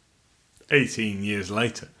 18 years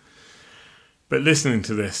later, but listening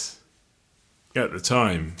to this at the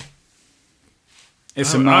time,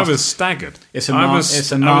 I was staggered. I was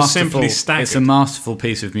simply staggered. It's a masterful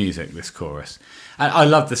piece of music. This chorus, I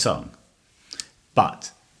love the song,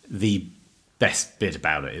 but the best bit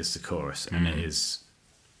about it is the chorus, and it's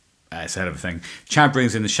a hell of a thing. Chad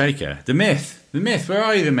brings in the shaker, the myth. Where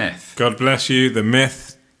are you, the myth? God bless you, the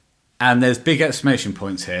myth. And there's big exclamation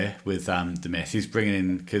points here with the myth. He's bringing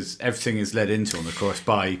in, because everything is led into on the chorus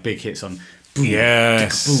by big hits on boom,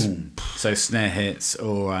 yes, boom. So snare hits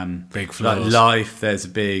or big floors. Like Life. There's a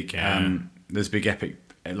big epic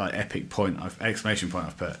point exclamation point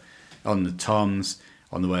I've put on the toms.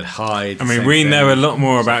 On the word hide. I mean, we know a lot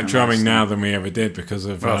more about drumming now than we ever did because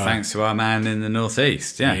of... Well, thanks to our man in the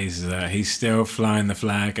northeast, yeah. He's still flying the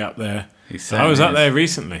flag up there. I was up there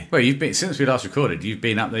recently. Well, you've been since we last recorded. You've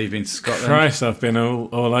been up there. You've been to Scotland. Christ, I've been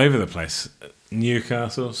all over the place.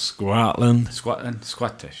 Newcastle, Scotland,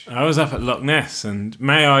 Scottish. I was up at Loch Ness, and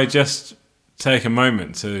may I just take a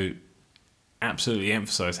moment to absolutely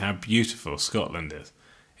emphasise how beautiful Scotland is.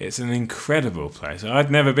 It's an incredible place.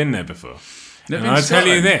 I'd never been there before. And I tell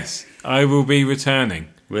you this, I will be returning.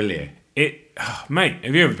 Will you? Mate,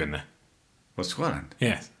 have you ever been there? What, Scotland?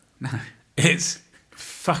 Yes. No. It's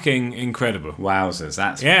fucking incredible. Wowzers,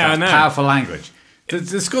 that's I know. Powerful language.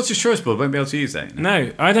 The Scottish Choice Board won't be able to use that.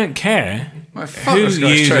 No, I don't care who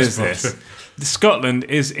uses this. Scotland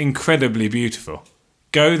is incredibly beautiful.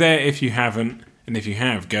 Go there if you haven't, and if you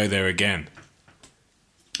have, go there again.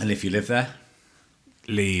 And if you live there?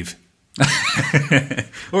 Leave.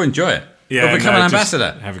 Or enjoy it. Yeah, or become an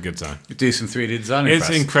ambassador. Have a good time. Do some 3D designing. It's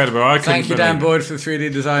incredible. Thank you, Dan Boyd, for the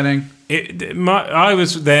 3D designing. I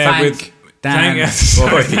was there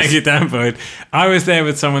Thank you, Dan Boyd. I was there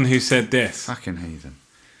with someone who said this. Fucking heathen.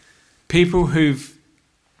 People who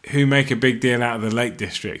make a big deal out of the Lake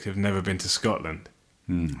District have never been to Scotland.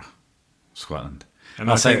 Scotland. And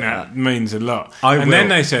I think that means a lot. Then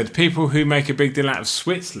they said people who make a big deal out of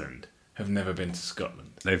Switzerland have never been to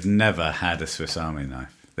Scotland. They've never had a Swiss Army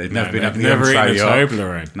knife. They've never eaten a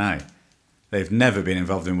Toblerone. No. They've never been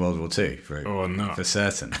involved in World War II, or not. For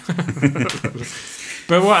certain.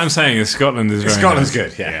 But what I'm saying is Scotland is very Scotland's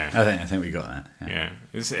nice. good, yeah. I think we got that. Yeah.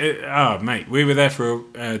 Oh, mate, we were there for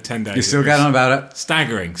 10 days. You're still going on about it?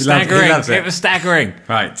 Staggering. He Staggering. loves it. It was staggering.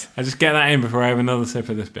 Right. I just get that in before I have another sip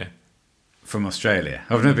of this beer. From Australia.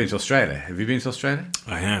 I've never been to Australia. Have you been to Australia?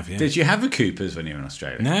 I have, yeah. Did you have a Coopers when you were in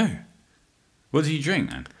Australia? No. What did you drink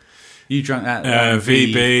then? You drank that?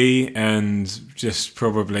 VB and just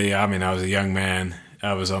probably, I was a young man.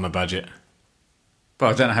 I was on a budget. Well,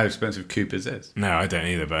 I don't know how expensive Coopers is. No, I don't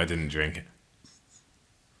either, but I didn't drink it.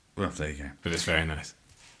 Well, there you go. But it's very nice.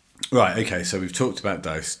 Right, okay, so we've talked about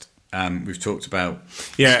Dosed. We've talked about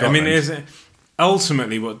Yeah, Scotland.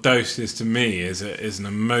 Ultimately what Dosed is to me is an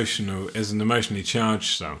emotionally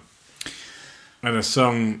charged song. And a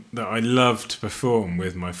song that I love to perform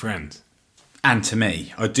with my friends. And to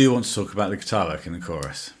me, I do want to talk about the guitar work in the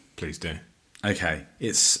chorus. Please do. Okay,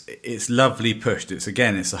 it's lovely pushed. It's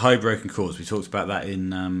the high broken chords. We talked about that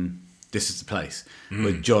in This Is the Place,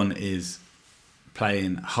 where John is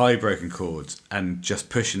playing high broken chords and just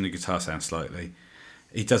pushing the guitar sound slightly.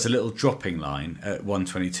 He does a little dropping line at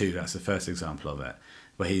 122. That's the first example of it,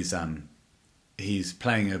 where he's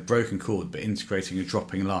playing a broken chord but integrating a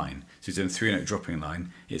dropping line. So he's doing a 3-note dropping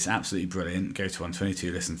line. It's absolutely brilliant. Go to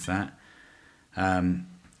 122, listen to that.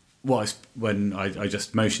 When I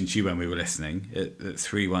just motioned to you when we were listening at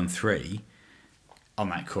 313 on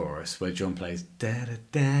that chorus where John plays da da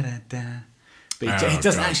da da da, but he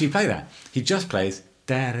doesn't actually play that. He just plays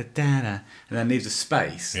da da da da, and then leaves a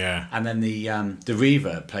space. Yeah. And then the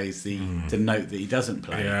reverb plays the note that he doesn't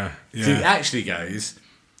play. Yeah. So it actually goes,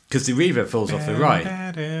 because the reverb falls off the right.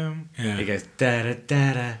 Yeah. It goes da da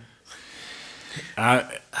da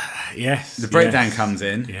da. Yes. The breakdown yes. comes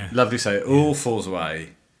in, Yeah. lovely. So it all falls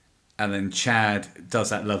away, and then Chad does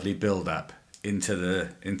that lovely build up into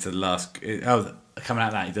the last. Coming out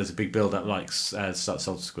of that, he does a big build up like Soul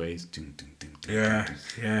to Squeeze. Ding, ding, ding, ding, Yeah, ding,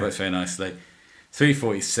 ding. yeah. Works very nicely.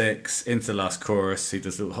 346 into the last chorus, he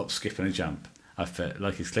does a little hop, skip, and a jump. I felt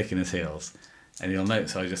like he's clicking his heels, and you'll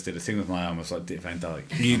notice I just did a thing with my arm. I was like Dick Van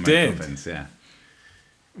Dyke. You on Mary did? Poppins, yeah.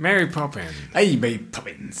 Mary Poppins. Hey, Mary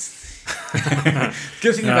Poppins.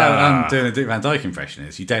 Good thing about doing a Dick Van Dyke impression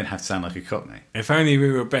is you don't have to sound like a Cockney. If only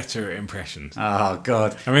we were better at impressions. Oh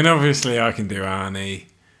God. I mean, obviously I can do Arnie.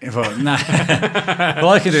 Well, no. Well,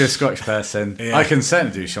 I can do a Scottish person. Yeah. I can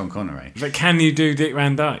certainly do Sean Connery. But can you do Dick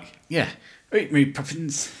Van Dyke? Yeah. Eat me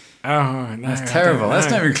puffins. Oh, no. That's terrible. That's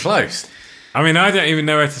not even close. I mean, I don't even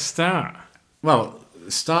know where to start. Well,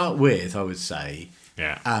 start with, I would say,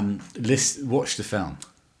 Yeah. watch the film.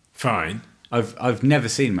 Fine. I've never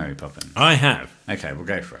seen Mary Poppins. I have. Okay, we'll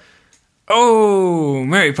go for it. Oh,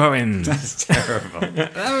 Mary Poppins. That's terrible.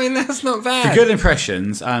 I mean, that's not bad. For good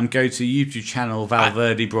impressions, go to YouTube channel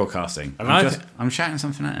Valverde Broadcasting. I'm shouting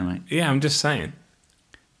something at him, mate. Yeah, I'm just saying.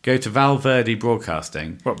 Go to Valverde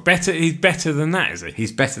Broadcasting. What, better? He's better than that, is he?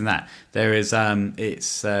 He's better than that. There is,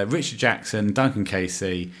 it's Richard Jackson, Duncan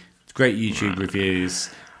Casey, great YouTube reviews.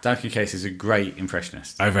 Duncan Casey's a great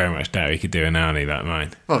impressionist. I very much doubt he could do an Arnie like mine.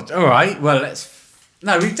 Well, all right. Well,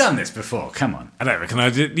 No, we've done this before. Come on. I don't reckon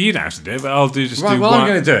you don't have to do it, but I'll do Right, do well, one. I'm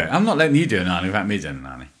going to do it. I'm not letting you do an Arnie without me doing an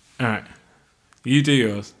Arnie. All right. You do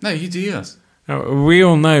yours. No, you do yours. Oh, we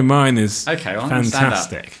all know mine is Okay, well, I'm gonna stand up.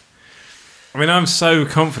 fantastic. I mean, I'm so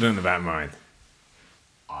confident about mine.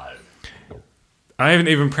 I haven't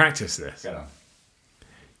even practiced this. Get on.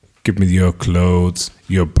 Give me your clothes,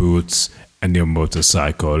 your boots, and your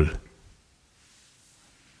motorcycle.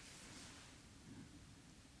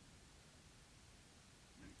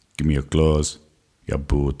 Give me your clothes, your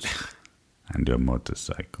boots, and your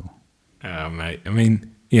motorcycle. Oh, mate. I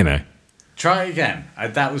mean, you know. Try it again.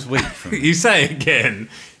 That was weak from me. You say it again.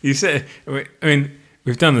 You say. I mean,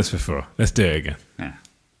 we've done this before. Let's do it again. Yeah.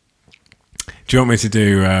 Do you want me to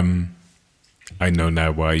do? I know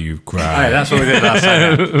now why you cry. Oh, yeah, that's what we did last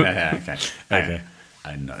time. Yeah, okay. Okay.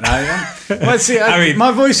 I know. Well, see, I mean,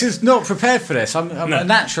 my voice is not prepared for this. I'm a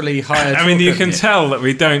naturally higher. I mean, you talker can than tell that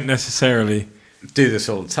we don't necessarily do this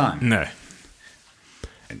all the time. No.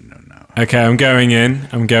 I know now. Okay, I'm going in.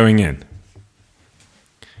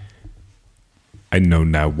 I know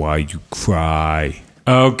now why you cry.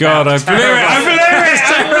 Oh God, I blew it!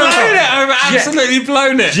 I've absolutely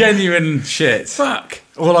blown it. Genuine shit. Fuck.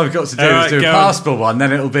 All I've got to do is do a go passable one,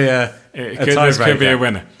 then it'll be a This could be a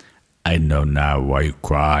winner. I know now why you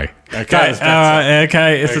cry. Okay,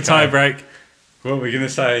 okay, it's a tie break. What are we going to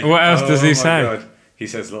say? What else does he my say? God. He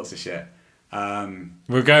says lots of shit.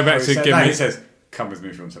 We'll go back to give me. He says, "Come with me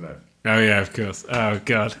if you want to live." Oh yeah, of course. Oh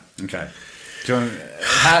God. Okay. Do you want,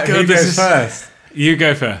 who God, goes first? You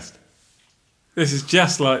go first. This is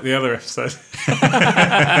just like the other episode.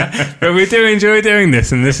 But we do enjoy doing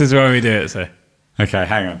this, and this is why we do it, so. Okay,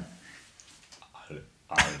 hang on.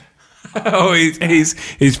 Oh,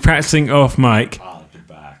 he's practicing off mic. I'll be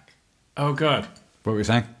back. Oh God! What were we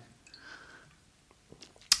saying?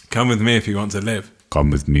 Come with me if you want to live.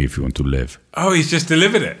 Come with me if you want to live. Oh, he's just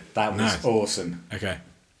delivered it. That was Nice. awesome. Okay.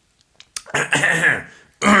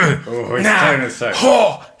 Oh, his tone is so...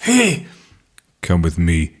 Oh, hey. Come with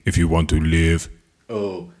me if you want to live.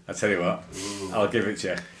 Oh, I'll tell you what. I'll give it to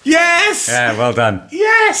you. Yes. Yeah, well done.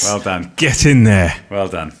 Yes. Well done. Get in there. Well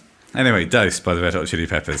done. Anyway, Dose by the Red Hot Chili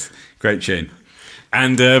Peppers. Great tune.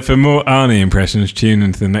 And for more Arnie impressions, tune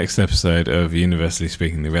into the next episode of Universally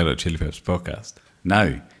Speaking, the Red Hot Chili Peppers podcast.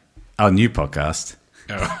 No, our new podcast.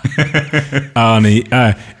 Oh. Arnie,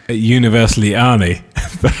 Universally Arnie.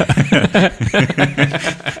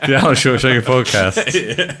 The Arnold Schwarzenegger podcast.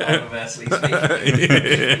 Universally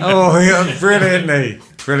speaking. Oh, yeah,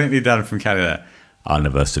 brilliantly done from Canada.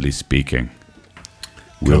 Universally Speaking.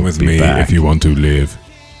 Come with me if you want to live.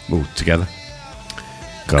 Oh, together.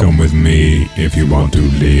 Come with me if you want to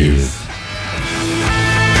live.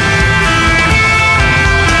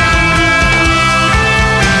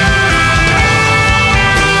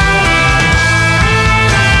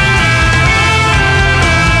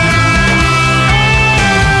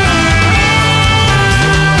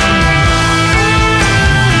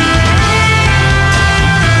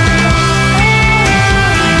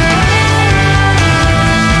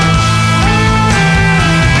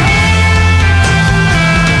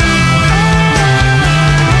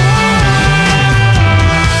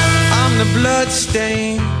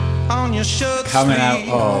 Coming out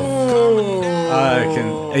of...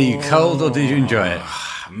 Are you cold or did you enjoy it?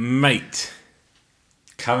 Mate.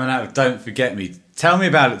 Coming out of Don't Forget Me. Tell me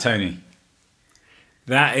about it, Tony.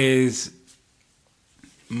 That is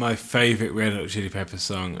my favourite Red Hot Chili Peppers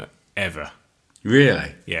song ever.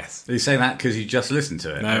 Really? Yes. Are you saying that because you just listened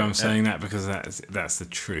to it? No, I'm saying that because that's the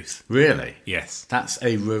truth. Really? Yes. That's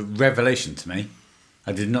a revelation to me.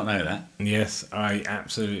 I did not know that. Yes, I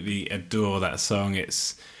absolutely adore that song.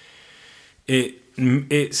 It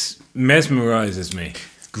mesmerises me.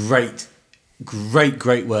 Great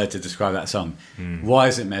word to describe that song. Why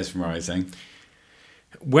is it mesmerising?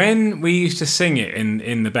 When we used to sing it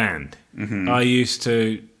in the band, I used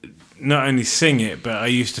to not only sing it, but I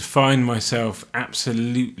used to find myself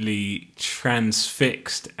absolutely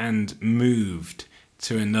transfixed and moved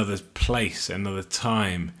to another place, another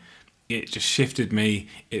time. It just shifted me.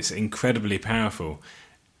 It's incredibly powerful.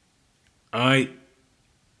 I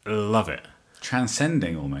love it.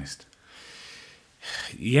 Transcending almost.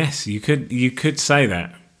 Yes, you could say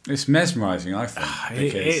that. It's mesmerising, I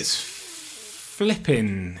think. It's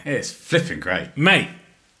flipping. It's flipping great. Mate,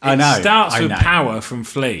 I know. It starts I with know. Power from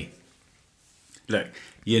Flea. Look,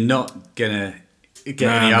 you're not going to get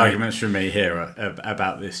any arguments from me here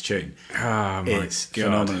about this tune. Oh, my It's God.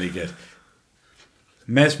 phenomenally good.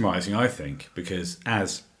 Mesmerising, I think, because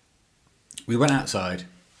as we went outside,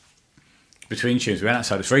 between tunes, we went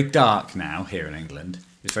outside. It's very dark now here in England.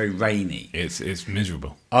 It's very rainy. It's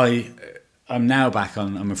miserable. I'm now back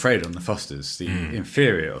on, I'm afraid, on the Fosters, the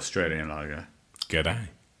inferior Australian lager. G'day.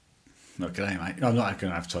 Not g'day, mate. I'm not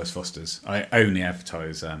going to advertise Fosters. I only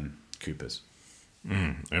advertise Coopers.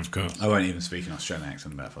 Of course. I won't even speak an Australian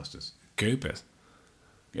accent about Fosters. Coopers.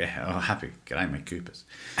 Yeah, oh, happy. G'day, mate, Coopers.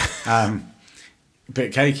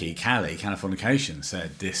 But Callie, Californication,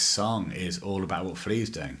 said this song is all about what Flea's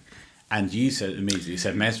doing. And you said immediately, you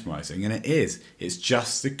said mesmerising, and it is. It's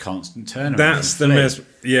just the constant turnaround. That's the Flea.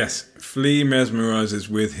 Yes, Flea mesmerises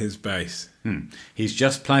with his bass. He's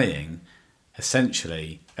just playing,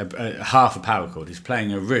 essentially, a half a power chord. He's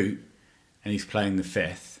playing a root, and he's playing the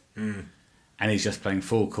fifth, and he's just playing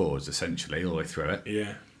 4 chords, essentially, all the way through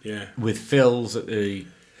it. Yeah. With fills at the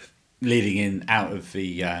leading in out of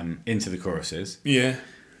the into the choruses. Yeah.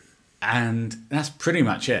 And that's pretty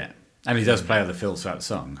much it. And he does play other fills throughout the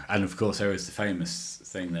song. And of course, there is the famous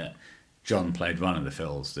thing that John played one of the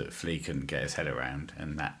fills that Flea couldn't get his head around,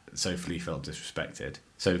 and so Flea felt disrespected.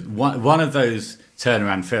 So one of those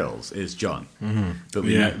turnaround fills is John, but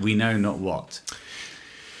we know not what.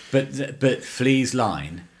 But Flea's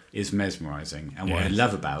line is mesmerising, and what I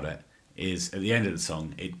love about it is at the end of the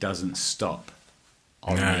song, it doesn't stop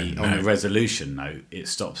on the resolution note. It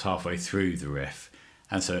stops halfway through the riff,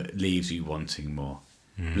 and so it leaves you wanting more.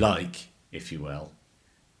 Like, if you will,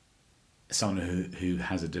 someone who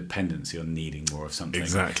has a dependency on needing more of something.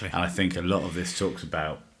 Exactly. And I think a lot of this talks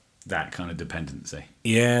about that kind of dependency.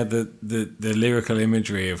 Yeah, the lyrical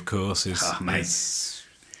imagery, of course, is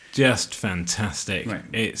just fantastic.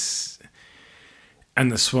 Right.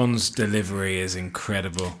 And the Swans' delivery is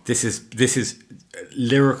incredible. This is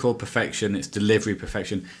lyrical perfection, it's delivery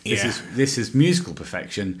perfection. This is musical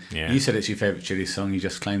perfection. Yeah. You said it's your favourite Chili song. You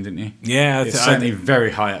just claimed, didn't you? Yeah, It's certainly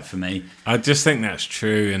very high up for me. I just think that's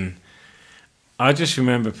true, and I just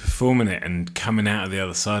remember performing it and coming out of the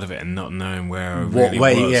other side of it and not knowing where I really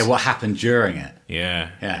was. Yeah, what happened during it? Yeah,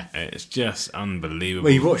 Yeah. it's just unbelievable.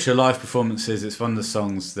 Well, you watch your live performances. It's one of the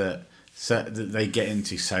songs that they get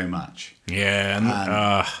into so much. Yeah,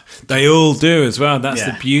 and they all do as well. That's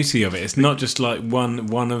the Yeah. beauty of it. It's not just like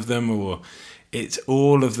one of them, or it's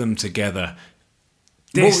all of them together.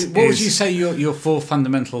 What would you say your four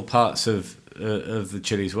fundamental parts of the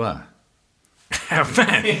Chili's were? Oh,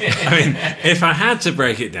 man. I mean, if I had to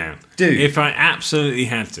break it down, if I absolutely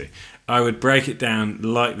had to, I would break it down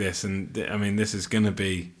like this. And I mean, this is going to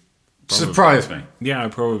be Surprise me. Yeah, I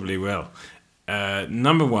probably will.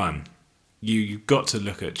 Number one, you've got to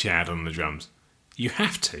look at Chad on the drums. You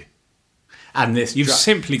have to. And this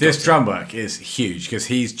this drum work is huge because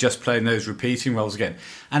he's just playing those repeating rolls again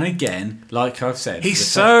and again. Like I've said, he's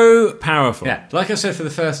so powerful. Yeah, like I said for the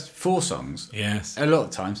first 4 songs. Yes, a lot of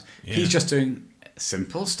times he's just doing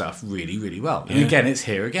simple stuff really, really well. And again, it's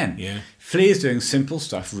here again. Yeah, Flea is doing simple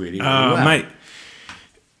stuff really, really well. Mate,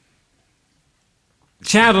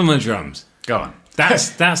 Chad on the drums. Go on.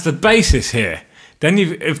 That's the basis here. Then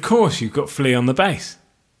you've got Flea on the bass.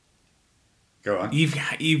 Go on.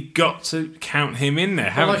 You've got to count him in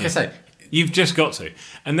there, haven't you? I say, you've just got to.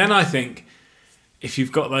 And then I think if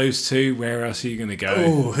you've got those two, where else are you going to go?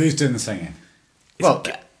 Oh, who's doing the singing? Well,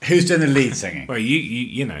 who's doing the lead singing? Well,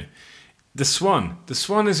 you know, the Swan. The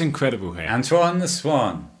Swan is incredible here. Antoine the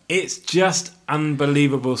Swan. It's just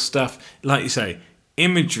unbelievable stuff. Like you say,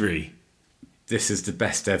 imagery. This is the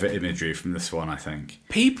best ever imagery from the Swan, I think.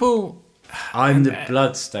 People. I'm the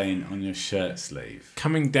blood stain on your shirt sleeve.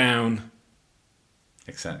 Coming down.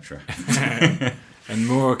 Etc. And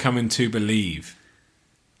more are coming to believe.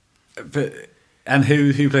 And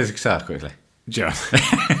who plays the guitar quickly? John.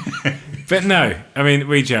 But no, I mean,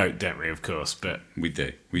 we joke, don't we, of course, but we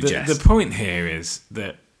do. We jest. The point here is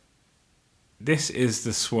that this is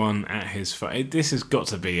the Swan at his this has got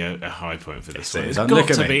to be a high point for the Swan. It's got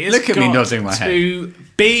to be. Look at me nodding my head. To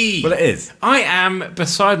be. Well, it is. I am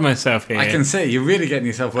beside myself here. I can see you're really getting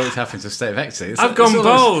yourself worked up into a state of ecstasy. I've gone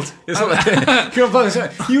bold. You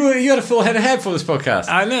had a full head of hair for this podcast.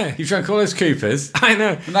 I know. You drank all those Coopers. I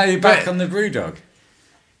know. And now you're back on the Brewdog.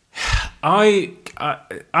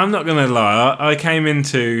 I'm not going to lie. I came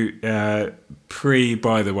into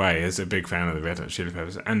By the Way as a big fan of the Red Hot Chili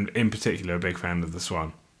Peppers, and in particular a big fan of the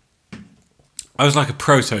Swan. I was like a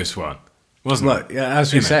proto Swan, wasn't I? Yeah,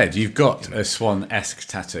 as we said, you've got a Swan-esque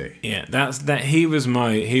tattoo. Yeah, that. He was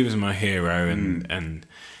my hero, and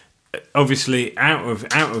obviously out of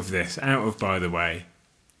By the Way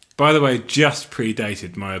just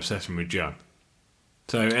predated my obsession with John.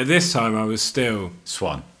 So at this time, I was still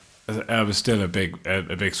Swan. I was still a big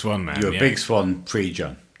Swan man. You're a big Swan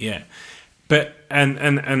pre-John. Yeah, but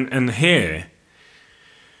and here.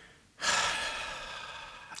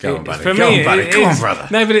 Go on, buddy. For Go me, on, buddy. Come on, brother.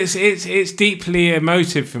 No, but it's deeply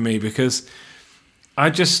emotive for me because I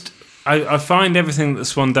find everything that the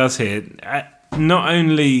Swan does here not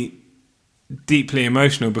only deeply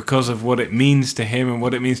emotional because of what it means to him and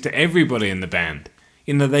what it means to everybody in the band.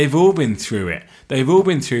 You know, they've all been through it. They've all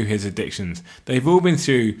been through his addictions. They've all been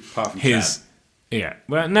through his. Chad. Yeah.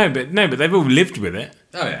 Well, no, but they've all lived with it.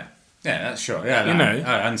 Oh yeah, yeah, that's sure. Yeah, you know,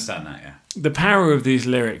 I understand that. Yeah. The power of these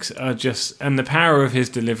lyrics are just, and the power of his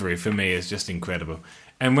delivery for me is just incredible.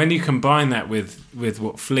 And when you combine that with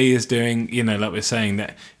what Flea is doing, you know, like we're saying,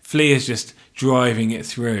 that Flea is just driving it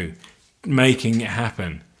through, making it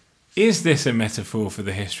happen. Is this a metaphor for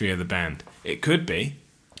the history of the band? It could be.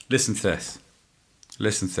 Listen to this.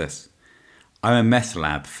 Listen to this. I'm a meth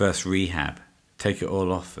lab, first rehab. Take it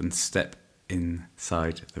all off and step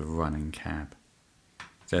inside the running cab.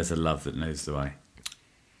 There's a love that knows the way.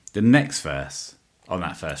 The next verse on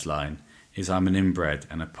that first line is I'm an inbred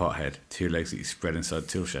and a pothead, 2 legs that you spread inside a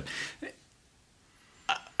tool shed.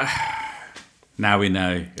 Now we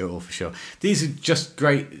know it all for sure. These are just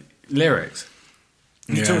great lyrics.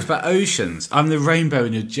 He talks about oceans. I'm the rainbow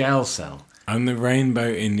in your jail cell. I'm the rainbow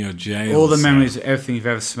in your jail. All the memories of everything you've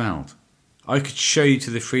ever smelled. I could show you to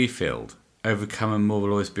the free field. Overcome and more will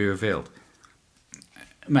always be revealed.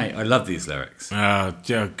 Mate, I love these lyrics.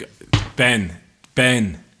 Ben.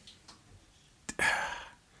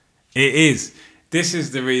 It is. This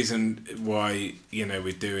is the reason why, you know,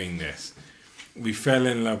 we're doing this. We fell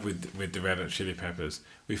in love with the Red Hot Chili Peppers.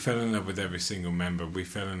 We fell in love with every single member. We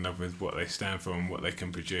fell in love with what they stand for and what they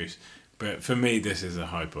can produce. But for me, this is a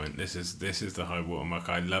high point. This is the high watermark.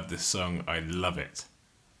 I love this song. I love it.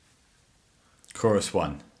 Chorus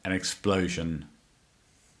 1, an explosion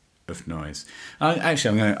of noise.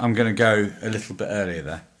 Actually, I'm going to go a little bit earlier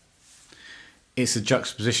there. It's a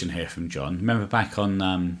juxtaposition here from John. Remember back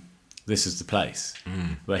on This Is the Place,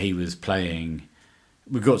 where he was playing...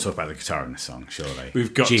 We've got to talk about the guitar in the song, surely.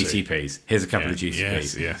 We've got GTPs. Here's a couple of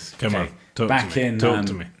GTPs. Yes. Come on. Talk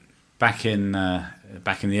to me. Back in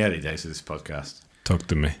the early days of this podcast. Talk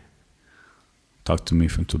to me. Talk to me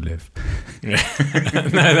from to live. Yeah.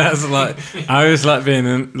 No, that's like... I always like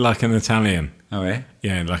being like an Italian. Oh, yeah?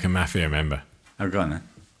 Yeah, like a mafia member. Oh, go on then.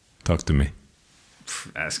 Talk to me.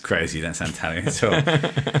 That's crazy. You don't sound Italian at all.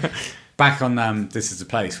 Back on This Is the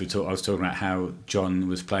Place, I was talking about how John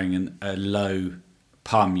was playing a low,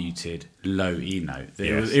 palm-muted, low E note.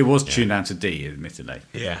 It was tuned down to D, admittedly.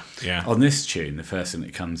 Yeah. On this tune, the first thing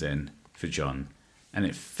that comes in for John, and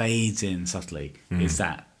it fades in subtly, is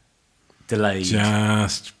that delayed.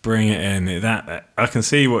 Just bring it in. That I can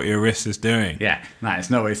see what your wrist is doing. Yeah, no, it's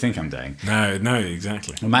not what you think I'm doing. No,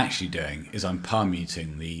 exactly. What I'm actually doing is I'm palm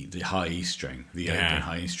muting the high E string, the open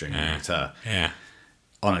high E string on the guitar,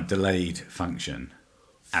 on a delayed function,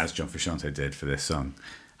 as John Frusciante did for this song,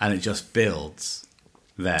 and it just builds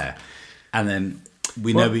there, and then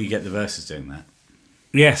we know we get the verses doing that.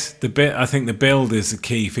 Yes, I think the build is the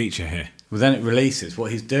key feature here. Well, then it releases.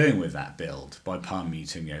 What he's doing with that build by palm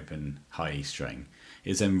muting the open high E string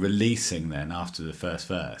is then releasing then after the first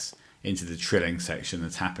verse into the trilling section, the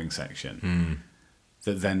tapping section.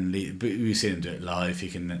 That then we see him do it live.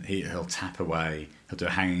 He'll tap away. He'll do a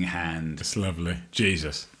hanging hand. It's lovely.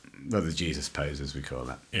 Jesus. Well, the Jesus pose, as we call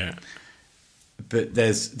that. Yeah. But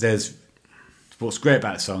there's what's great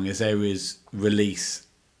about the song is there is release.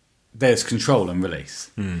 There's control and release.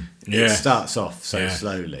 It starts off so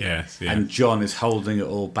slowly, and John is holding it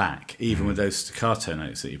all back, even with those staccato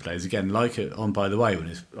notes that he plays. Again, like it on By the Way,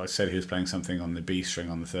 when I said he was playing something on the B string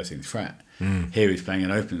on the 13th fret. Here he's playing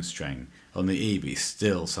an open string on the E, but he's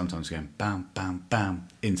still sometimes going bam, bam, bam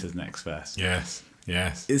into the next verse. Yes.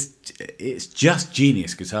 It's just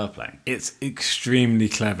genius guitar playing. It's extremely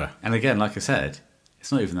clever. And again, like I said,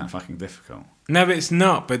 it's not even that fucking difficult. No, it's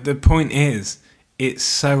not. But the point is, it's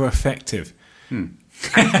so effective.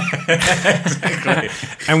 Exactly.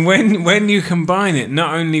 And when you combine it,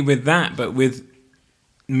 not only with that, but with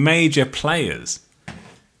major players,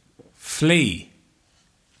 Flea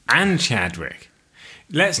and Chadwick.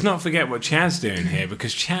 Let's not forget what Chad's doing here,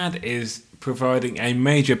 because Chad is providing a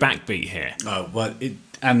major backbeat here. Oh, well,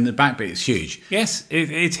 and the backbeat is huge. Yes,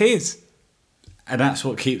 it is. And that's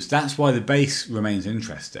why the bass remains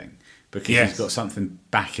interesting. Because he's got something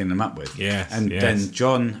backing them up with. Then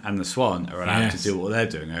John and the Swan are allowed to do what they're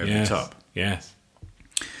doing over the top. Yes.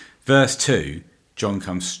 Verse 2, John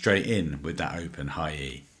comes straight in with that open high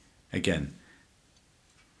E. Again.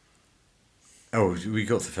 Oh, we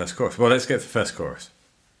got the first chorus. Well, let's get the first chorus.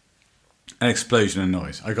 An explosion of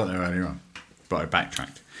noise. I got there earlier on, but I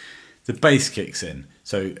backtracked. The bass kicks in.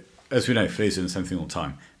 So, as we know, Flea's doing something all the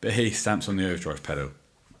time. But he stamps on the overdrive pedal.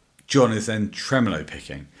 John is then tremolo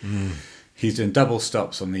picking. He's doing double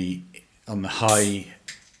stops on the high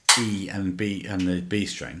E and B and the B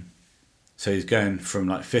string. So he's going from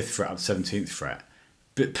like 5th fret up to 17th fret,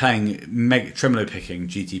 but playing tremolo picking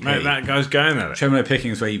GTP. Mate, that guy's going at it. Tremolo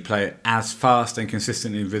picking is where you play it as fast and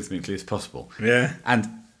consistently and rhythmically as possible. Yeah. And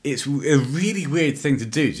it's a really weird thing to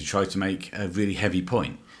do to try to make a really heavy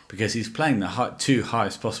point, because he's playing the two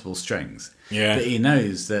highest possible strings. Yeah. But he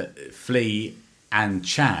knows that Flea and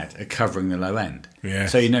Chad are covering the low end. Yeah.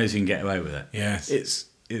 So he knows he can get away with it. Yes.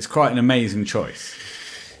 It's quite an amazing choice.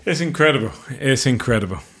 It's incredible.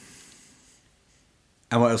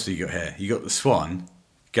 And what else have you got here? You got the Swan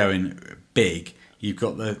going big. You've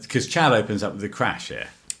got because Chad opens up with the crash here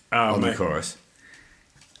on the chorus.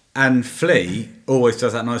 And Flea always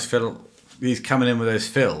does that nice fill. He's coming in with those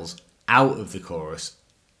fills out of the chorus,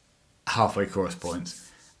 halfway chorus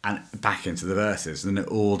points, and back into the verses. And then it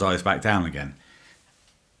all dies back down again.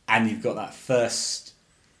 And you've got that first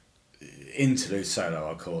interlude solo,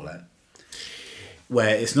 I'll call it,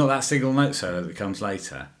 where it's not that single note solo that comes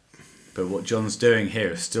later, but what John's doing here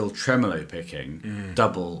is still tremolo picking,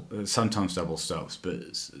 sometimes double stops, but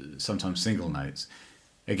sometimes single notes.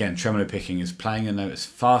 Again, tremolo picking is playing a note as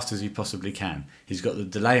fast as he possibly can. He's got the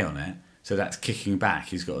delay on it, so that's kicking back.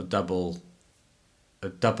 He's got a double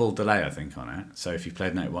delay, I think, on it. So if you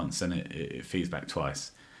played note once, then it feeds back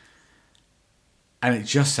twice. And it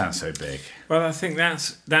just sounds so big. Well, I think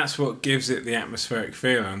that's what gives it the atmospheric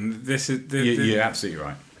feel, and this is you're absolutely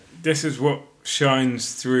right. This is what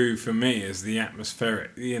shines through for me as the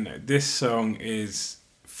atmospheric. This song is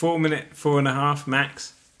 4 minutes, 4.5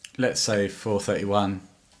 max. Let's say 4:31.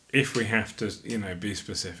 if we have to, be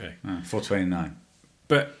specific. 4:29.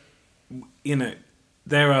 But,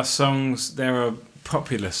 there are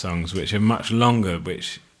popular songs which are much longer,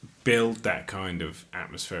 which build that kind of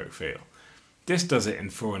atmospheric feel. This does it in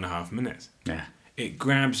 4.5 minutes. Yeah. It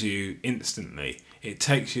grabs you instantly. It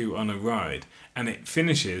takes you on a ride, and it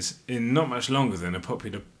finishes in not much longer than a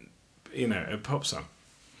popular, a pop song.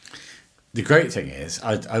 The great thing is,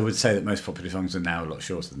 I would say that most popular songs are now a lot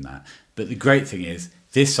shorter than that. But the great thing is,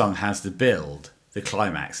 this song has the build, the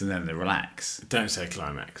climax, and then the relax. Don't say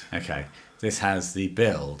climax. Okay. This has the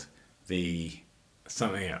build, the...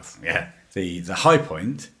 Something else. Yeah. The high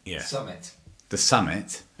point. Yeah. Summit. The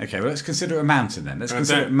summit. Okay, well, let's consider it a mountain then. Let's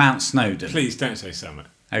consider it Mount Snowdon. Please don't say summit.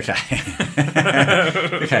 Okay.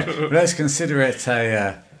 Okay. Well, let's consider it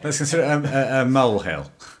a molehill.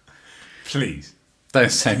 Please.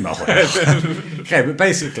 Don't say molehill. Okay, but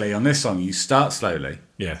basically on this song you start slowly.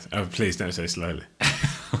 Yes. Oh, please don't say slowly.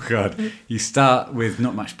 Oh God. You start with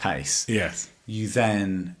not much pace. Yes. You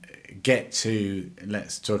then get to,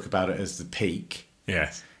 let's talk about it as the peak,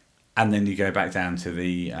 Yes. and then you go back down to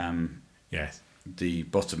the Yes.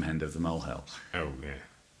 bottom end of the molehill. Oh, yeah.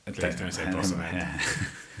 Please don't say bottom end. Yeah.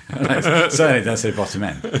 Certainly don't say bottom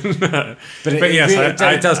end. But yes,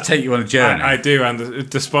 it does take you on a journey. I do,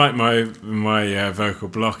 despite my vocal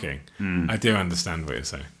blocking, I do understand what you're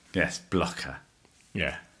saying. Yes, blocker.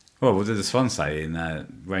 Yeah. Well, what did the Swan say in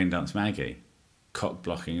Rain Dance Maggie? Cock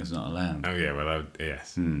blocking is not allowed. Oh, yeah, well,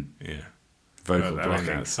 yes. Yeah. Vocal Well, I mean,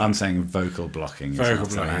 blocking. I'm saying vocal blocking. Vocal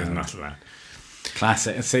is blocking is allowed. not allowed.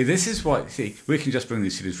 Classic. See, this is why. See, we can just bring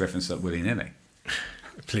these series references up willy nilly.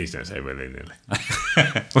 Please don't say willy-nilly.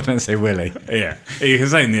 Well, don't say willy. Yeah. You can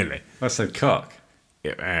say nilly. I said cock.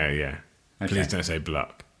 Yeah. Yeah. Okay. Please don't say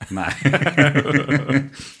block. No.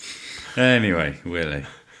 Anyway, willy.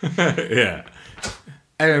 Yeah.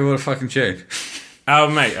 Anyway, what a fucking tune. Oh,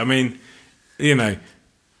 mate, I mean,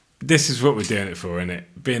 this is what we're doing it for, isn't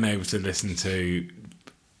it? Being able to listen to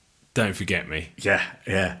Don't Forget Me. Yeah.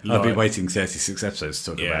 I've been Like- waiting 36 episodes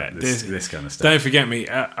to talk Yeah, about this kind of stuff. Don't Forget Me.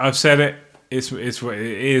 I've said it. It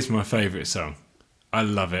is my favourite song. I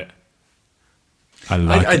love it.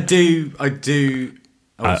 I do.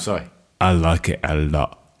 Oh, sorry. I like it a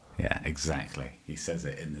lot. Yeah, exactly. He says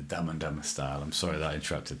it in the Dumb and Dumber style. I'm sorry that I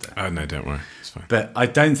interrupted there. Oh, no, don't worry. It's fine. But I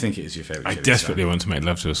don't think it is your favourite I Chili desperately song. want to make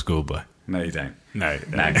love to a schoolboy. No, you don't. No.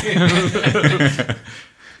 No.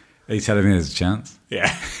 Are you telling me there's a chance?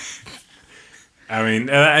 Yeah. I mean,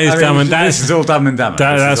 that is Dumb and Dumber. This is all Dumb and Dumber.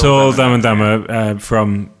 That's all Dumb and Dumber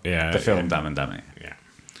from The film Dumb and Dumber.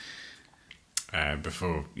 Yeah.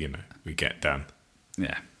 Before, we get done.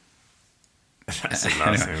 Yeah. That's the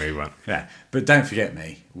last thing we want. Yeah. But Don't Forget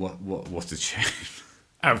Me. What a tune.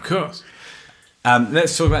 Of course.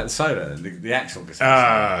 Let's talk about the solo, the actual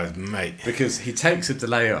guitar solo. Mate. Because he takes a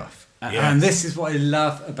delay off. Yes. And this is what I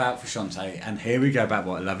love about Frusciante. And here we go about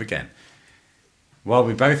what I love again. While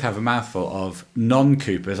we both have a mouthful of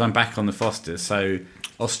non-Coopers, I'm back on the Fosters, so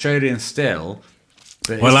Australian still.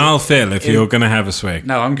 But Well, I'll fill if you're going to have a swig.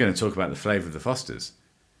 No, I'm going to talk about the flavour of the Fosters.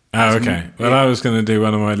 Oh, okay. Well, I was going to do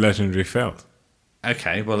one of my legendary fills.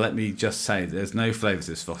 Okay, well, let me just say there's no flavour to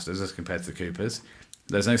this Fosters as compared to the Coopers.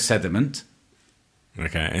 There's no sediment.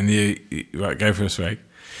 Okay, and you right, go for a swig.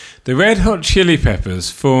 The Red Hot Chili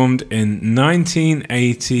Peppers formed in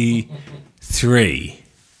 1983.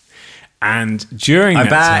 And during I'm that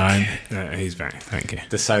back. time... he's back, thank you.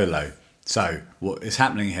 The solo. So, what is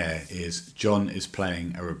happening here is John is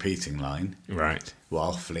playing a repeating line Right.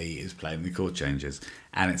 while Flea is playing the chord changes.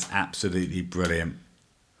 And it's absolutely brilliant.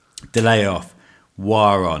 Delay off,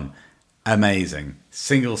 wah on, amazing.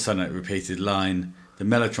 Single sonnet repeated line. The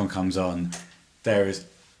mellotron comes on. There is,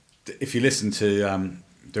 if you listen to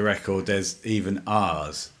the record, there's even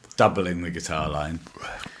R's doubling the guitar line.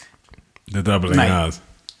 The doubling Mate. R's.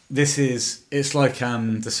 It's like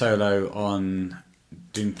the solo on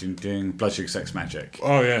Ding Ding Ding, Blood Sugar Sex Magic,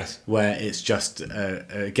 Oh, yes. where it's just,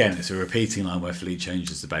 again, it's a repeating line where Flea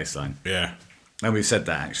changes the bass line. Yeah. And we've said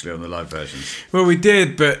that actually on the live versions. Well, we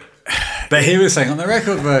did, but But he was saying on the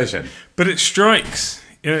record version. it strikes.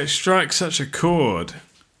 It strikes such a chord,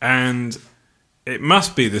 and it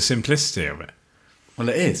must be the simplicity of it, Well,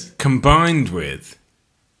 it is. combined with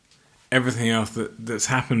everything else that's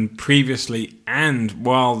happened previously and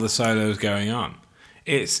while the solo is going on.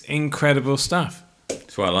 It's incredible stuff.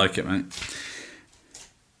 That's why I like it, mate.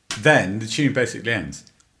 Then the tune basically ends.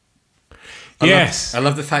 Yes. I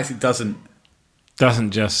love the fact it doesn't.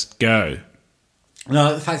 Doesn't just go.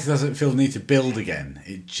 No, the fact it doesn't feel the need to build again.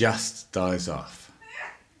 It just dies off.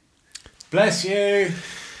 Bless you.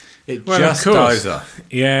 It Well, just of course. dies off.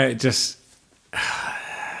 Yeah, it just...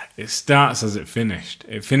 It starts as it finished.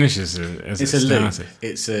 It finishes as It's it a loop. started.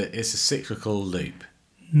 It's a cyclical loop.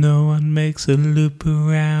 No one makes a loop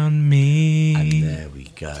around me. And there we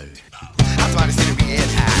go. I try to see the red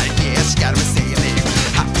hot, yes, gotta be saying it.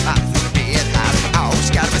 Hot, red hot, oh,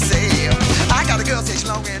 she gotta be saying. I got a girl say she's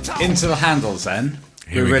long and tall. Into the handles then.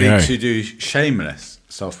 Here We're we ready go. to do shameless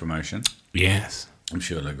self-promotion. Yes. I'm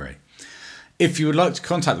sure you'll agree. If you would like to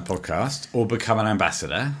contact the podcast or become an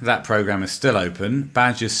ambassador, that programme is still open.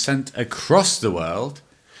 Badges sent across the world.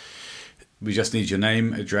 We just need your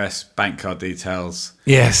name, address, bank card details.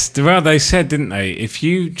 Yes. Well, they said, didn't they? If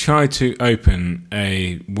you try to open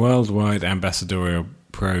a worldwide ambassadorial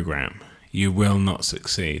program, you will not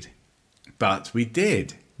succeed. But we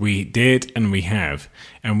did. We did, and we have.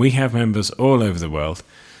 And we have members all over the world.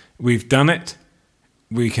 We've done it.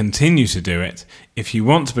 We continue to do it. If you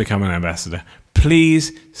want to become an ambassador,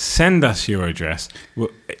 please send us your address.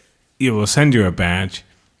 You will send you a badge.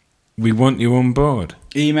 We want you on board.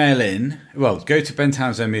 Email in. Well, go to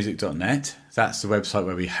bentownsendmusic.net. That's the website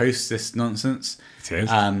where we host this nonsense. It is.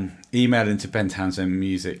 Email into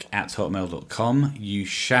bentownsendmusic@hotmail.com. You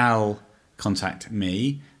shall contact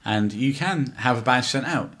me, and you can have a badge sent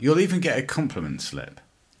out. You'll even get a compliment slip.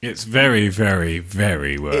 It's very, very,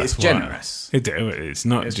 very worthwhile. It's generous. It's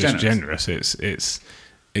not It's just generous. generous. It's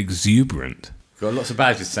exuberant. Got lots of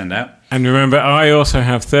badges to send out. And remember, I also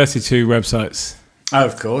have 32 websites. Oh,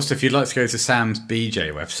 of course. If you'd like to go to Sam's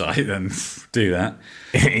BJ website, then do that.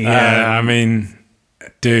 I mean,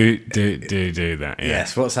 do that. Yeah.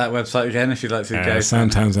 Yes. What's that website again? If you'd like to go,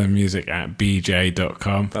 SamTownsendMusic at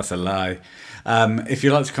bj.com. That's a lie. If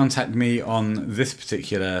you'd like to contact me on this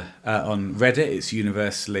particular on Reddit, it's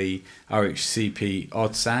universally RHCP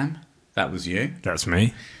Odd Sam. That was you. That's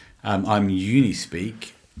me. I'm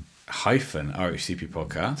Unispeak -RHCP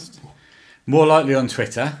podcast. More likely on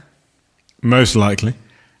Twitter Most likely.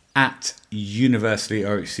 at universally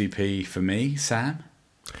RHCP for me, Sam.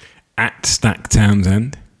 At Stack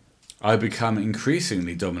Townsend. I become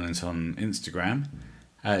increasingly dominant on Instagram.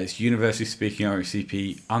 It's Universally Speaking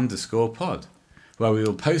RHCP_pod, where we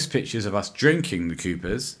will post pictures of us drinking the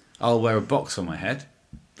Coopers. I'll wear a box on my head.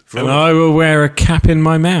 And I will wear a cap in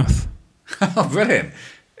my mouth. Oh, brilliant.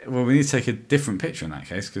 Well, we need to take a different picture in that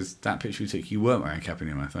case, because that picture we took, you weren't wearing a cap in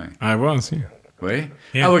your mouth, thing. I was, yeah. Were you?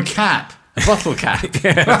 Yeah. Oh, a cap. A bottle cap.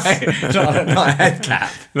 Right. Not a head cap.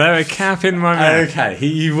 No, a cap in my mouth. Okay,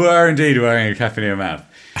 you were indeed wearing a cap in your mouth.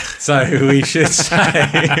 So we should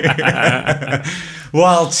say,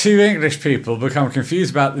 while two English people become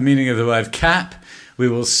confused about the meaning of the word cap, we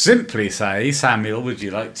will simply say, Samuel, would you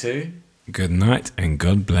like to? Good night and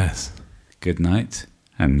God bless. Good night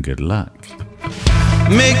and good luck.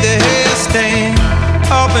 Make the hair stand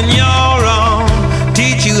up in your